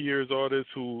Your Tears artist,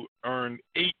 who earned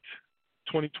 8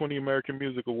 2020 American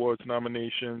Music Awards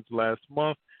nominations last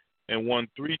month and won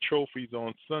 3 trophies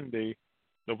on Sunday,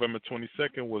 November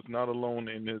 22nd, was not alone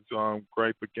in his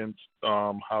gripe against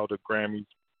how the Grammys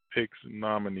picks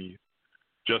nominees.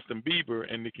 Justin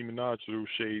Bieber and Nicki Minaj threw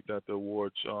shade at the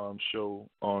awards show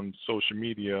on social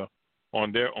media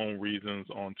on their own reasons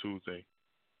on Tuesday.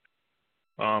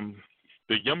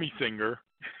 The Yummy singer,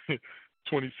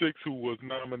 26, who was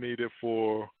nominated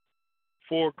for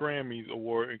 4 Grammys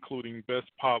awards, including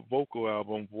Best Pop Vocal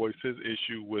Album, voiced his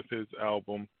issue with his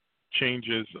album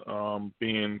Changes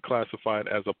being classified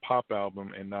as a pop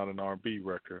album and not an R&B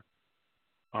record.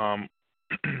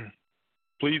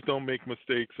 Please don't make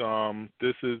mistakes.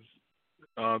 This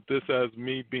as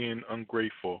me being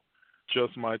ungrateful.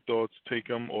 Just my thoughts. Take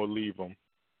them or leave them.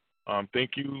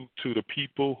 Thank you to the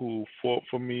people who fought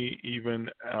for me, even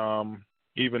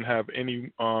have any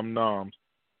noms.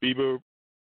 Bieber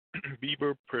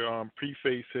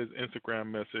prefaced his Instagram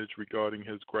message regarding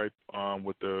his gripe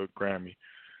with the Grammy.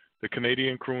 The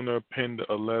Canadian crooner penned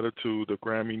a letter to the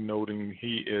Grammy noting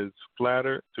he is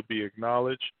flattered to be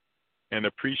acknowledged and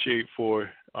appreciate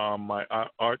for my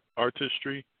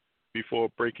artistry before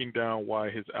breaking down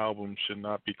why his album should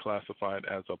not be classified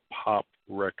as a pop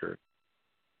record.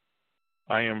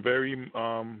 I am very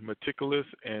meticulous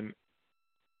and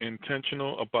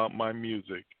intentional about my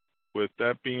music. With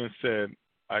that being said,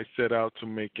 I set out to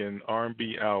make an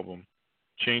R&B album.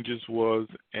 Changes was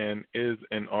and is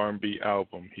an R&B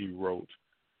album, he wrote.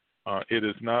 It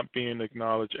is not being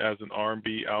acknowledged as an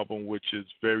R&B album, which is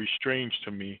very strange to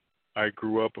me. I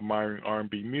grew up admiring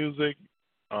R&B music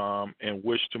and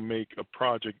wished to make a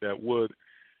project that would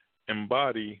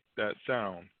embody that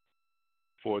sound.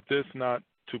 For this not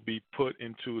to be put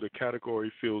into the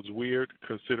category feels weird,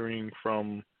 considering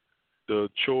from the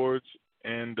chords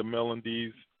and the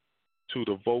melodies to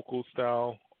the vocal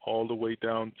style, all the way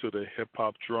down to the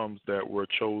hip-hop drums that were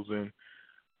chosen.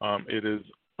 It is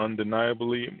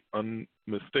undeniably,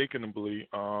 unmistakably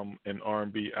an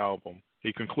R&B album.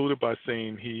 He concluded by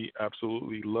saying he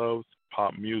absolutely loves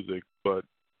pop music, but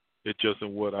it just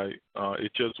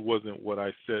wasn't what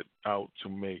I set out to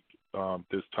make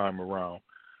this time around.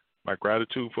 My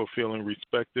gratitude for feeling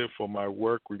respected for my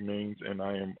work remains, and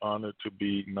I am honored to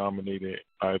be nominated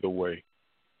either way.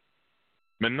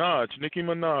 Nicki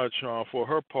Minaj, for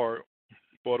her part,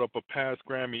 brought up a past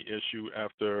Grammy issue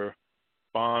after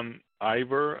Bon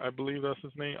Iver, I believe that's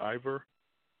his name, Iver,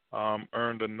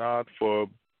 earned a nod for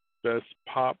Best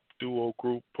Pop Duo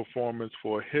Group Performance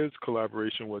for his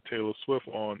collaboration with Taylor Swift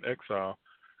on Exile.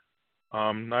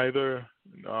 Never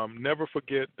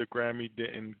forget the Grammy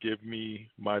didn't give me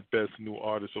my Best New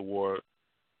Artist award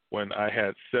when I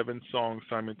had 7 songs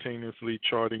simultaneously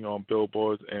charting on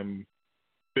billboards and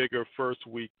bigger first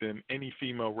week than any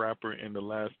female rapper in the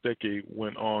last decade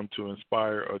went on to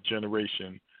inspire a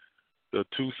generation. The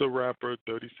Tusa rapper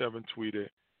 37 tweeted,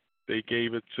 "They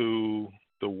gave it to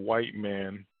the White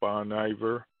Man, Bon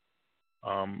Iver,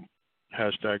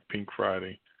 hashtag Pink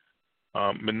Friday.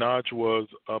 Minaj was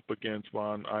up against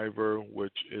Bon Iver,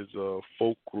 which is a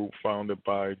folk group founded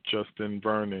by Justin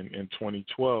Vernon in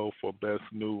 2012 for Best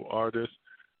New Artist,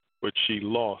 which she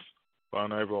lost.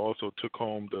 Bon Iver also took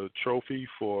home the trophy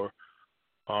for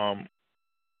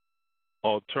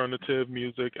Alternative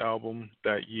Music Album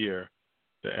that year.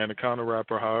 The Anaconda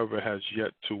rapper, however, has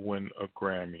yet to win a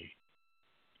Grammy.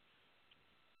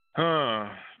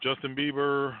 Justin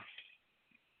Bieber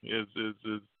is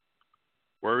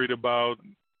worried about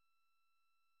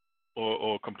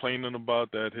or complaining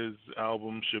about that his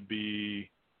album should be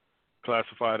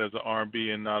classified as an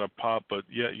R&B and not a pop, but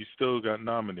yet you still got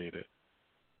nominated.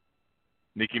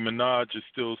 Nicki Minaj is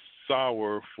still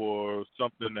sour for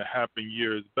something that happened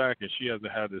years back, and she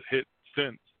hasn't had a hit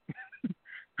since.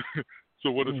 So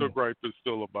what is her gripe is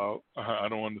still about? I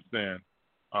don't understand.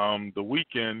 The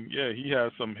Weeknd, yeah, he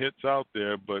has some hits out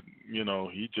there, but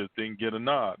he just didn't get a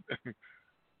nod.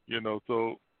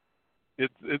 So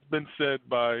it's been said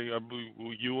by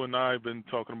you and I have been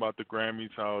talking about the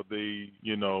Grammys, how they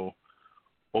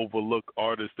overlook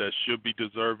artists that should be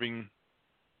deserving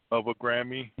of a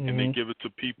Grammy, and they give it to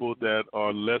people that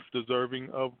are less deserving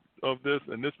of this.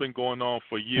 And this has been going on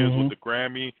for years with the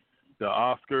Grammy, the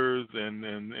Oscars,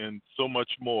 and so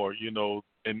much more.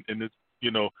 And it's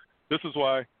this is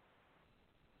why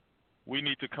we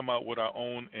need to come out with our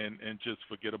own and just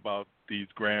forget about these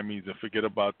Grammys and forget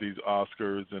about these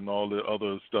Oscars and all the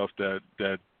other stuff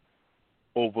that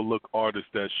overlook artists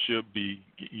that should be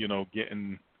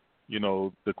getting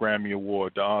the Grammy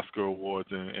Award, the Oscar Awards,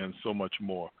 and so much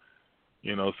more.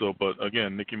 But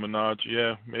again, Nicki Minaj,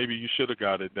 yeah, maybe you should have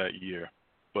got it that year,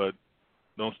 but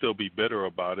don't still be bitter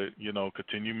about it.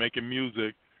 Continue making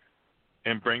music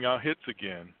and bring out hits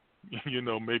again.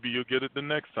 Maybe you'll get it the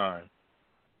next time.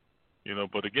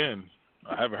 But again,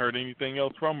 I haven't heard anything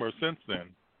else from her since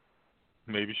then.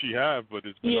 Maybe she have, but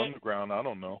it's been underground. I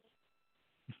don't know.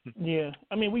 Yeah,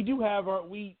 I mean, we do have our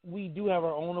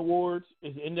own awards.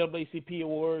 It's NAACP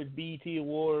awards, BET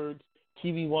awards,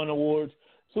 TV One awards.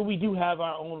 So we do have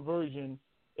our own version.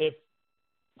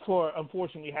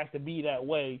 Unfortunately, it has to be that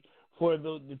way for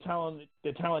the talent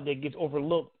that gets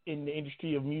overlooked in the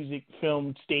industry of music,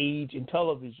 film, stage, and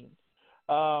television.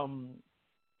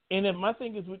 And then my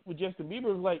thing is with Justin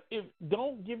Bieber, like,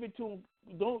 don't give it to him.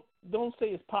 Don't say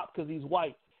it's pop because he's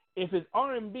white. If it's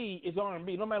R&B, it's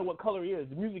R&B. No matter what color he is,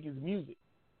 the music is music.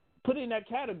 Put it in that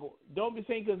category. Don't be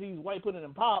saying because he's white, put it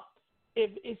in pop.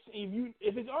 If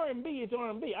it's R&B, it's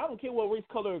R&B. I don't care what race,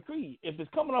 color, or creed. If it's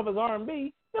coming off as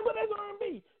R&B, then put it as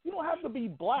R&B. You don't have to be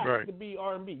black to be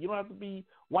R&B. You don't have to be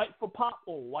white for pop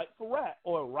or white for rap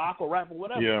or rock or rap or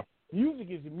whatever. Yeah. Music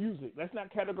is music. Let's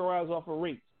not categorize off of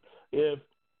race. If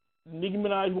Nicki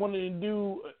Minaj wanted to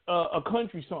do a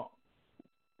country song,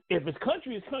 if it's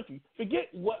country, it's country. Forget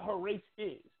what her race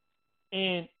is.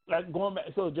 And like going back,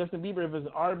 so Justin Bieber, if it's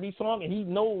an R&B song and he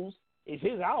knows it's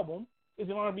his album, it's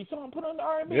an R&B song, put on the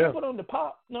R&B, put on the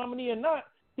pop nominee or not.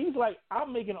 He's like,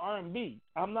 I'm making R&B.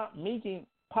 I'm not making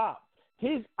pop.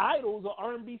 His idols are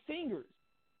R&B singers.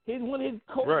 One of his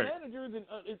co-managers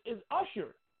is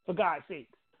Usher, for God's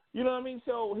sakes. You know what I mean?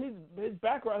 So his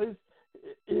background, his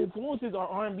influences are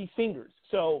R&B singers.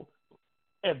 So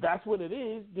if that's what it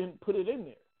is, then put it in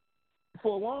there.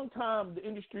 For a long time, the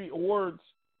industry awards,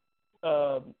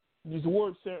 these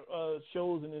awards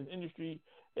shows in this industry,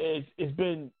 it's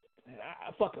been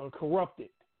fucking corrupted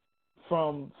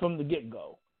from the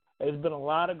get-go. There's been a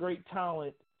lot of great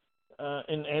talent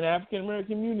in the African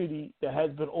American community that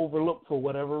has been overlooked for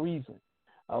whatever reason.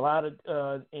 A lot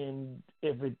of and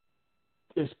if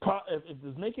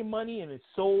it's making money and it's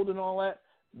sold and all that,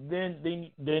 then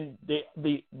they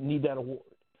need that award.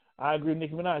 I agree with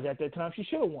Nicki Minaj. At that time, she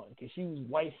should have won because she was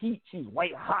white heat. She was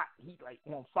white hot. Heat like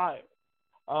on fire.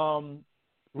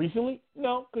 Recently,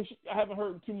 no, because I haven't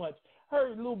heard too much.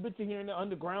 Heard little bits of here and there,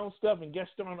 underground stuff, and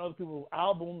guest starring on other people's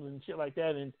albums and shit like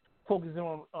that, and focusing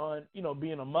on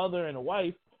being a mother and a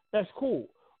wife. That's cool.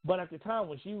 But at the time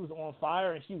when she was on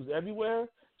fire and she was everywhere,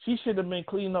 she should have been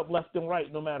cleaning up left and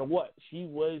right no matter what. She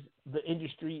was the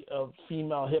industry of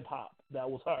female hip hop. That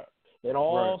was her. It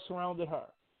all surrounded her.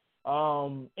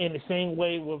 In the same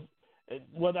way with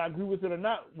whether I agree with it or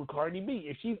not with Cardi B.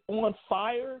 If she's on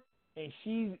fire and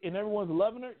everyone's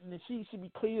loving her, then she should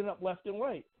be cleaning up left and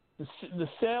right. The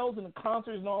sales and the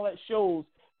concerts and all that shows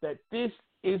that this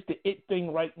is the it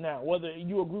thing right now. Whether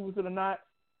you agree with it or not,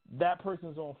 that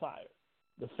person's on fire.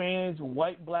 The fans,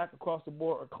 white, black, across the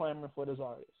board, are clamoring for this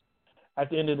artist at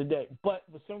the end of the day. But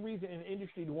for some reason in the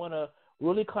industry, they want to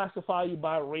really classify you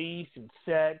by race and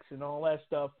sex and all that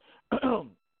stuff.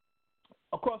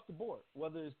 across the board,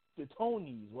 whether it's the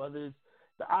Tonys, whether it's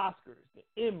the Oscars, the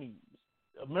Emmys,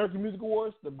 American Music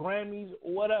Awards, the Grammys,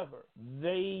 whatever.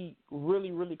 They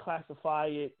really, really classify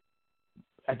it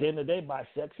at the end of the day by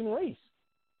sex and race.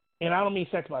 And I don't mean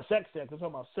sex by sex. I'm talking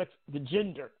about sex, the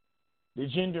gender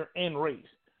and race.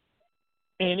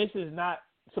 And this is not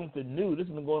something new. This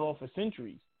has been going on for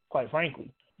centuries, quite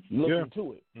frankly. You look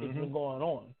into it. It's been going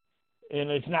on. And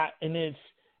it's not, and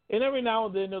every now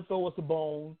and then they'll throw us a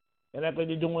bone and act like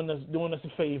they're doing us a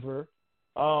favor.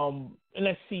 And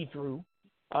that's see-through.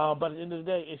 But at the end of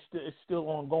the day, it's still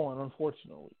ongoing,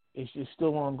 unfortunately. It's just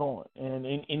still ongoing. And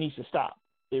it needs to stop.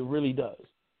 It really does.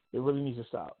 It really needs to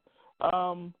stop.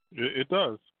 It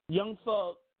does. Young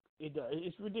Thug, it does.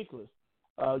 It's ridiculous.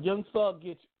 Young Thug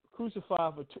gets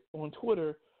crucified on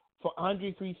Twitter for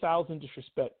Andre 3000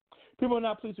 disrespect. People are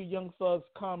not pleased with Young Thug's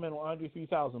comment on Andre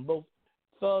 3000. Both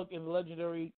Thug and the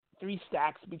legendary Three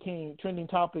Stacks became trending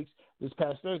topics this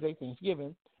past Thursday,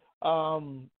 Thanksgiving,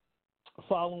 following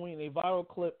a viral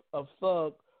clip of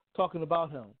Thug talking about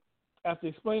him. After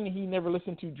explaining he never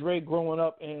listened to Dre growing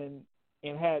up and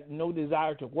had no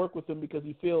desire to work with him because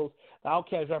he feels the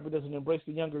Outkast rapper doesn't embrace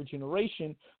the younger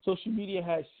generation, social media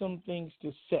has some things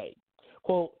to say.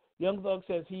 Quote, Young Thug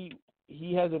says he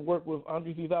hasn't worked with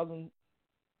Andre 3000,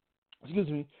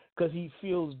 because he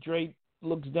feels Dre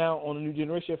looks down on the new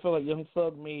generation. I feel like Young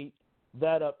Thug made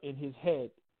that up in his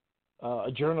head,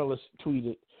 a journalist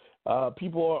tweeted.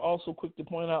 People are also quick to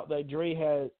point out that Dre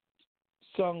has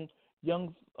sung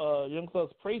Young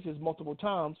Thug's praises multiple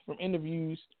times, from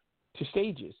interviews to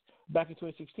stages. Back in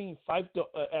 2016,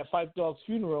 at Phife Dawg's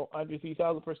funeral, Andre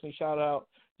 3000 personally shouted out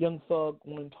Young Thug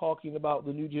when talking about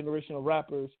the new generation of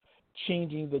rappers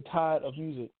changing the tide of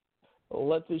music.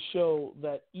 Let this show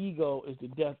that ego is the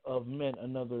death of men,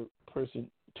 another person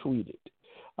tweeted.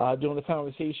 During the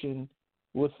conversation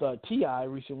with T.I.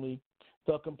 recently,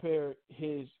 Thug compared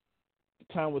his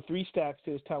time with Three Stacks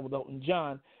to his time with Elton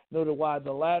John, noted why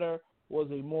the latter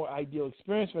was a more ideal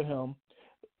experience for him.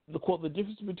 The quote, the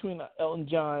difference between Elton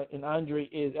John and Andre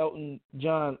is Elton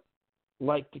John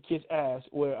liked to kiss ass,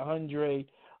 where Andre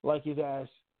liked his ass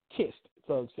kissed,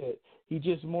 Thug said. He's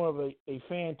just more of a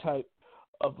fan type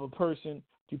of a person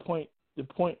to the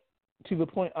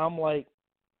point I'm like,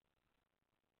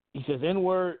 he says,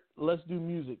 N-word, let's do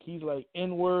music. He's like,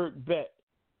 N-word, bet.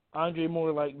 Andre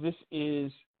more like, this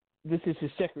is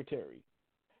his secretary,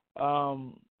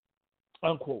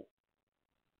 unquote.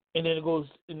 And then it goes,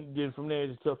 and then from there,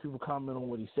 just tell people comment on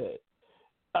what he said.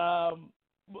 My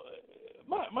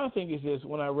thing is this: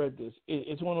 when I read this,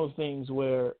 it's one of those things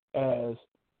where it's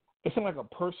kind of like a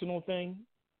personal thing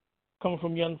coming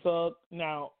from Young Thug.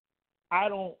 Now, I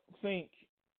don't think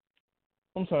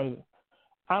that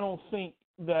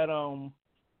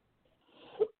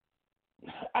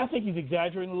I think he's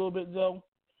exaggerating a little bit, though.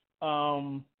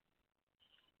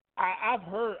 I've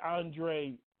heard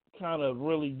Andre kind of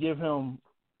really give new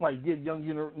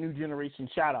generation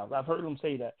shout-outs. I've heard him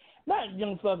say that. Not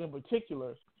Young Thug in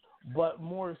particular, but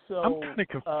more so. I'm kind of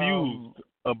confused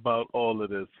about all of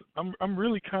this. I'm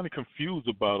really kind of confused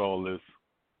about all this.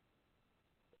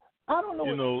 I don't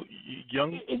know.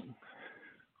 Young.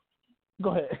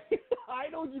 Go ahead. I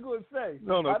know what you're going to say.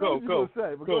 No, go. Go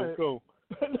ahead. Go ahead,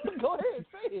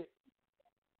 say it.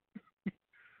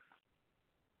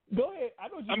 Go ahead. I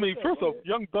know what you're going to say. First off,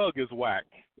 Young Thug is whack.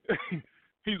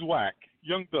 He's whack.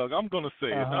 Young Thug, I'm going to say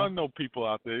it. I know people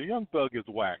out there. Young Thug is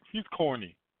whack. He's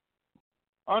corny.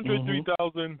 Andre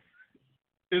 3000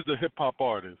 is a hip-hop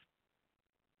artist.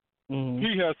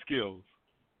 He has skills.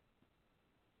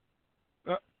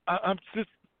 I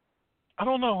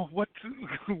don't know what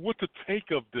to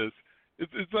take of this.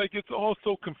 It's like it's all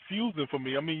so confusing for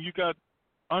me. I mean, you got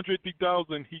Andre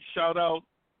 3000. He shout out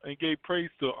and gave praise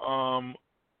to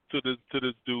this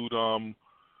dude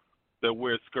that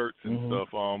wears skirts and stuff.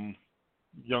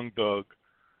 Young Thug.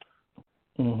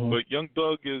 But Young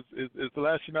Thug is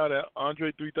lashing out at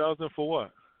Andre 3000 for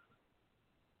what?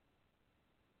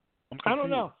 I don't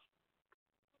know.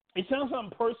 It sounds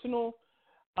something personal.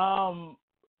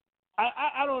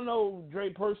 I don't know Dre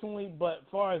personally, but as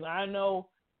far as I know,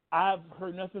 I've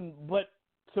heard nothing but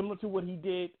similar to what he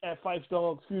did at Phife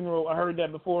Dawg's funeral. I heard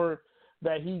that before,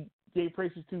 that he gave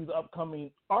praises to the upcoming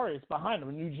artists behind him,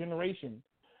 a new generation.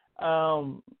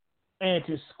 And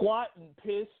to squat and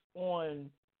piss on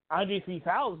Andre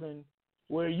 3000,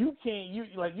 where your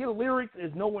lyrics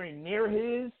is nowhere near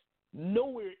his,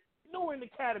 nowhere in the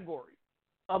category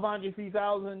of Andre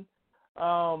 3000,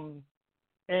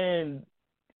 and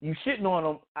you shitting on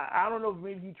him. I don't know if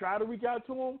maybe he tried to reach out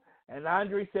to him, and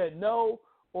Andre said no,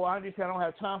 or Andre said I don't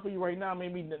have time for you right now.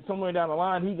 Maybe somewhere down the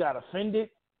line he got offended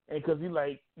and because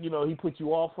he put you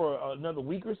off for another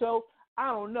week or so. I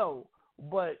don't know,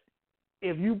 but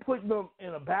if you put them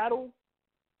in a battle,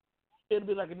 it'll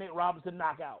be like a Nate Robinson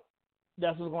knockout.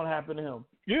 That's what's going to happen to him.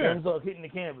 Yeah. Ends up hitting the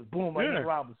canvas, boom, like Nate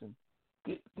Robinson.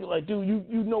 Like, dude,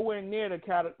 you nowhere near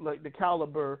the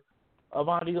caliber of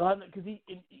Andy, because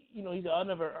I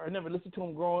never listened to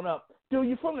him growing up. Dude,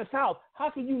 you're from the South. How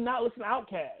can you not listen to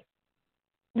Outkast?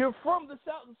 You're from the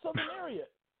Southern area.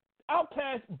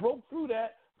 Outkast broke through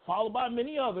that, followed by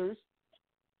many others.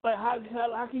 Like,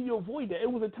 how can you avoid that?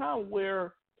 It was a time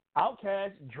where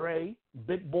Outkast, Dre,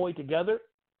 Big Boy together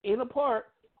in a part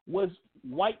was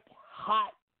white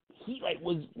hot heat,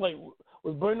 was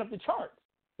burning up the charts.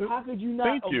 How could you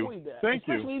not avoid that?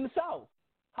 Especially in the South.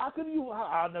 How could you?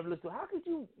 I'll never listen. How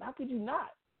could you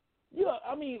not? Yeah,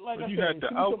 I mean, like I said, you had the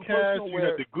Outkast, you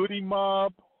had the Goody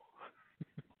Mob.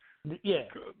 Yeah.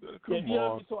 Come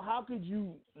on. So how could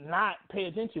you not pay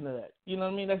attention to that? You know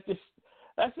what I mean?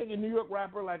 That's like a New York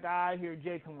rapper. Like, I hear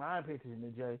Jay come on, I ain't pay attention to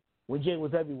Jay when Jay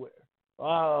was everywhere.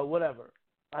 Whatever.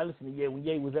 I listened to Ye when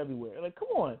Ye was everywhere. Like, come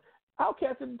on.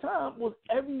 Outkast at the time was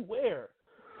everywhere.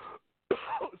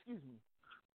 Excuse me.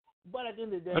 But at the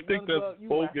end of the day, I think that's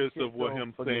bogus of what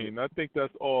him saying. I think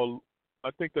that's all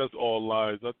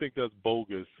lies. I think that's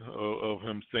bogus of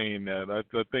him saying that. I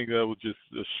think that was just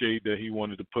a shade that he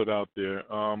wanted to put out there.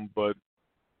 But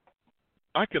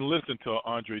I can listen to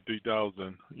Andre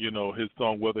 3000, his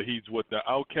song, whether he's with the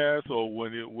Outkast or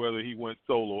whether he went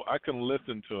solo. I can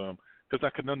listen to him because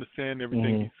I can understand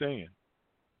everything he's saying.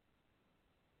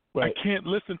 Right. I can't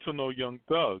listen to no Young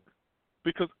Thug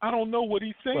because I don't know what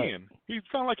he's saying. Right. He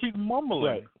sounds like he's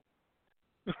mumbling.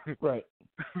 Right.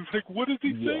 Like, what is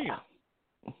he saying?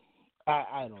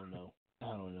 I don't know.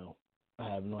 I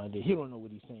have no idea. He don't know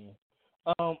what he's saying.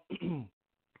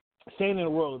 Staying in the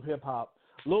world of hip hop,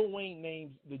 Lil Wayne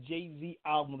named the Jay-Z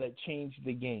album that changed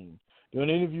the game. During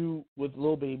an interview with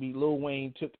Lil Baby, Lil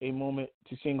Wayne took a moment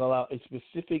to single out a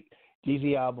specific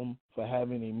Jay-Z album for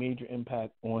having a major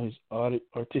impact on his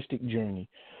artistic journey.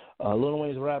 Lil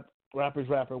Wayne's rapper's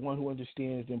rapper, one who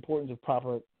understands the importance of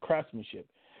proper craftsmanship.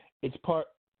 It's part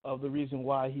of the reason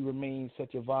why he remains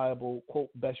such a viable, quote,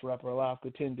 best rapper alive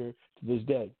contender to this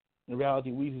day. In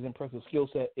reality, Weezy's impressive skill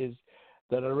set is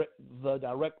the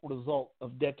direct result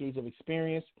of decades of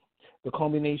experience, the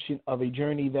culmination of a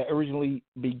journey that originally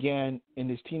began in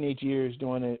his teenage years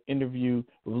during an interview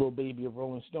with Lil Baby of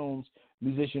Rolling Stone's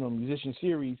Musician on Musician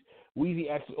series. Weezy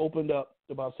actually opened up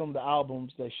about some of the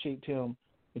albums that shaped him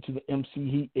into the MC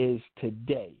he is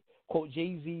today. Quote,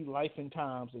 Jay-Z, Life and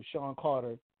Times of Sean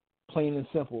Carter, plain and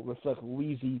simple, reflects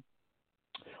Weezy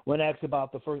when asked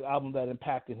about the first album that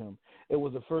impacted him. It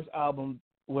was the first album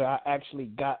where I actually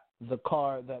got the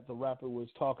car that the rapper was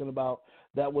talking about.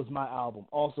 That was my album.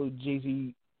 Also,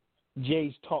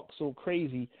 Jay's Talk So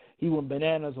Crazy, he went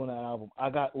bananas on that album. I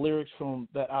got lyrics from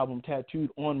that album tattooed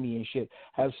on me and shit.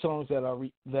 Have songs that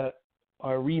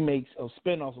are remakes of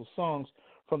spin-offs of songs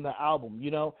from the album.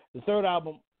 The third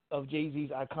album of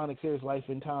Jay-Z's iconic series, Life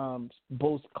and Times,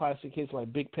 boasts classic hits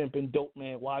like Big Pimpin', Dope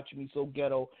Man, Watch Me, So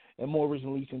Ghetto, and more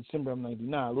originally released in December of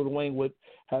 1999. Lil Wayne would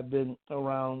have been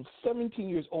around 17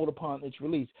 years old upon its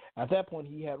release. At that point,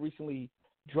 he had recently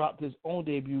dropped his own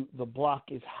debut, The Block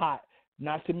Is Hot,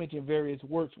 not to mention various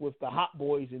works with the Hot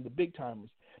Boys and the Big Timers.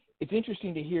 It's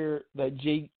interesting to hear that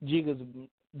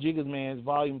Jigga's Man's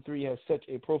Volume 3 has such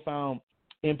a profound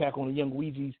impact on the young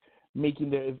Weezys, making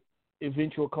their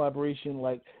eventual collaboration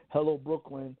like Hello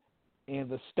Brooklyn and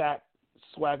the Stack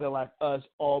Swagger Like Us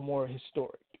all more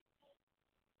historic.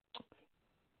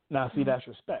 Now, see, that's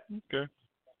respect. Okay.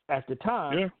 At the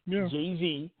time,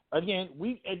 Jay-Z, again,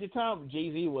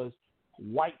 Jay-Z was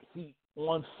white heat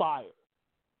on fire.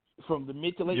 From the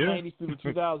mid to late 90s through the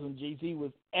 2000s, Jay-Z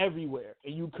was everywhere,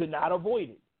 and you could not avoid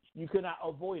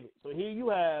it. So here you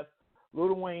have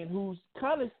Lil Wayne, who's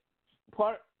kind of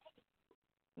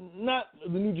not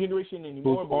the new generation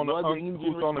anymore, but was the new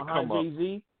generation behind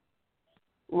Jay-Z.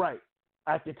 Right.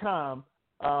 At the time,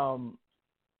 down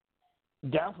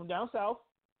south,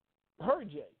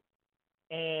 heard Jay.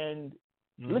 And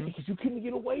listen, because you couldn't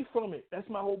get away from it. That's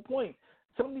my whole point.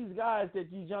 Some of these guys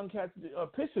that these young cats are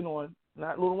pissing on,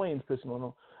 not Lil Wayne's pissing on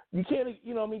them, you can't,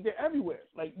 they're everywhere.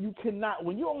 Like, you cannot,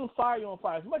 when you're on fire, you're on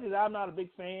fire. As much as I'm not a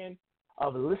big fan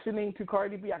of listening to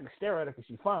Cardi B, I can stare at her because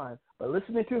she's fine, but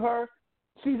listening to her,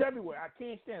 she's everywhere. I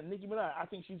can't stand Nicki Minaj. I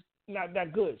think she's not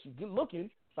that good. She's good looking,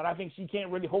 but I think she can't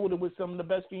really hold it with some of the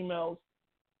best females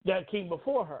that came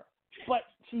before her. But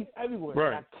she's everywhere.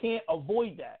 Right. And I can't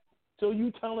avoid that. So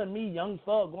you telling me, Young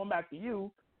Thug, going back to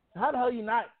you, how the hell you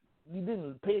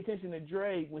didn't pay attention to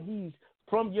Dre when he's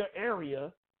from your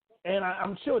area? And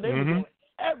I'm sure they were doing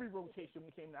every rotation when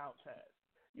it came to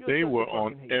Outkast. They were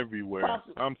on everywhere.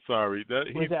 I'm sorry.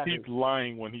 Exactly. He's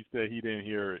lying when he said he didn't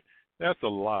hear it. That's a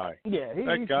lie. Yeah,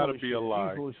 that got to be a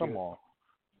lie. Come on.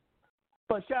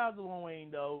 But shout out to Lil Wayne,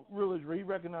 though. Real is real. He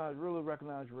recognized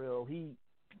real. He,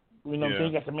 you know what I'm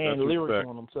saying? He got the man lyrics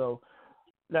on him, so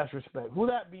that's respect. With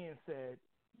that being said,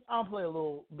 I'll play a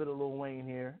little bit of Lil Wayne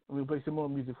here. We'll play some more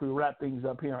music before we wrap things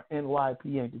up here on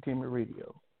NYP Entertainment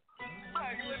Radio.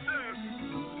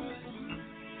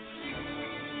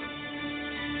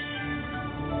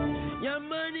 Your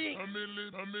money.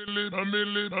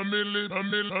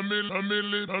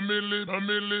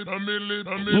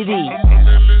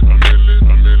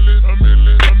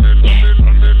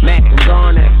 Mac, I'm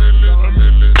gone.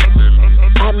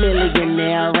 A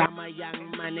millionaire, I'm a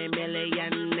young money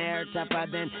millionaire, tougher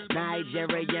than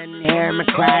Nigerian hair. My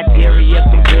criteria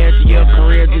compared to your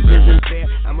career just isn't fair.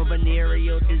 I'm a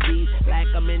venereal disease, like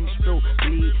a menstrual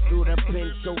bleed through the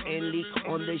pencil and leak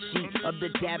on the sheet of the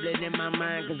tablet in my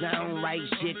mind. Cause I don't write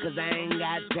shit, cause I ain't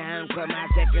got time. Cause my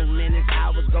seconds, minutes,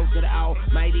 hours go to the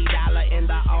almighty dollar and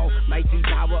the almighty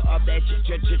power of that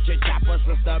chopper.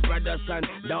 Sister, brother, son,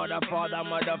 daughter, father,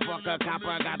 motherfucker,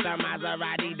 copper. Got the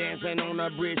Maserati dancing on the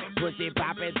bridge, pussy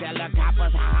poppin', tell the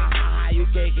coppers, ha ha ha ha. You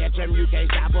can't catch them, you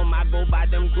can't stop them. I go by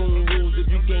them goon rules. If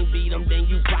you can't beat them, then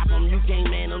you pop them. You can't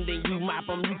man them, then you mop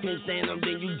them. You can't stand them,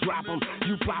 then you drop them.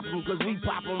 You pop them, cause we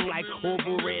pop them like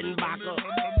over red and vodka.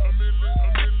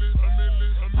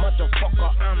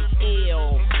 Motherfucker, I'm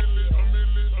ill.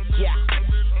 Yeah.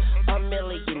 A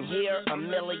million here, a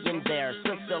million there.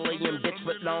 Sicilian bitch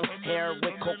with long hair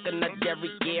with coconut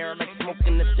every year, like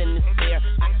smoking the thinnest air.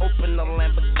 I open the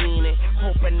Lamborghini,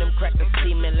 hoping them crackers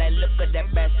see me. Like, look at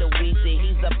that bastard Weezy.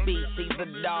 He's a beast, he's a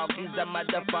dog, he's a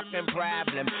motherfucking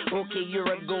problem. Okay,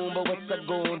 you're a goon, but what's a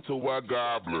goon to a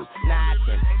goblin?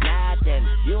 Nothing,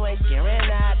 you ain't scaring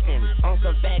nothing. On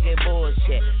some faggot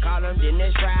bullshit, call him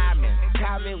Dennis Rodman.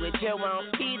 Call me with your own,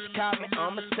 each call me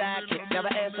on my sidekick.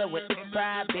 Never answer with it's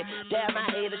private. Damn, I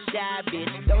hate a shy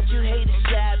bitch. Don't you hate a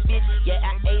shy bitch? Yeah,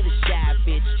 I hate a shy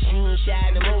bitch. She ain't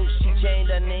shy no more. She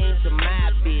changed her name to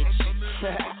my bitch.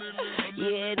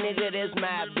 Yeah, nigga, that's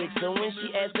my bitch. So when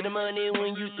she asks for the money,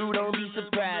 when you through, don't be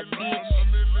surprised, bitch.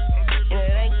 And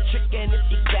it ain't trickin'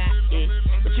 if you got it.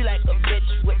 But you like a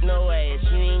bitch with no ass.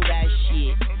 You ain't got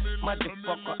shit.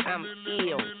 Motherfucker, I'm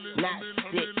ill, not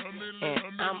sick. And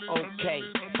I'm okay,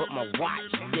 but my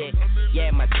watch sick. Yeah,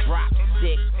 my drop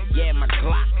sick. Yeah, my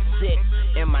Glock sick.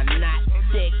 Am I not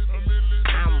sick?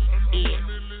 I'm ill.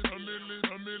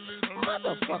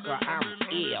 Motherfucker, I'm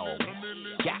ill.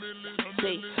 Yeah.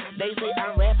 See, they say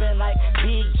I'm rapping like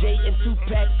Big J and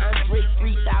Tupac, Andre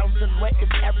 3000. What is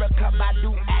Erica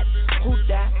Badu at? Who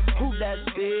that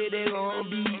say they gon'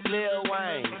 beat Lil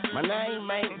Wayne? My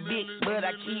name ain't big, but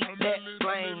I keep that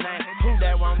flame name. Who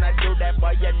that wanna do that,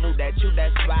 boy? You knew that, you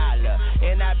that spoiler.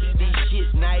 And I be this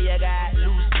shit, now you got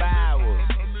loose powers.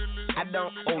 I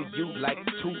don't owe you like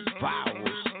 2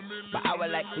 powers, but I would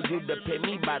like for you to pay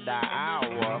me by the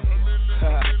hour.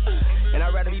 And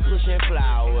I'd rather be pushing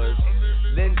flowers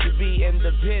than to be in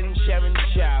the pen sharing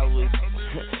showers.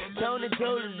 Tony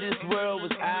told us this world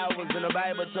was ours, and the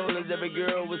Bible told us every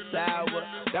girl was sour.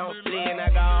 Don't stay in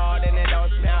the garden and don't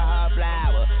smell her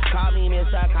flower. Call me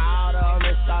Mr. Carter,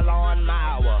 Mr. Lawn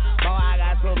Mower. Boy, I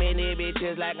got so many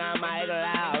bitches like I'm Michael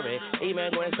Lowry.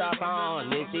 Even Gwen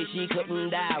Stefani said she couldn't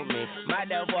doubt me.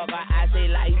 Motherfucker, I say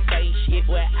life ain't shit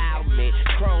without me.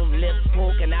 Chrome lips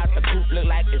poking out the coop, look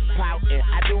like it's pouting.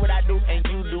 I do what I do and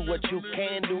you do what you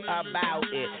can do about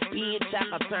it. Bitch, I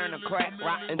can turn a crack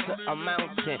rock into a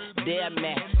mountain. Damn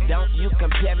man, don't you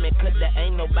compare me, cause there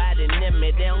ain't nobody near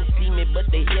me. They don't see me, but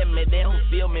they hear me. They don't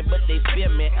feel me, but they feel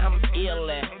me. I'm ill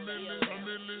at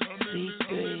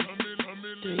C3,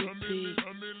 3P.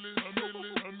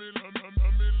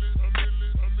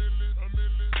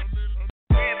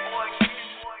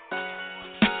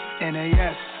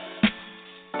 NAS.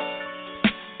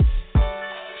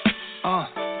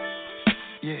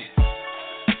 Yeah.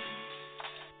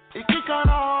 It kick on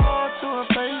hard to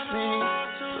replace me.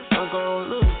 Don't go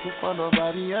looking for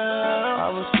nobody else.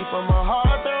 I was keeping my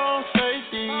heart there on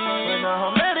safety. But now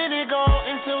I'm letting it go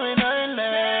into an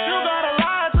endless. You got a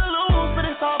lot to lose, but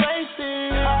it's all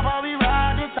basic. I'll probably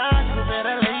ride this time to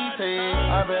better lazy.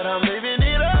 I bet I'm living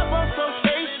it up, I'm so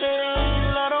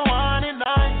station. Let her wine and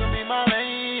dine to be my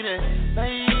lady.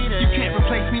 You can't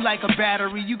replace me like a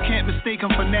battery. You can't mistake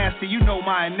him for nasty. You know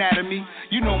my anatomy.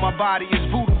 You know my body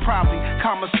is voodoo. probably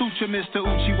Kama Sutra, Mr.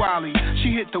 Uchiwali.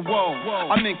 She hit the wall,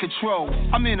 I'm in control,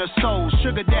 I'm in her soul.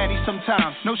 Sugar daddy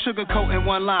sometimes, no sugarcoat in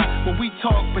one line. When we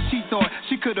talk, but she thought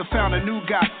she could have found a new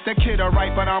guy. That kid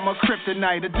alright, but I'm a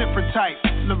kryptonite, a different type.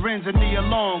 Lorenz and Nia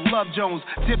Long, Love Jones,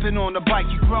 dipping on the bike.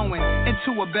 You growing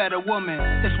into a better woman.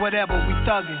 It's whatever, we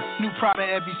thugging. New Prada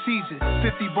every season,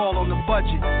 50 ball on the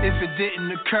budget. If it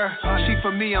didn't occur, she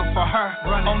for me, I'm for her.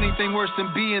 Only thing worse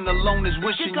than being alone is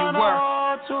wishing you were.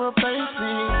 To replace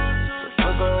me,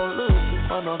 I go looking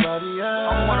for nobody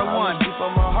else. I'm one-on-one. Keep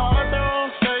on my heart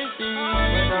on safety.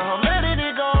 Now I'm letting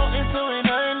it go into an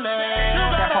endless. You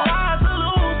got a lot to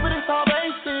lose, but it's all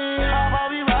basic. How about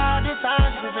we ride this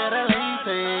time to better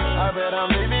lazy? I bet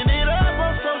I'm living it up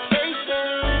on so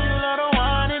station. Let her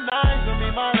wine and dine to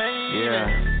be my lady. Yeah.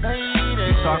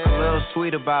 You talk a little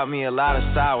sweet about me, a lot of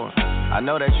sour. I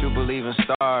know that you believe in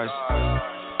stars.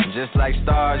 Just like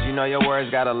stars, you know your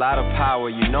words got a lot of power.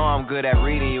 You know I'm good at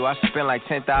reading you. I spent like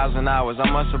 10,000 hours. I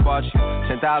must have bought you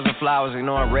 10,000 flowers,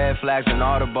 ignoring red flags and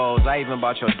audibles. I even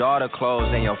bought your daughter clothes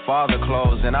and your father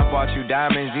clothes. And I bought you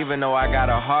diamonds even though I got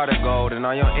a heart of gold. And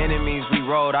on your enemies we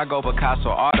rode, I go Picasso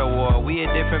Art Award. We a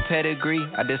different pedigree.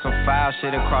 I did some foul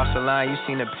shit and crossed the line. You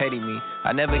seen to petty me.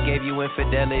 I never gave you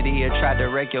infidelity or tried to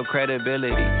wreck your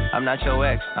credibility. I'm not your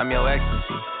ex, I'm your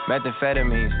ecstasy.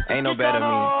 Methamphetamines, ain't no better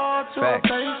me. Facts.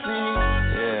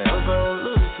 Yeah. Don't go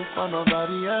looking for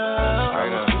nobody else. Right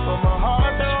up. Keep on my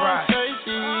heart That's on right.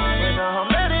 safety. Now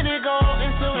I'm letting it go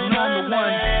into an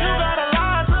endless. You got a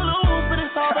lot to lose, but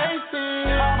it's all basic.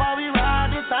 How about we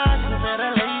ride this time to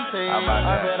better lazy? How about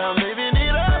that? I bet I'm living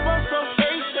it up on so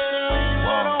station.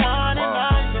 Let her wine and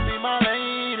dine to be my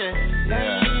lady.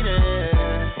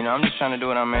 Yeah. You know, I'm just trying to do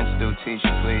what I'm meant to do, teach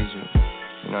you, please you.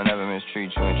 You know, never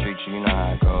mistreat you and treat you, you know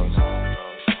how it goes.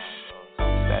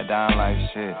 That down life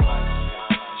shit.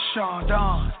 Sean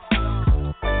Don.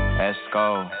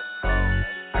 Esco.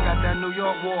 I got that New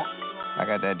York walk. I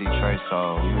got that Detroit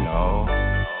soul, you know.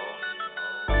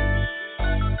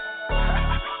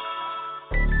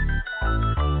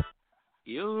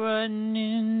 You're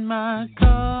running my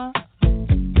car.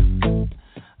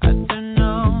 I turn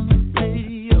on the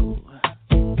radio.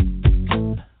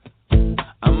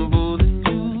 I'm pulling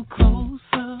you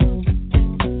closer.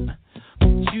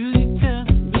 But you tell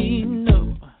me no.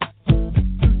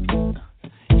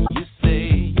 You say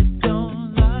you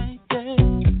don't like it,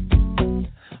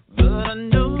 but I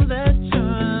know that you're a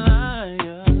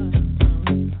liar.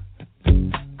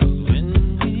 'Cause when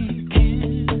we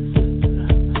kiss,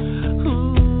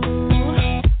 ooh,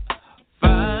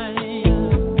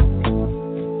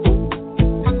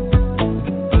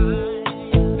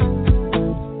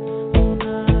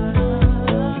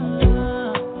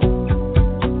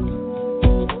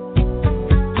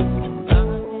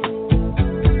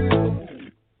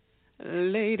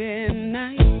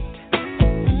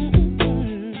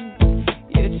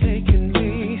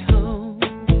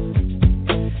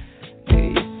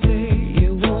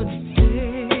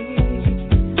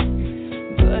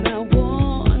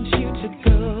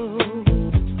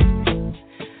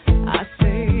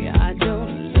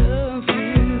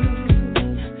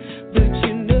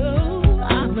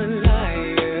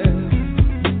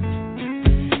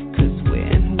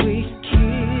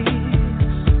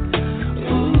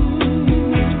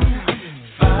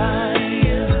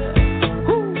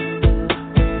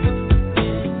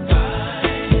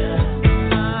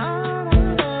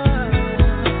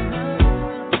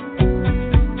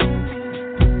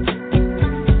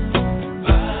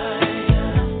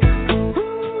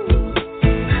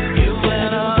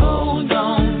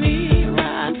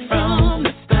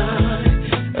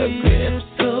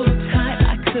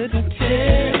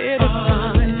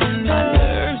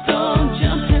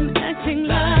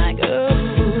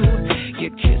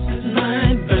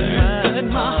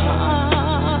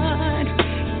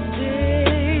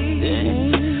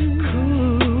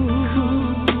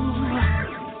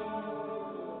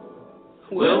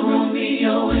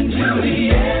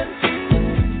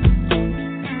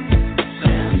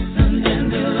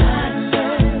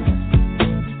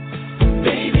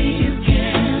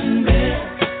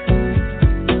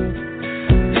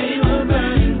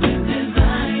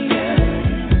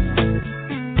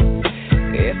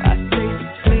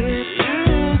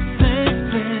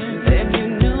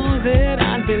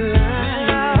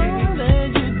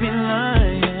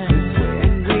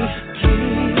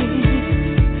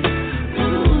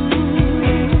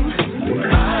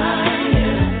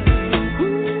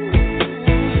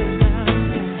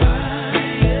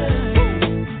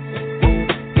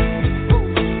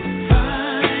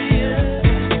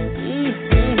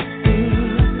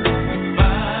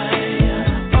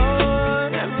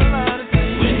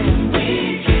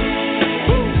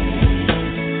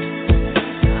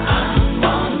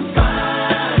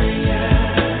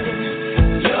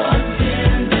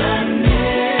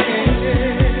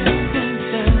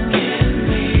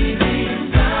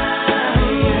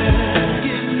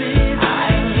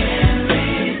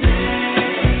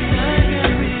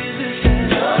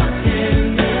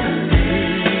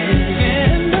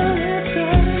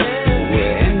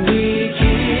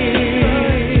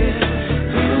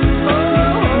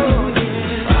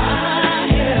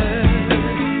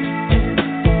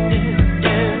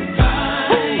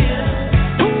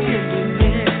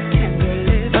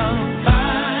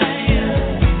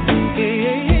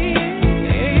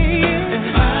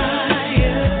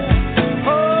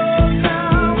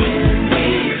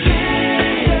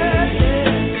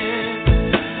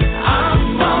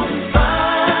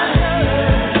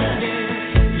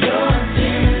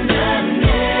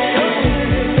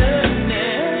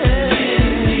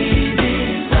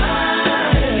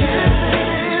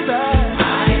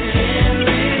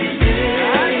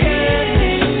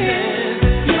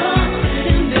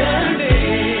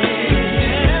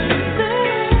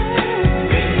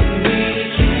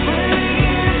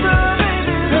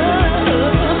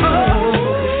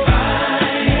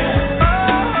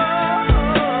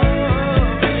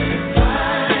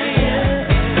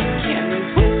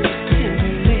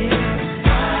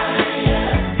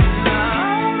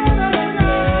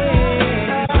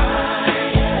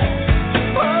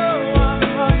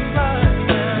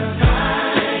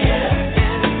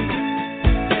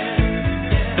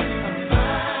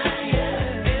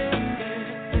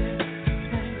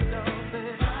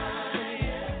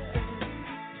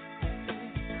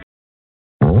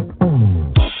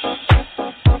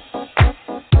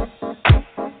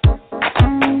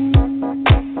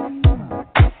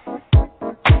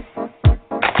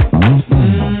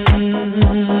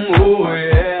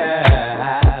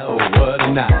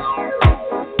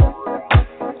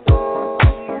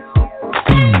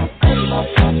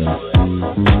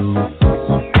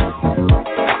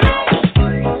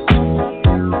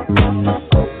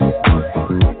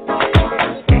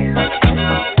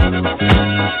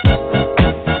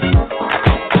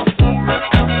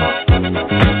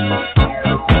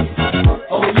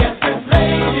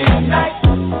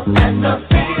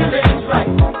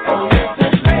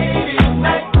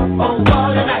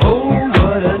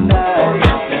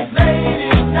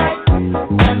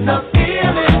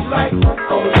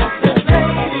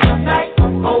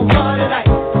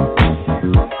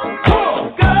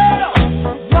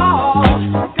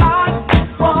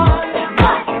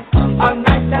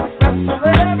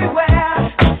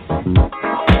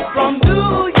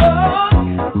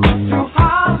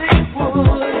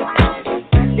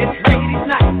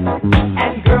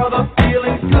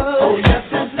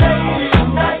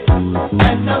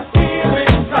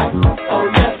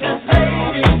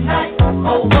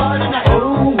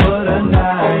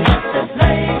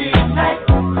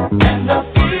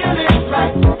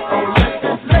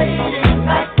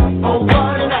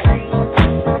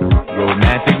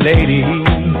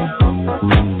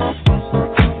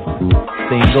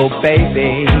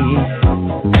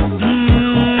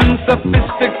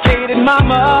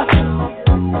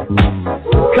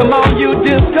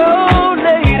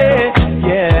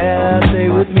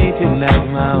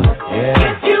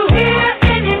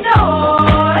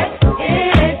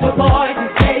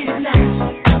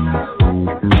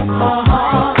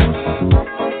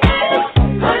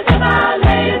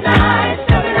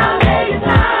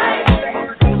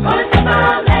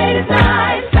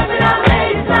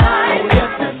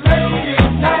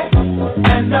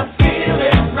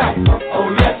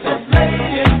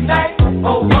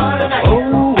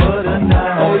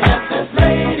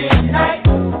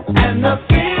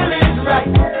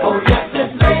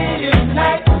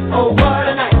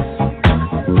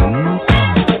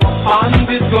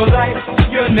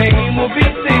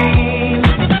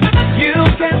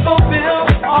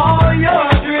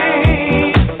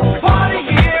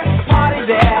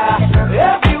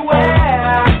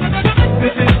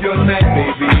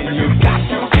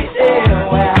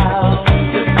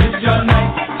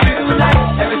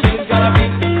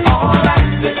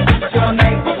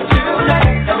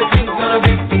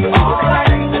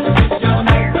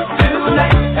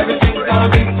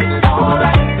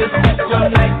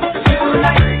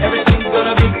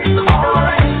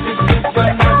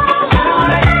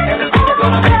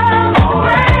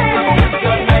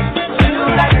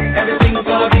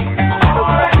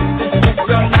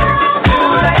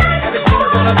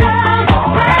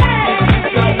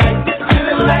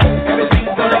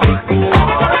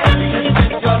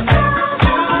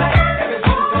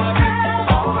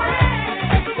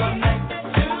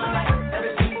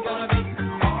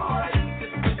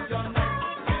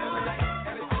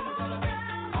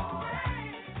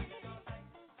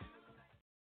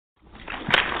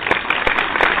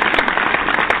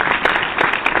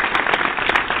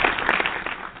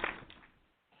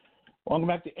 Welcome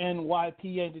back to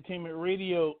NYPA Entertainment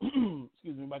Radio. Excuse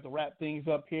me, about to wrap things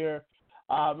up here.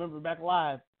 Remember, back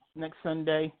live next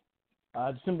Sunday,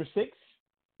 December 6th,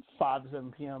 5 to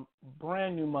 7 p.m.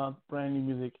 Brand new month, brand new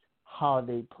music,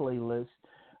 holiday playlist.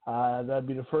 That'll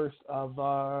be the first of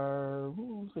our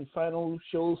final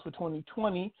shows for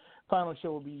 2020. Final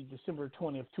show will be December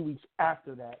 20th, 2 weeks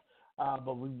after that.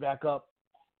 But we'll be back up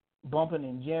bumping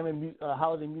and jamming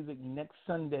holiday music next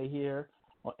Sunday here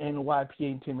on NYPA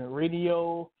Entertainment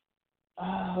Radio.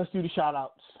 Let's do the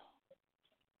shout-outs.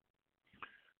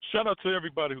 Shout out to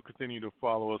everybody who continue to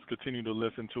follow us, continue to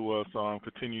listen to us,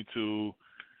 continue to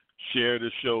share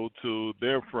the show to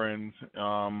their friends.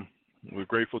 We're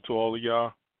grateful to all of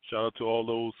y'all. Shout out to all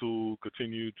those who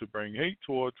continue to bring hate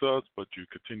towards us, but you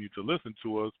continue to listen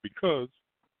to us because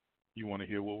you want to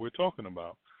hear what we're talking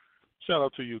about. Shout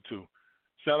out to you too.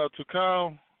 Shout out to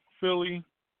Kyle, Philly,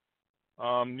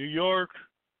 New York.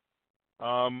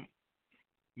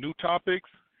 New topics,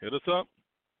 hit us up.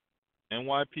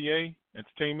 NYPA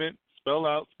Entertainment, spell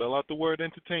out the word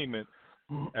entertainment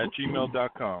at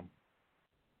gmail.com.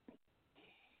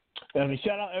 And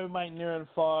shout out everybody near and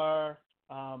far,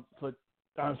 for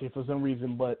some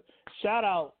reason, but shout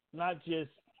out not just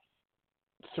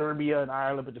Serbia and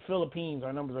Ireland, but the Philippines.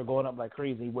 Our numbers are going up like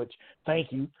crazy, which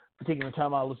thank you for taking the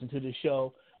time out to listen to this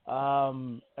show.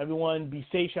 Everyone be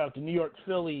safe. Shout out to New York,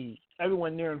 Philly,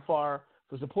 everyone near and far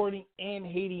for supporting and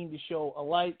hating the show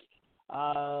alike.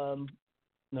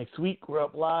 Next week, we're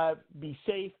up live. Be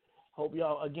safe. Hope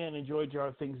y'all, again, enjoyed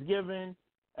your Thanksgiving.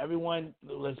 Everyone,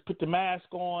 let's put the mask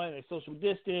on and social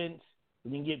distance.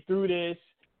 We can get through this.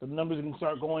 The numbers can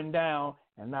start going down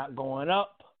and not going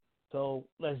up. So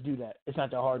let's do that. It's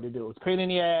not that hard to do. It's a pain in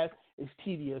the ass. It's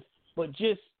tedious. But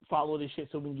just follow this shit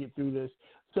so we can get through this.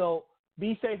 So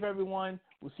be safe, everyone.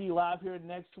 We'll see you live here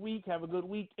next week. Have a good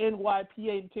week. NYPA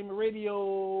Entertainment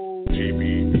Radio.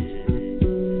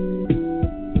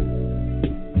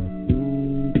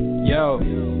 Yo,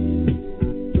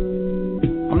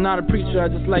 I'm not a preacher, I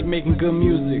just like making good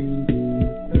music.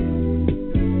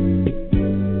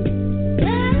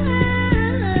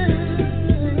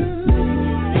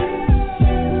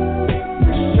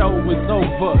 The show is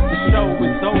over, the show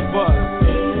is over.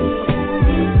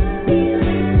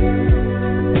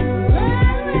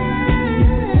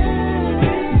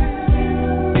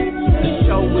 The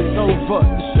show is over,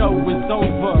 the show is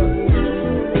over.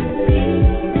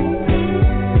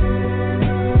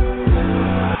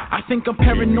 I think I'm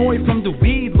paranoid from the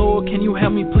weed, Lord. Can you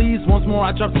help me, please? Once more,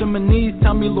 I drop to my knees.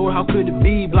 Tell me, Lord, how could it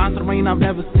be? Blinds of rain I've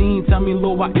never seen. Tell me,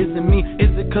 Lord, why isn't me?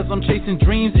 Is it cause I'm chasing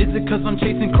dreams? Is it cause I'm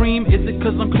chasing cream? Is it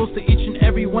cause I'm close to each and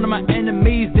every one of my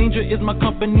enemies? Danger is my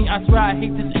company. I swear I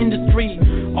hate this industry.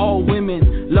 All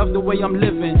women love the way I'm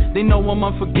living. They know I'm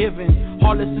unforgiving.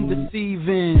 heartless and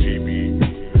deceiving.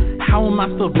 How am I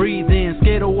still breathing?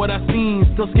 Scared of what I've seen,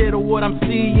 still scared of what I'm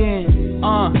seeing.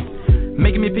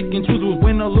 Making me pick and choose with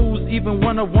win or lose. Even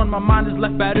when I won, my mind is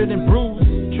left battered and bruised.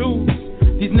 Choose.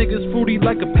 These niggas fruity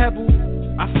like a pebble.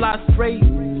 I fly straight,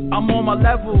 I'm on my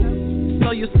level.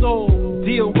 Sell your soul,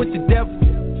 deal with the devil.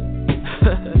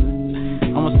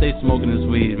 I'ma stay smoking this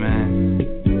weed, man.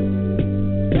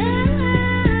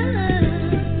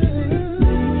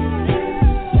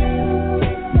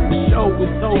 The show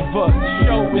is over, the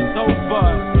show is over.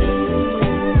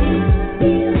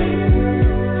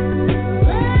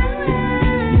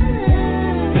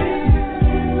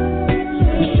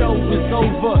 The show is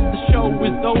over, the show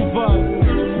is over.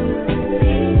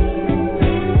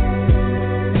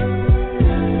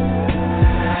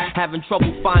 Having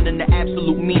trouble finding the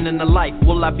absolute meaning of life.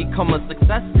 Will I become a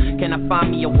success? Can I find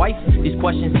me a wife? These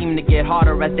questions seem to get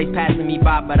harder as they passing me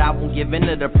by, but I won't give in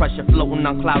to the pressure floating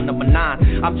on cloud number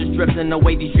 9. I'm just drifting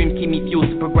away. These dreams keep me fueled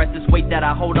to progress. This weight that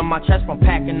I hold on my chest from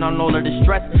packing on all of the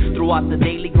stress. Throughout the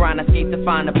daily grind, I escape to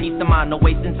find a peace of mind. No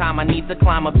wasting time. I need to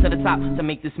climb up to the top to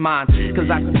make this mine. Cause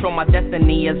I control my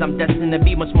destiny as I'm destined to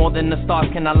be much more than the stars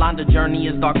can align. The journey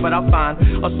is dark, but I'll find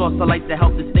a source of light to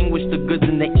help distinguish the goods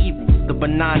and the evil, the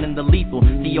benign and the lethal,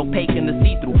 the opaque and the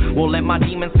see-through. Won't let my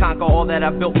demons conquer all that I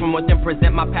built from within.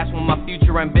 Present my past with my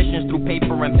future ambitions through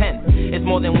paper and pen. It's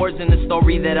more than words in the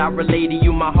story that I relay to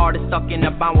you. My heart is stuck in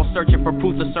a bind while searching for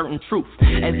proof of certain truth.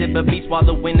 As if it beats while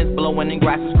the wind is blowing and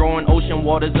grass is growing. Ocean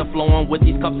waters are flowing with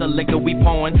these cups of liquor we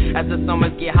pouring. As the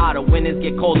summers get hotter, winters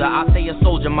get colder, I stay a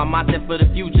soldier. My mindset for the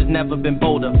future's never been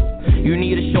bolder. You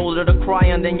need a shoulder to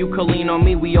cry on, then you can lean on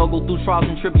me. We all go through trials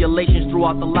and tribulations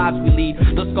throughout the lives we lead.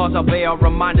 The scars I bear are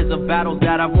reminders of battles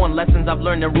that I've won, lessons I've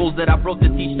learned and rules that I broke to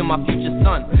teach to my future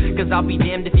son. Cause I'll be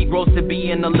damned if he grows to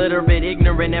be an illiterate,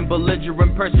 ignorant and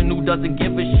belligerent person who doesn't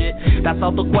give a shit. That's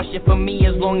out the question for me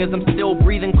as long as I'm still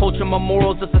breathing. Culture my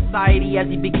morals of society as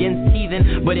he begins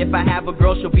teething. But if I have a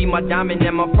girl, she'll be my diamond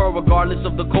and my pearl, regardless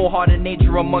of the cold-hearted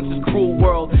nature amongst this cruel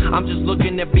world. I'm just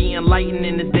looking to be enlightened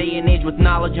in this day and age with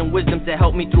knowledge and wisdom to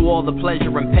help me through all the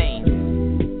pleasure and pain.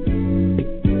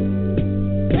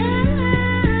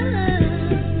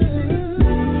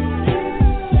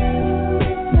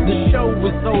 The show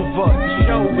is over, the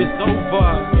show is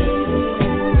over.